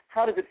C,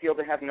 how does it feel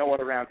to have no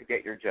one around to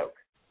get your joke?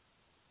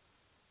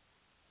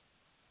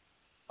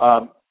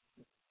 You're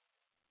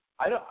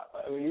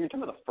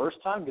talking about the first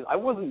time? Because I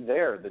wasn't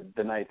there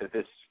the night that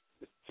this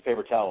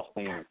paper towels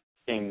thing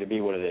came to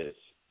be what it is.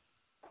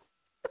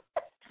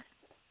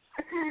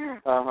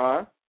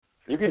 Uh-huh.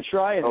 You can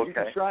try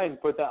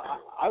and put that.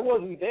 I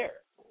wasn't there.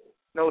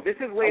 No, this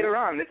is later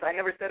on. I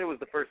never said it was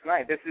the first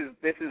night. This is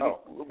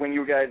when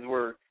you guys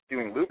were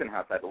doing Lupin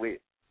House, I believe.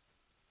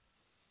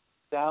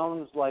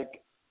 Sounds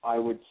like I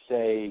would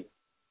say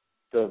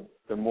the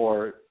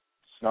more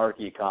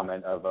snarky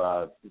comment of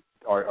are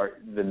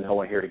the no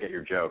one here to get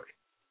your joke.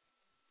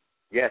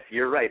 Yes,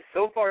 you're right.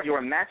 So far, you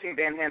are matching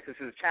Van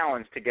Hansens'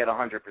 challenge to get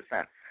 100%.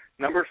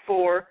 Number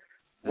 4,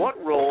 what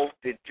role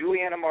did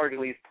Juliana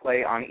Margulies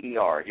play on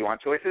ER? You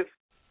want choices?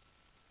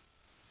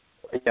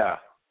 Yeah.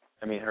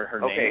 I mean, her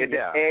name. Is it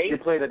A, she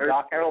played a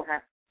doctor.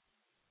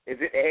 Is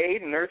it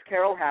A, Nurse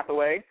Carol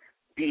Hathaway,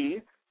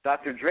 B,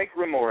 Dr. Drake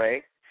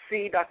Ramore,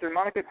 C, Dr.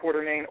 Monica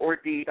Quartermain, or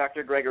D,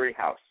 Dr. Gregory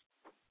House?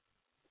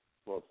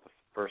 Well, it's the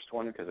first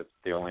one because it's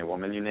the only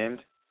woman you named.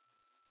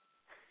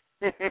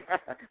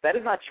 That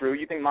is not true.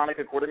 You think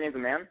Monica Quartermain's a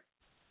man?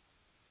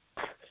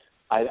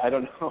 I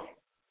don't know.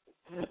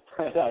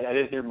 I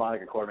didn't hear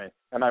Monica Quartermain.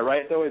 Am I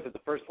right, though? Is it the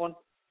first one?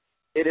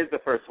 It is the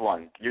first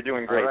one. You're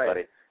doing great, right.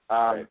 buddy.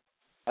 Right.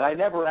 And I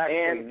never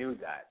actually knew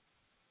that.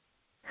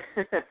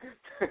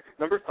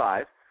 Number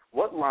 5,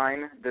 what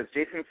line does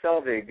Jason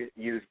Selvig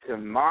use to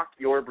mock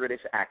your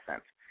British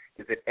accent?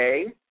 Is it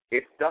A,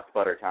 it's dust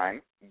butter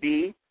time,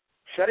 B,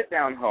 shut it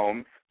down,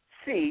 Holmes,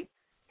 C,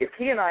 if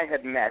he and I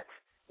had met,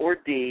 or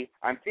D,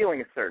 I'm feeling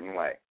a certain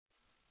way?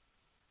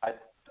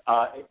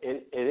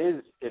 It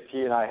is if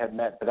he and I had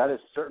met, but that is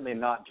certainly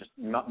not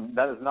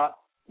that is not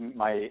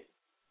my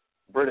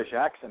British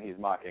accent he's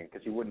mocking,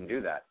 because he wouldn't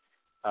do that.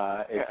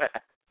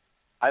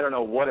 I don't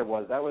know what it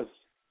was. That was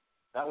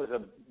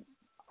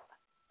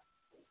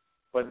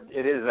but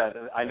it is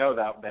that. I know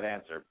that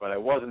answer, but I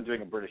wasn't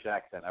doing a British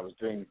accent. I was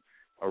doing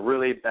a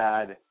really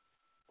bad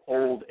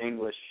old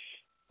English,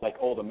 like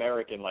old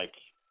American, like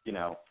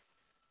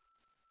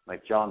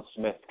John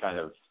Smith kind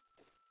of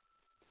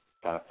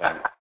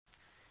thing.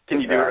 Can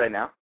you do it right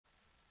now?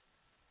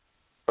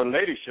 Her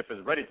ladyship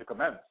is ready to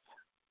commence.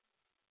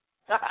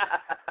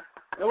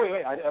 No,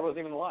 wait. I wasn't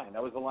even the line.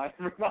 That was the line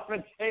from Mom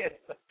and Jay's.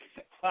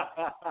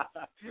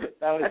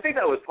 I think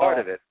that was part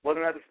of it.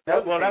 Wasn't that?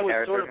 That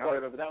was sort of part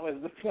of it. But that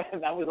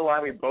was the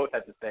line we both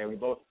had to say. We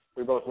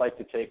both like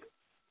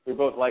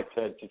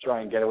to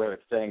try and get away with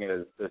saying it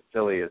as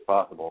silly as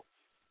possible.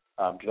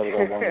 Because that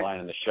was our one line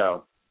in the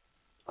show.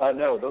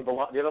 No, the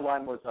other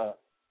line was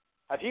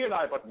Had he and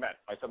I but met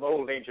by some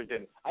old ancient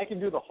inn. I can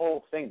do the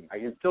whole thing. I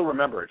can still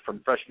remember it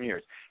from freshman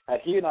years.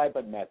 Had he and I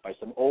but met by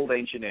some old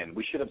ancient inn,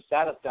 we should have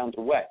sat us down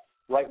to wet,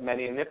 right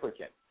many an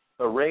nipperkin.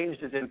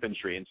 Arranged as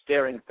infantry and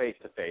staring face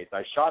to face,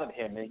 I shot at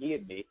him and he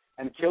at me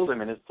and killed him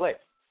in his place.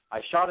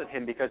 I shot at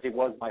him because he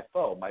was my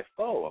foe. My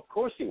foe, of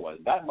course he was.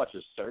 That much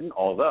is certain,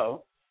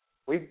 although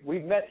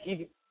we've met,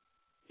 he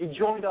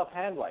joined up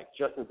hand-like,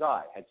 just as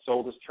I had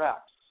sold his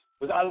traps.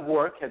 Was out of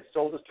work, had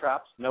sold his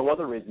traps, no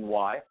other reason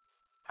why.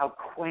 How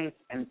quaint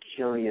and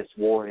curious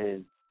war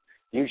is.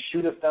 You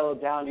shoot a fellow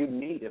down you'd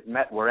meet if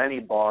met where any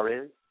bar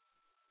is,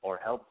 or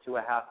help to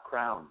a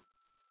half-crown.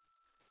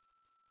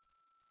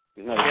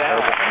 Isn't that a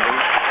terrible ending?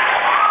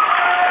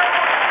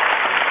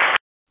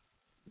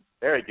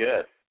 Very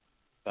good.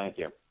 Thank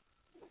you.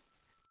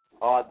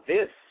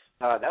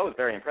 That was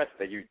very impressive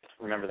that you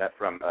remember that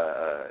from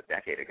a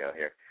decade ago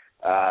here.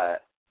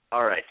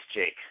 All right,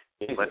 Jake,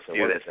 let's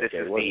do this.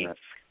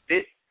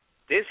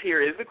 This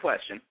here is the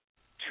question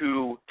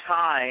to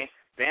tie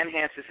Van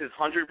Hansis'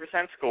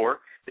 100% score.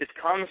 This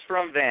comes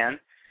from Van.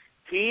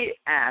 He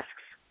asks,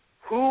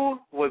 who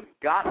was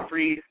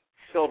Gottfried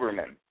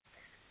Silbermann?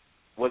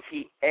 Was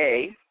he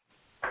A,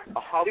 a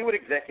Hollywood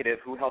executive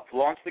who helped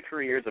launch the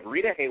careers of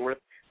Rita Hayworth,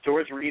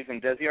 George Reeves,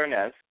 and Desi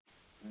Arnaz?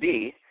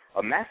 B,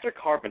 a master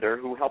carpenter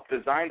who helped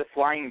design the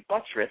flying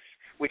buttress,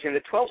 which in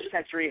the 12th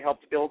century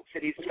helped build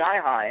cities sky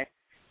high?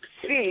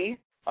 C,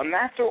 a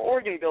master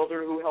organ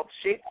builder who helped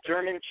shape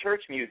German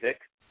church music?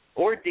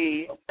 Or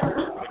D,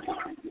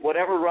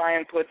 whatever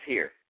Ryan puts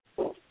here?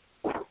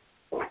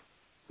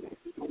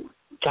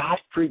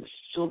 Gottfried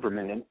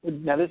Silbermann.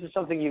 And now, this is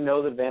something you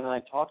know that Van and I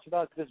talked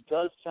about. This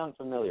does sound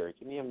familiar.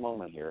 Give me a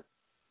moment here.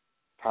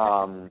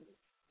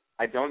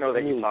 I don't know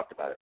that you talked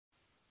about it.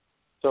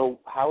 So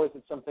how is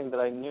it something that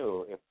I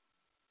knew? If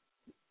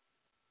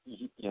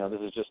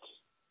this is just.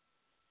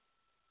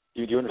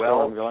 Do you understand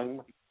where I'm going?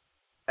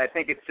 I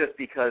think it's just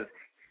because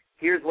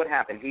here's what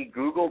happened. He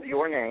Googled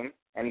your name,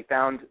 and he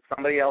found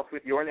somebody else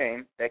with your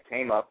name that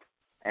came up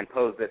and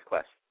posed this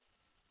question.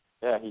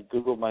 Yeah, he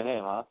Googled my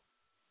name, huh?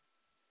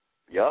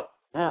 Yep.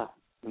 Yeah,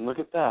 and look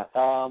at that.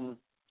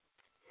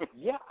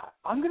 Yeah,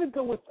 I'm going to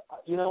go with,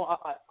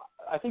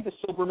 I think the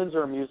Silbermans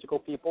are a musical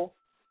people.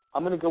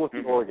 I'm going to go with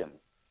the organ.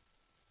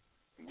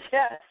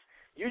 Yes,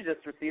 you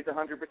just received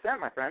 100%,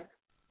 my friend.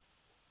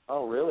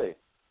 Oh, really?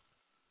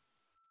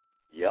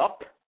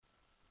 Yep.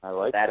 I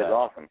like that. That is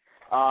awesome.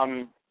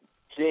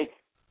 Jake,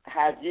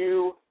 have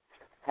you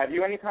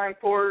any time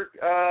for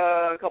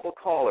a couple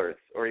callers,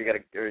 or you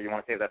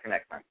want to save that for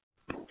next time?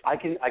 I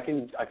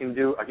can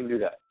do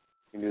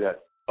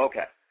that.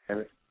 Okay.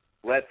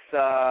 Let's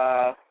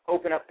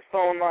open up the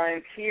phone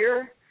lines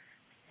here.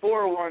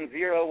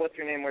 410. What's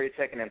your name? Where are you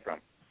checking in from?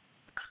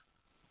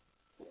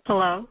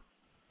 Hello.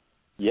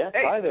 Yes.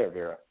 Hey. Hi there,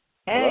 Vera.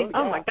 Hey.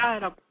 Hello, my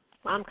God.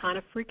 I'm kind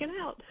of freaking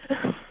out.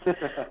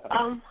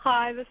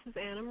 Hi, this is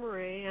Anna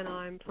Marie, and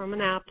I'm from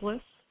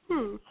Annapolis.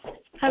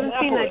 Haven't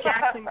seen that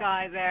Jackson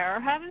guy there.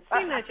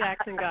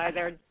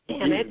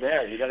 Damn it. He's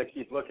there. You got to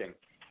keep looking.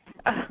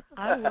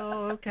 I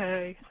will.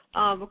 Okay.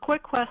 A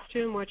quick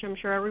question, which I'm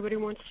sure everybody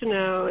wants to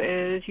know,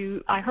 is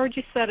I heard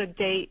you set a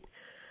date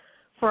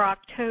for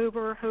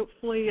October,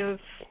 hopefully, of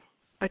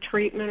a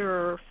treatment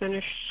or a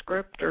finished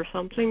script or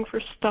something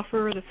for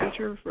Stuffer, the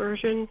feature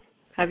version.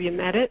 Have you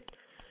met it?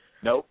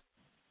 Nope.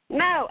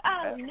 No.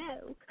 Oh,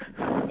 no.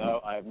 No,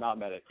 I have not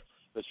met it.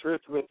 The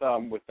truth with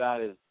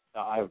that is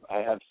I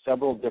have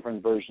several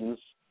different versions,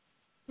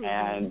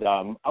 and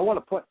I want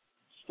to put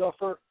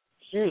Stuffer.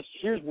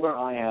 Here's where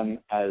I am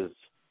as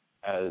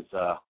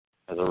a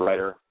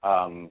writer.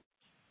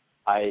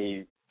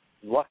 I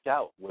lucked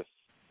out with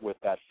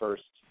that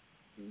first.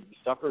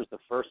 Stuffer is the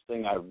first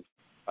thing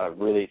I've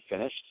really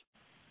finished.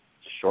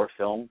 It's a short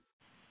film.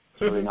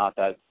 It's really not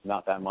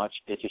that much.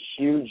 It's a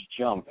huge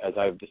jump, as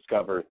I've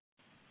discovered,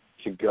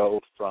 to go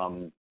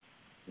from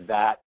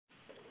that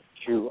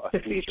to a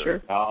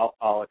feature.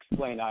 I'll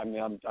explain. I'm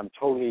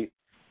totally.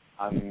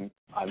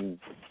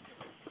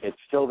 It's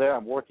still there.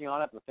 I'm working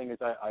on it. The thing is,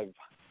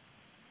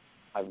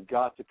 I've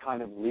got to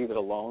kind of leave it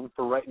alone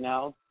for right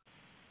now.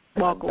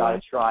 I've got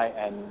to try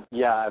and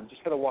I've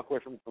just got to walk away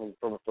from it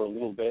for a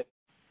little bit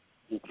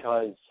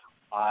because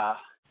I'm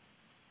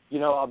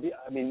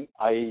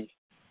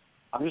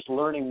just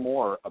learning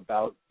more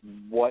about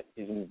what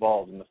is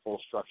involved in the full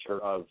structure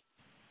of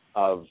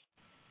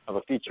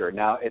a feature.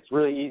 Now, it's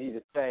really easy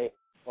to say,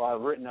 well,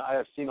 I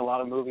have seen a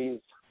lot of movies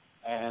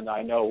and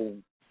I know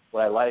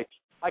what I like.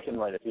 I can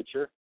write a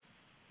feature.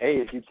 Hey,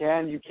 if you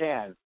can, you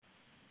can.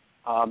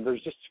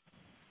 There's just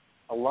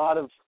a lot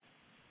of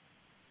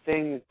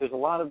things. There's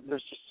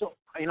just so,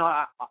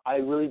 I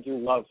really do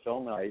love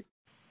film, and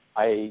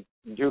I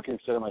do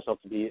consider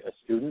myself to be a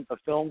student of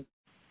film,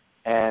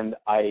 and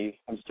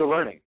I'm still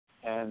learning.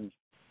 And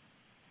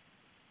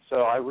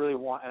so I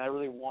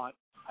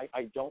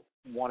don't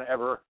want to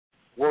ever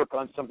work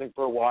on something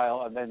for a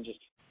while and then just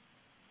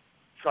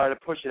try to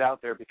push it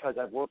out there because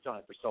I've worked on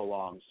it for so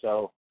long.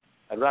 So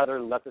I'd rather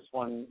let this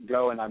one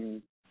go, and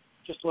I'm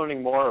just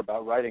learning more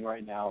about writing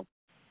right now.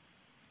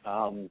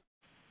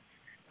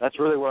 that's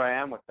really where I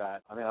am with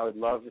that. I mean, I would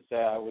love to say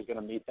I was going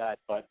to meet that,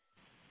 but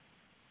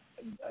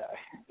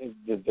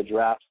the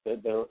drafts,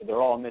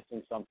 they're all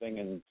missing something,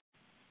 and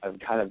I've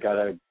kind of got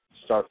to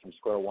start from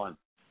square one.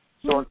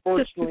 So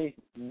unfortunately,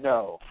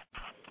 no.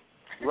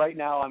 Right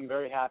now, I'm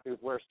very happy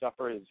with where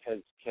Stuffer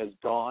has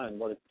gone and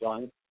what it's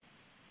done,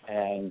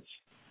 and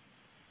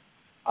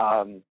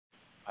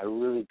I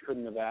really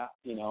couldn't have asked.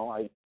 You know,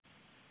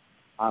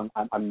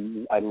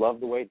 I love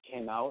the way it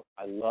came out.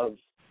 I love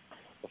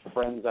the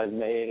friends I've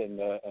made and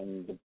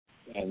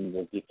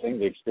the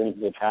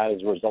experiences I've had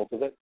as a result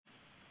of it.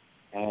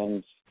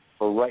 And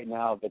for right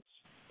now,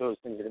 those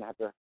things are going to have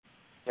to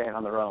stand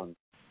on their own.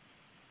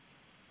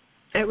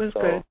 It was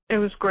good. It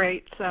was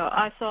great. So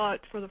I saw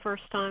it for the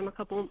first time a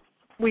couple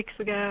weeks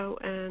ago,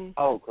 and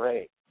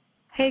great.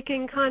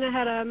 Haken kind of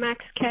had a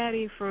Max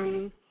Caddy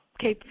from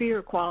Cape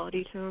Fear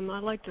quality to him. I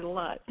liked it a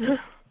lot.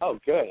 Oh,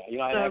 good. You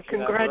know, so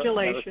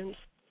congratulations.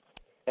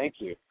 Thank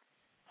you.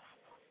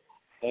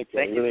 Thank you.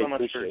 Thank you so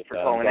much for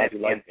calling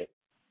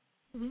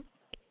in.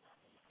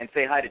 And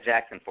say hi to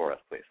Jackson for us,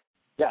 please.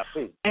 Yeah,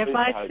 please. If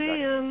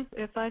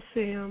I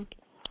see him.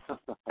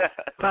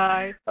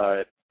 Bye. All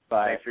right.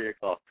 Bye. Thanks for your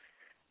call.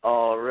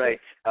 All right.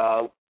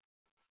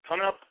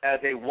 Coming up as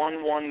a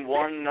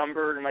 111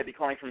 number, you might be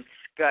calling from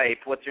Skype.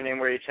 What's your name?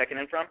 Where are you checking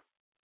in from?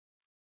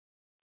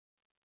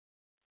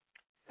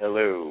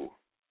 Hello.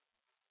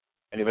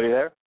 Anybody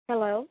there?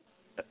 Hello.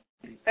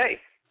 Hey.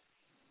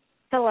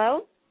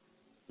 Hello.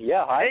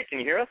 Yeah, hi. Hey, can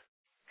you hear us?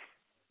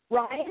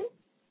 Ryan?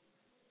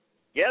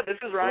 Yeah, this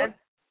is Ryan.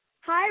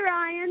 Hi,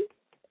 Ryan.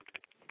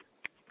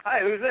 Hi,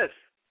 who's this?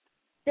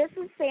 This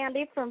is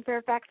Sandy from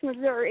Fairfax,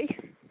 Missouri.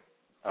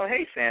 Oh,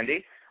 hey,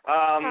 Sandy.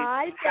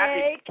 Hi,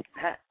 Jake.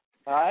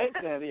 Hi,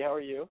 Sandy. How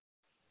are you?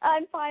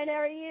 I'm fine. How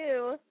are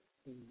you?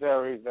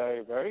 Very,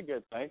 very, very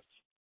good. Thanks.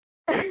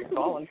 Thanks for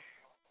calling.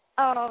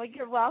 Oh,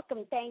 you're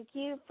welcome. Thank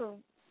you for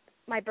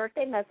my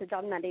birthday message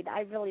on Monday.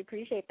 I really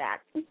appreciate that.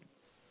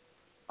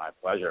 My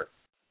pleasure.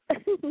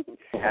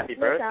 Happy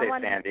birthday,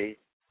 Sandy.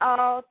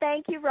 Oh,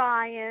 thank you,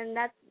 Ryan.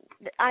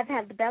 I've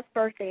had the best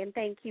birthday, and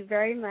thank you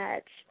very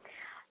much.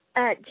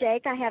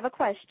 Jake, I have a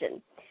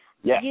question.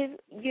 Yes.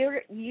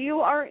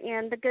 You are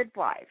in The Good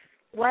Wife.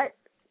 What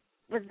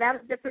was that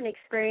a different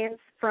experience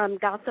from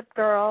Gossip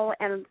Girl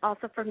and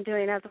also from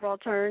doing As the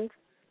World Turns?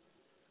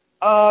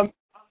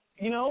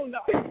 You know,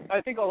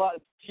 I think a lot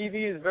of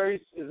TV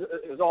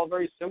is all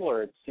very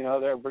similar. It's, you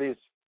know, everybody's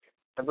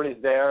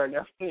there and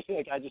everything.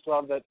 Like, I just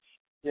love that,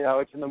 you know,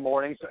 it's in the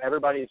morning, so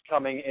everybody's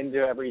coming into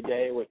every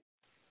day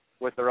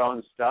with their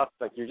own stuff.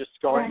 Like, you're just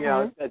going, you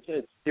know,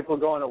 it's people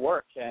going to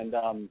work, and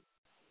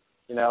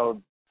you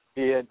know,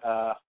 be it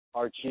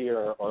Archie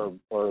or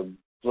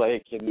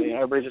Blake, and you know,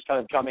 everybody's just kind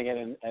of coming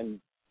in and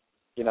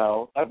you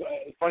know,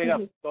 funny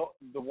enough,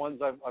 the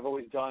ones I've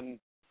always done,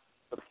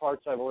 the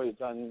parts I've always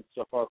done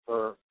so far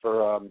for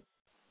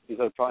these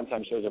other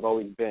primetime shows have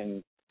always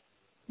been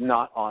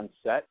not on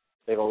set.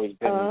 They've always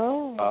been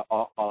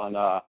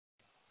on.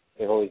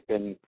 They've always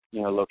been,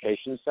 you know,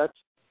 location sets.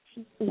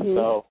 Mm-hmm.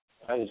 So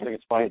I just think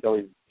it's funny. It's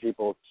always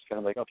people just kind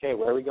of like, okay,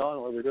 where are we going?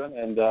 What are we doing?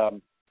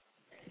 And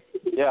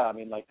yeah, I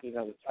mean, like, you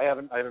know, I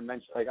haven't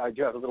mentioned, like, I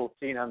do have a little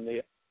scene on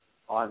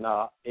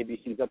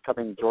ABC's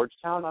upcoming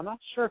Georgetown. I'm not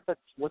sure if that's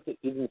what it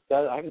is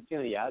instead. I haven't seen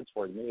any ads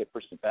for it. Maybe they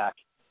pushed it back.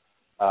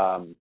 I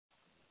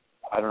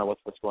don't know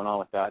what's going on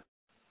with that.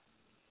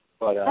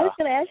 But I was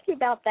going to ask you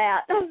about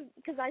that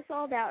because I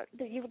saw that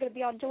you were going to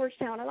be on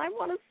Georgetown, and I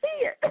want to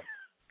see it.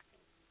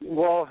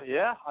 Well,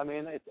 yeah. I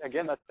mean,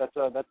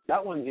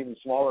 that one's even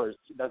smaller.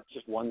 That's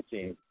just one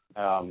scene.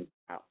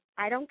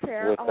 I don't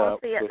care. I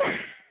want to see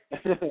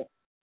it.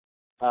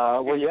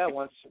 Well, yeah.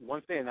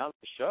 Once they announce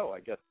the show, I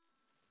guess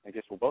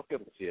we'll both be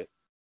able to see it.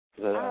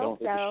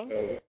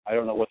 I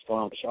don't know what's going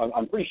on with the show.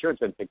 I'm pretty sure it's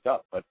been picked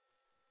up, but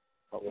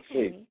we'll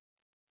see.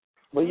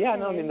 But yeah,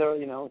 no, I mean, there,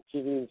 you know,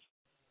 TV is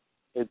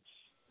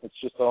it's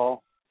just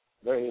all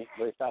very,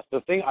 very fast.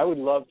 The thing I would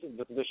love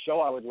the show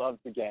I would love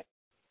to get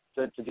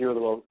to do a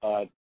little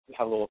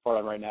have a little part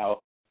on right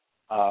now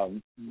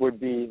would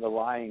be The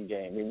Lying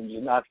Game. I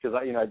mean, not because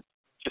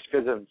just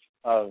because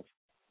of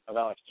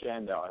Alex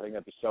Chando. I think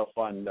that'd be so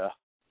fun to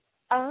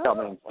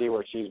come in and see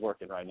where she's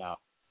working right now.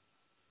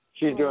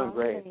 She's doing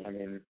great. I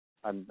mean,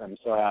 I'm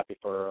so happy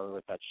for her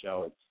with that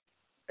show.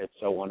 It's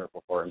so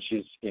wonderful for her. And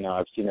she's, you know,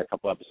 I've seen her a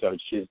couple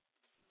episodes. She's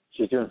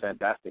doing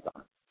fantastic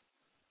on it.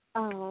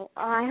 Oh,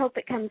 I hope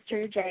it comes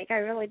true, Jake. I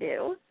really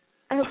do.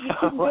 I hope you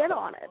can get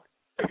on it.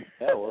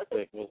 Yeah, we'll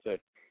see. Yeah.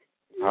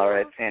 All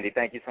right, Sandy,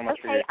 thank you so much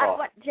for your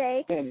call.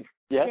 Jake,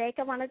 yes? Jake,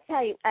 I want to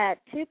tell you,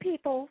 two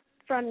people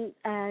from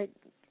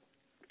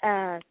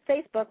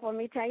Facebook want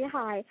me to tell you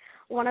hi.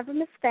 One of them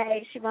is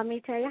Faye. She wanted me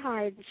to tell you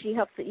hi. She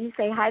hopes that you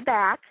say hi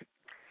back.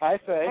 Hi,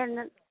 Faye. And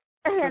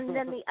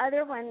then the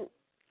other one,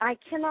 I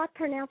cannot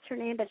pronounce her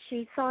name, but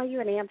she saw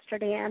you in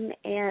Amsterdam,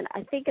 and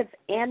I think it's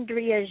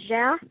Andrea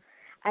Ja.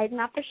 I'm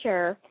not for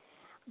sure,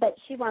 but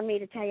she wanted me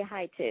to tell you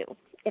hi, too,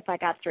 if I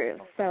got through.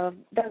 So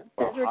those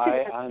are two.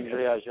 Hi,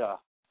 Andrea Ja.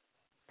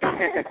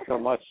 Thanks so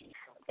much.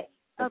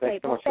 Okay,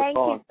 Thanks so much for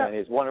calling, Sandy.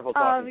 It's wonderful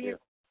talking to you.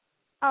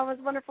 Oh, it was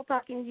wonderful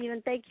talking to you,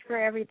 and thank you for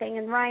everything.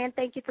 And Ryan,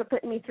 thank you for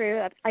putting me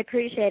through. I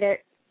appreciate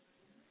it.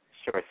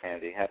 Sure,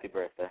 Sandy. Happy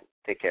birthday.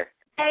 Take care.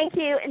 Thank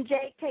you, and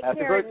Jake, take Happy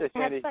care. birthday,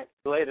 Sandy.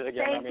 Belated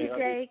again. Thank you,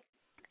 Jake.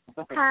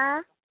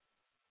 Huh?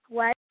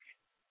 What?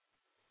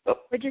 Oh.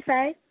 What'd you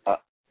say? I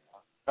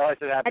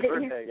said happy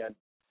birthday again.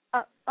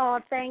 Oh,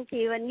 thank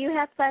you. And you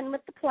have fun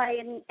with the play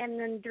and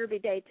then Derby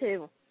Day,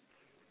 too.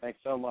 Thanks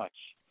so much.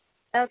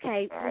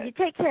 Okay. All Well, right. you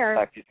take care.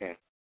 Talk to you soon.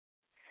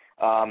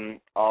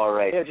 All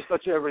right. Yeah, just to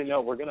let you everybody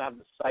know, we're going to have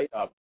the site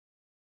up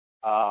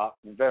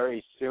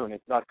very soon.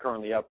 It's not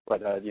currently up,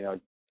 but, you know,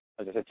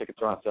 as I said, tickets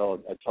are on sale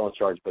at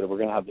telecharge, but we're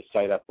going to have the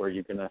site up where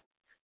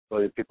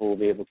people will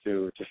be able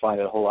to find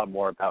out a whole lot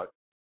more about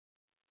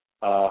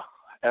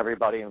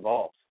everybody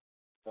involved.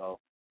 So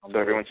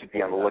everyone should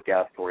be on the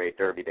lookout for a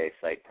Derby Day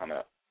site coming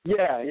up.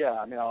 Yeah.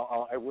 I mean,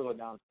 I will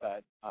announce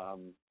that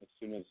as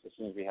soon as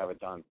we have it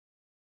done.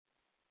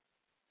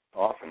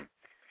 Awesome.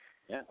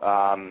 Yeah.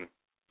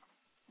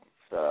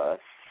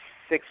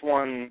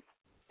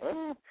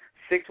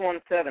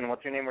 617.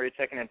 What's your name? Where are you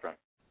checking in from?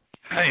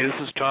 Hi, this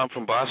is Tom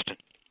from Boston.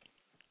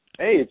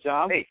 Hey,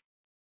 Tom. Hey.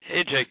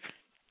 Hey, Jake.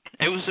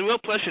 It was a real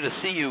pleasure to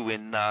see you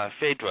in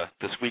Phaedra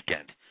this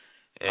weekend.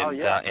 And,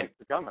 Thanks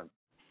for coming.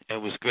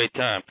 It was a great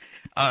time.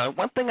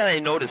 One thing I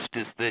noticed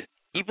is that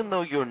even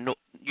though your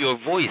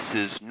voice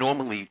is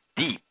normally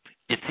deep,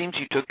 it seems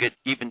you took it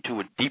even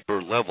to a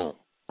deeper level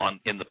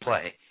in the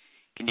play.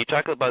 Can you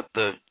talk about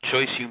the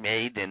choice you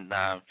made, and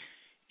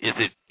is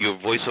it your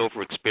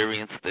voiceover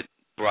experience that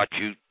brought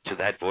you to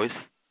that voice?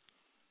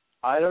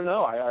 I don't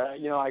know. I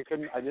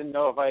didn't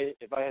know if I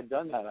had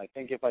done that. I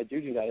think if I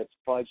do that, it's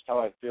probably just how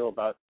I feel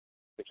about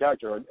the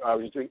character. I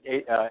was doing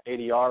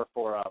ADR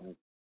for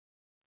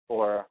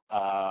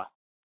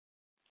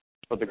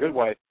The Good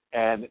Wife,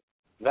 and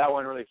that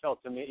one really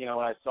felt to me. You know,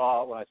 when I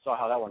saw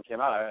how that one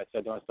came out, I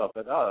said to myself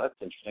that, oh, that's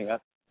interesting.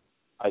 That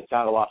I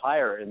sound a lot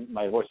higher, and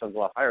my voice sounds a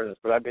lot higher than this.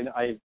 But I think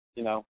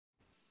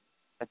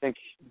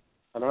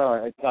I don't know.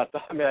 It's not.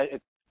 I mean, I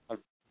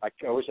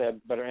wish I had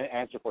a better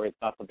answer for it.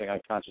 It's not something I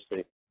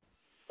consciously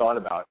thought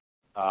about.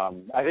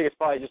 I think it's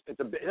probably just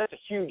that's a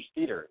huge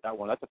theater. That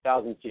one. That's a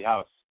 1,000-seat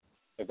house.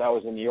 If that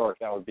was in New York,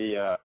 that would be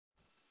a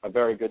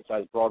very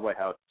good-sized Broadway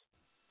house.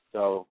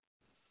 So,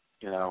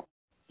 you know,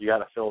 you got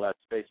to fill that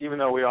space, even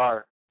though we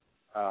are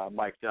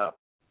mic'd up.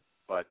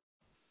 But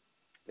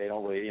they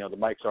don't really, you know, the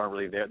mics aren't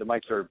really there. The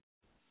mics are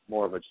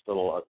more of a just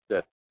little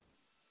sit.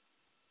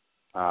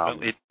 Well,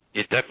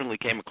 it definitely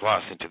came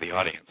across into the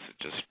audience. It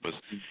just was.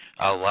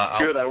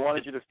 Good. I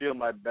wanted you to feel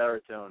my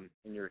baritone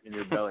in your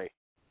belly.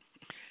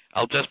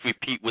 I'll just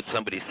repeat what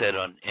somebody said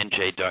on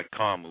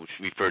NJ.com, which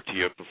referred to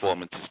your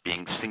performance as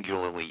being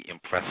singularly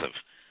impressive,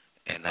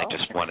 and I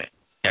just want to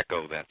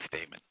echo that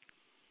statement.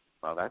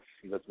 Well, that's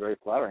very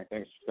flattering.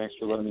 Thanks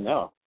for letting me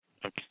know.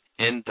 Okay.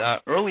 And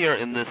earlier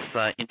in this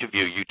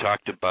interview, you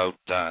talked about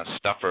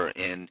Stuffer,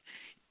 and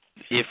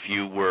if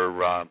you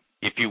were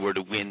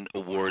to win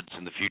awards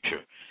in the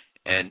future,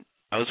 and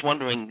I was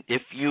wondering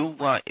if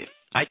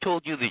I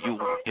told you that you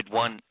had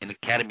won an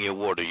Academy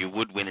Award, or you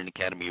would win an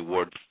Academy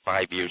Award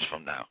 5 years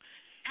from now,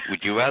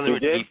 would you rather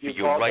it be for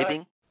your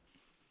writing?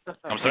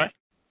 I'm sorry?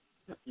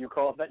 You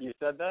called that? You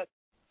said that?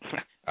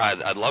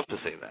 I'd love to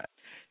say that.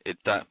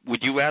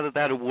 Would you rather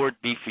that award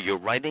be for your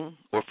writing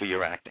or for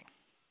your acting?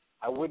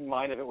 I wouldn't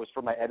mind if it was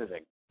for my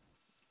editing.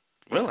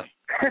 Really?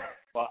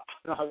 Well,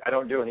 I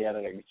don't do any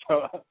editing,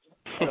 so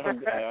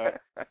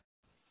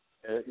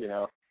you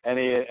know,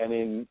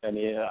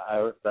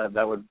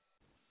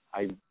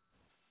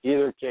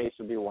 either case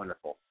would be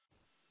wonderful.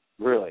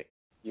 Really,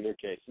 either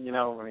case. You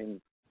know, I mean,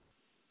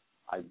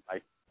 I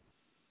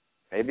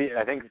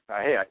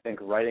think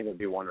writing would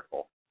be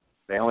wonderful.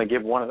 They only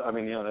give they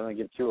only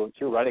give two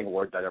writing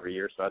awards out every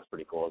year, so that's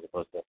pretty cool as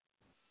opposed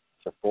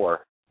to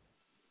 4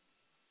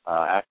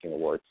 acting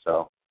awards.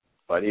 So,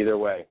 but either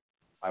way,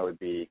 I would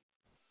be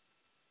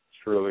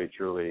truly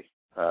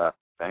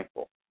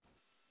thankful.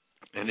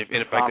 And if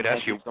I could ask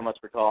thank you so much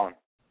for calling.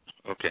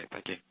 Okay,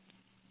 thank you.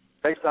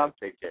 Thanks, Tom.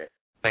 Take care.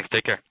 Thanks,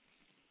 take care.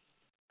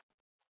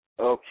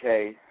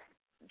 Okay.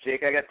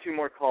 Jake, I got 2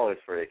 more callers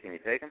for you. Can you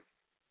take them?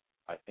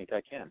 I think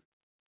I can.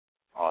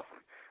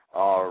 Awesome.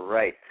 All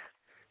right.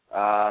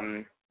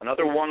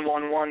 Another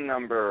 111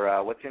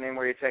 number. What's your name?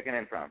 Where are you checking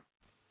in from?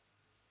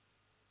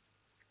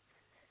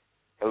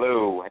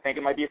 Hello. I think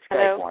it might be a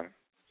Skype one.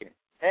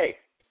 Hey.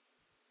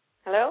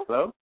 Hello?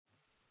 Hello?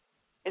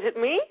 Is it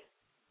me?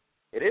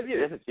 It is you.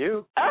 Yes, it's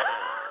you.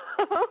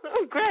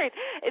 Great.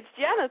 It's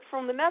Janet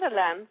from the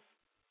Netherlands.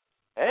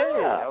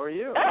 Hey, how are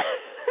you?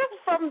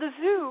 From the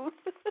zoo.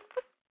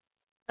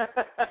 This is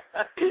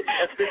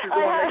the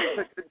one that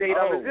took the date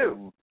on the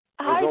zoo.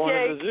 Hi,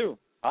 Jake. To the zoo.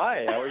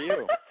 Hi, how are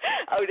you?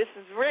 Oh, this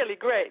is really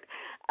great.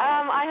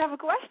 I have a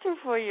question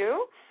for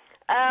you.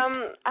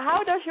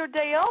 How does your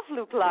day off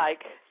look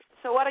like?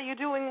 So what are you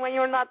doing when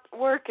you're not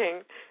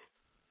working?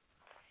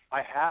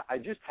 I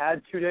just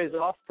had 2 days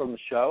off from the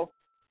show,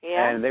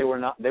 and they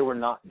were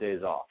not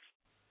days off.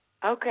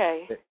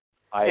 Okay.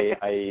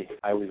 I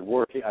was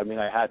working. I mean,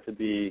 I had to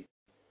be,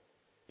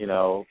 you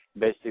know,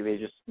 basically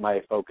just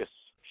my focus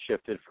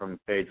shifted from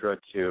Phaedra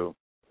to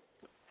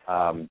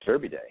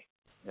Derby Day.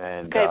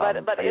 And okay,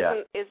 but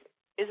yeah.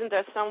 isn't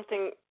there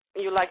something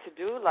you like to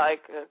do,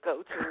 like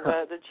go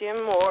to the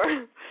gym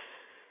or?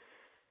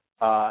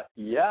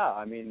 Yeah,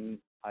 I mean,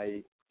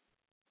 I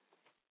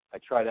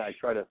try to,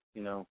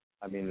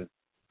 I mean,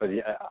 but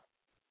yeah,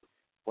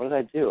 what did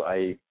I do?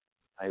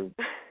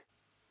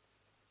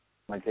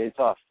 My days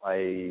off,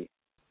 I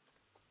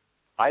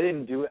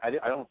didn't do. I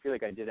don't feel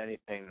like I did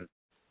anything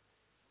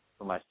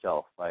for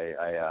myself.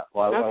 I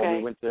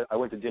went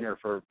to dinner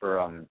for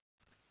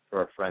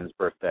a friend's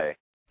birthday.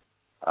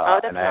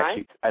 That's and I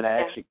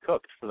nice. actually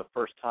cooked for the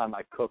first time.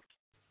 I cooked.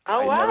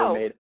 Oh, wow.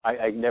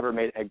 I never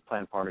made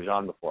eggplant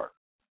parmesan before.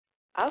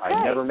 Okay.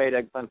 I never made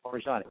eggplant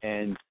parmesan,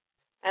 and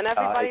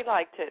everybody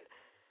liked it.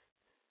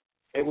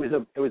 It was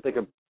like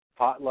a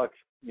potluck,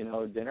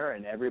 dinner,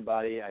 and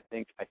everybody. I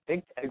think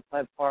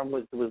eggplant parm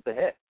was the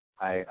hit.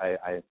 I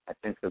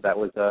think that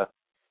was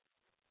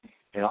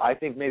I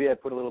think maybe I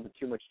put a little bit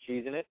too much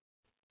cheese in it.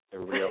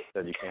 Everybody else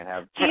said you can't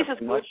have cheese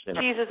too much.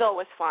 Cheese is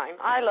always fine.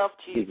 I love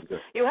cheese. Cheese is good.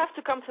 You have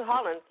to come to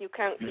Holland. You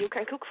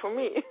can cook for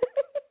me.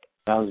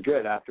 Sounds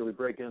good. After we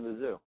break into the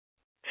zoo.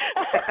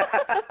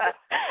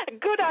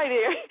 Good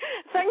idea.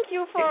 Thank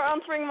you for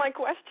answering my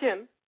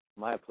question.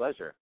 My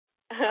pleasure.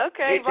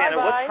 Okay, hey, Tanner,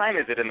 bye-bye. what time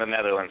is it in the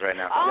Netherlands right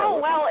now? Oh,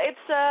 well, it's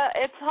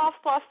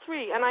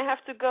 3:30, and I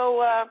have to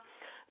go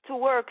to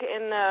work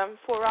in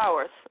 4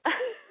 hours.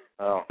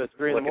 Oh, it's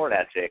 3 in the morning.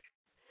 Look at that, Jake.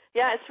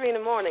 Yeah, it's 3 in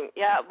the morning.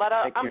 Yeah, but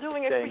I'm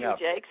doing it for you,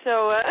 Jake.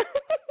 So.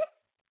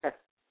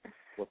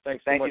 Well,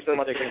 thank you so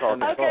much for calling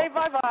the call. Okay,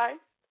 bye-bye.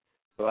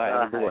 Bye.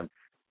 Have a good one.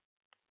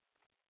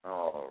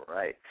 All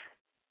right.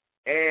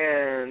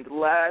 And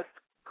last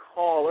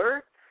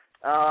caller.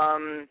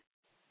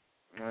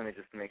 Let me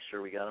just make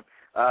sure we got him.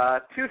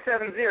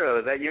 270.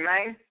 Is that you,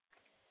 man?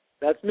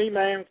 That's me,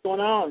 man. What's going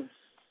on?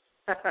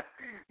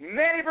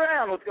 Manny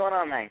Brown. What's going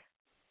on, man?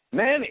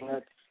 Manny.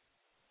 What's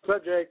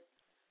up, Jake?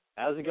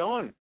 How's it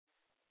going?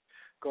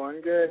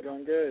 Going good.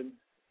 Going good.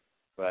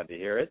 Glad to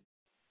hear it.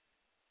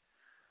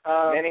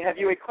 Manny, have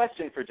you a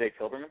question for Jake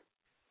Silbermann?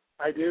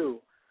 I do.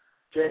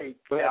 Jake,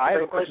 I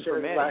have a question for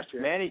Manny.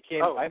 Manny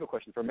came. I have a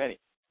question for Manny.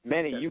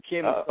 Manny, you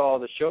came and saw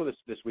the show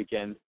this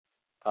weekend.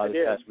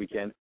 This past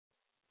weekend.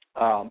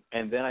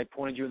 And then I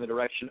pointed you in the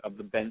direction of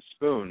the Bent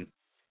Spoon,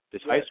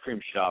 this ice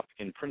cream shop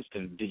in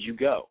Princeton. Did you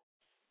go?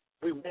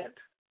 We went.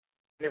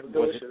 It was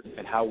delicious.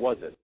 And how was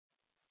it?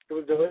 It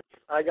was delicious.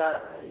 I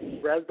got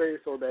raspberry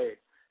sorbet,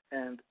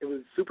 and it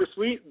was super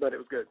sweet, but it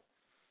was good.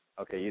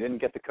 Okay, you didn't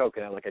get the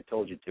coconut like I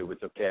told you to, but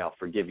it's okay. I'll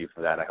forgive you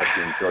for that. I hope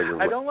you enjoy your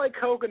work. I don't like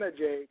coconut,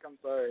 Jake. I'm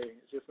sorry.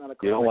 It's just not a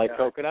coconut. You don't like guy.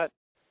 coconut?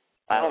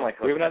 I don't like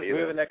coconut We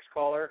have a next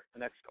caller,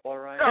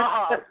 Ryan.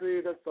 Oh,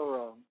 see, that's so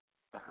wrong.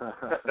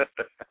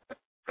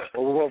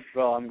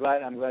 Well, I'm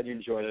glad you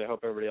enjoyed it. I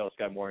hope everybody else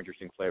got more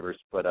interesting flavors,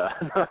 but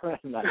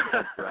not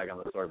to brag on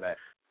the sorbet.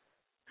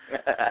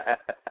 Yeah,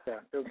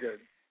 it was good.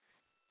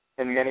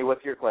 And Manny,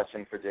 what's your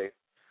question for Jake?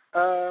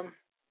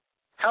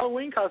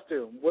 Halloween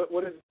costume.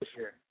 What is this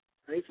year?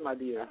 I need some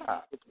ideas.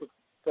 What's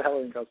the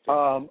Halloween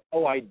costume?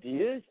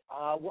 Ideas?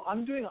 Well,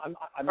 I'm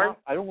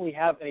I don't really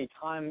have any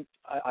time.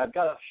 I've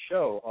got a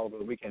show over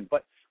the weekend,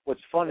 but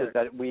what's fun is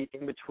that we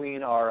in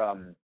between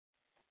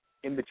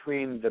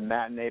the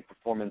matinee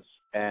performance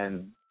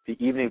and the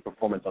evening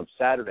performance on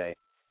Saturday,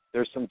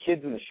 there's some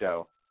kids in the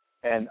show,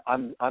 and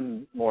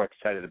I'm more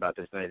excited about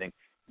this than anything.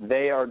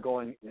 They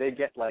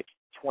get like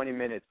 20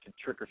 minutes to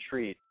trick or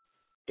treat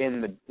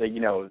in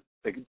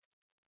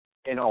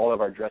in all of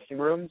our dressing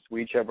rooms.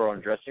 We each have our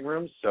own dressing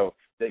rooms, so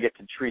they get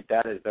to treat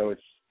that as though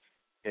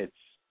it's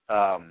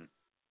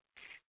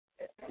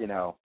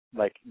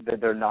like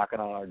they're knocking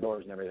on our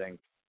doors and everything.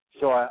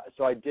 So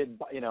I did,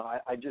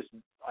 I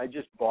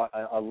just bought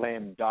a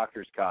lame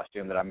doctor's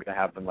costume that I'm going to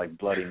have them like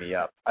bloody me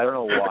up. I don't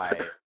know why.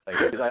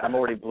 Because I'm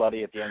already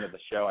bloody at the end of the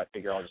show. I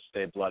figure I'll just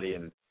stay bloody,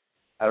 and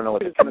I don't know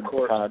what the kind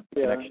of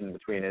connection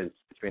between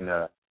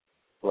the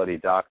bloody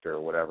doctor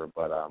or whatever,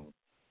 but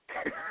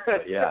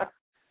yeah.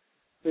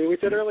 See, we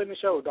said earlier in the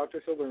show,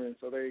 Dr. Silbermann.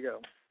 So there you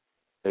go.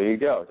 There you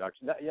go,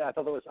 Doctor. Yeah, I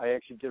thought that was. I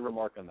actually did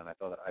remark on that. I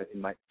thought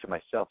to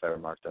myself, I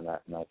remarked on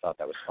that, and I thought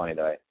that was funny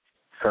that I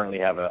currently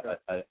have a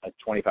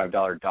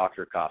 $25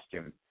 doctor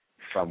costume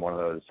from one of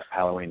those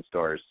Halloween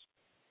stores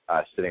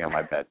sitting on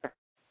my bed.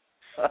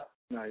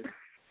 Nice.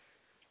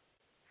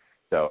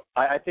 So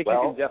I think you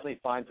can definitely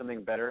find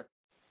something better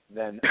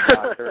than a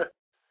doctor.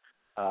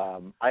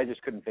 I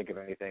just couldn't think of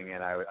anything,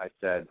 and I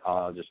said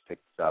I'll just pick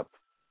this up.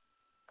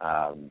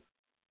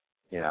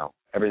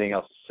 Everything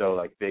else is so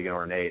like big and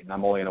ornate, and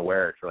I'm only going to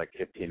wear it for like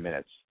 15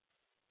 minutes.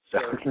 So,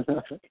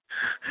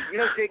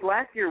 Jake,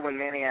 last year when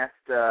Manny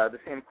asked the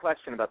same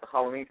question about the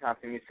Halloween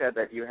costume, you said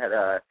that you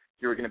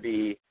were going to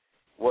be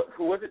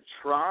who was it,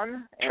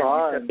 Tron? And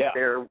Tron. You said that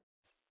there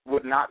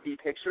would not be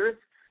pictures,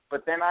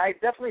 but then I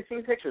definitely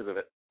seen pictures of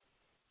it.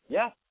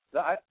 Yeah,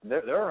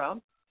 they're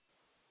around.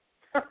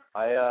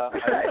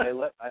 I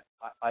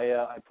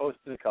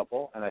posted a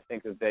couple, and I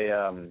think that they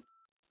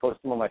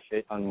posted them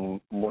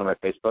on one of my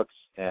Facebooks,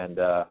 and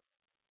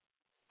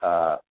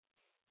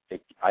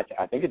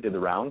I think it did the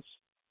rounds.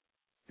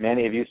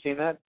 Manny, have you seen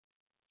that?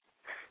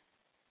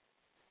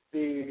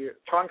 The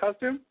Tron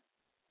costume?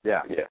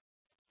 Yeah.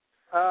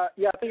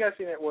 Yeah, I think I've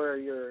seen it where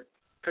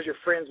because you're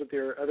friends with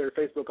your other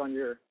Facebook on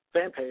your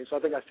fan page, so I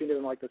think I've seen it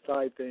in like the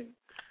side thing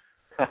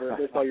where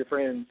they saw your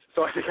friends.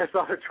 So I think I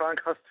saw the Tron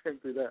costume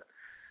through that.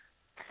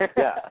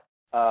 Yeah.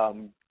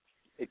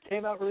 It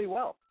came out really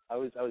well. I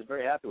was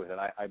very happy with it.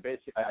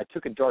 I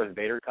took a Darth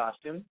Vader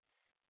costume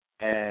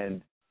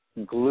and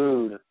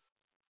glued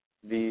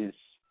these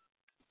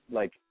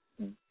like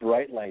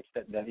bright lights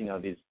that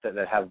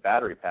have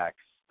battery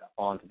packs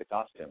onto the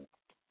costume.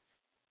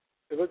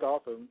 It looked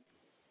awesome.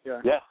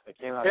 Yeah. Yeah, it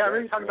came out. Yeah, I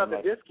remember you talking about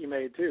the disc you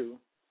made too.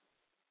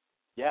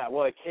 Yeah,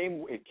 well, it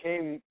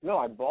came. No,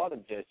 I bought a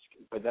disc,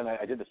 but then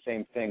I did the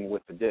same thing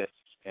with the disc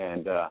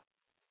and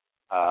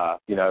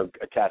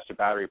attached a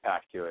battery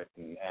pack to it.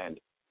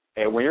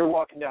 And when you're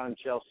walking down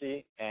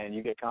Chelsea and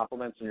you get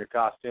compliments on your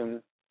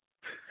costume,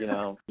 you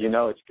know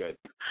it's good.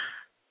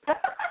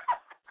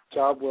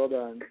 Job well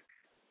done.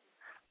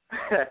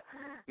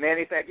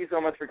 Manny, thank you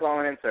so much for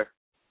calling in, sir.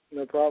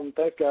 No problem.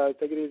 Thanks, guys.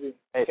 Take it easy.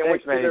 Hey, Can't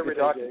thanks, wait man. to see you every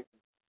day.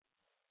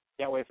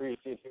 Can't wait for you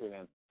to see it too,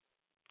 man.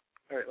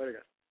 All right, later,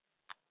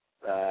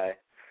 guys.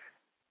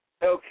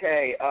 Bye.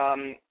 Okay,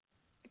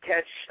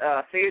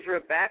 catch Phaedra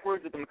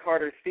backwards at the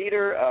McCarter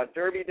Theater,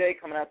 Derby Day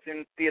coming out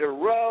soon, Theater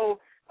Row.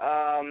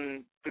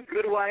 The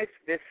Good Wife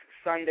this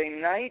Sunday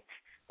night.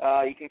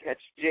 You can catch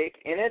Jake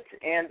in it,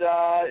 and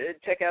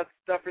check out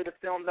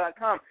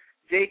StufferTheFilm.com.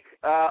 Jake,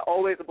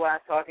 always a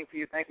blast talking to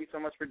you. Thank you so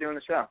much for doing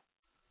the show.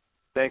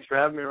 Thanks for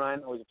having me,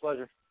 Ryan. Always a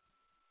pleasure.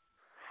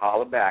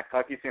 Holla back.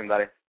 Talk to you soon,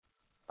 buddy.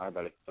 All right,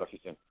 buddy. Talk to you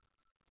soon.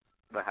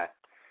 Bye.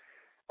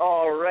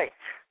 All right.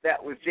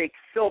 That was Jake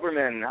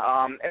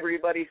Silbermann.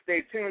 Everybody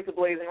stay tuned to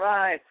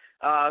BlazinRy.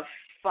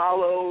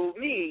 Follow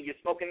me, your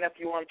smoking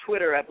nephew, on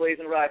Twitter at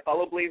BlazinRy.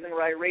 Follow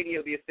BlazinRy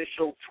Radio, the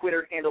official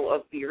Twitter handle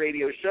of the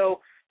radio show.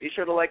 Be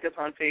sure to like us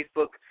on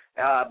Facebook.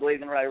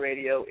 BlazinRy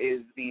Radio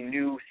is the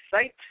new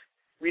site,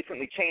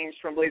 recently changed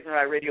from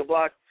BlazinRy Radio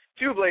blog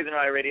to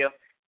BlazinRy Radio.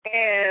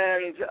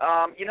 And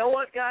you know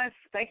what, guys?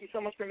 Thank you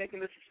so much for making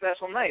this a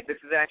special night. This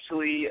is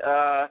actually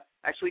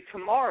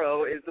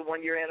tomorrow is the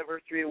 1-year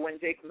anniversary of when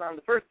Jake was on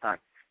the first time.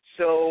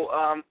 So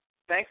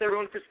thanks,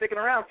 everyone, for sticking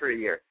around for a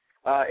year.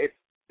 It's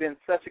been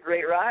such a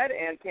great ride,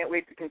 and can't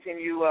wait to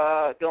continue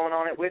going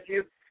on it with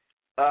you.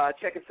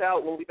 Check us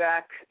out. We'll be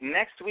back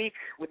next week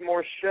with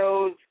more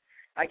shows.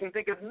 I can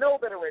think of no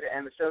better way to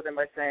end the show than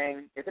by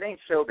saying, if it ain't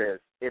showbiz,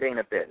 it ain't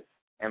a biz.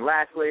 And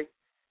lastly,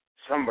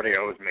 somebody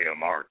owes me a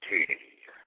martini.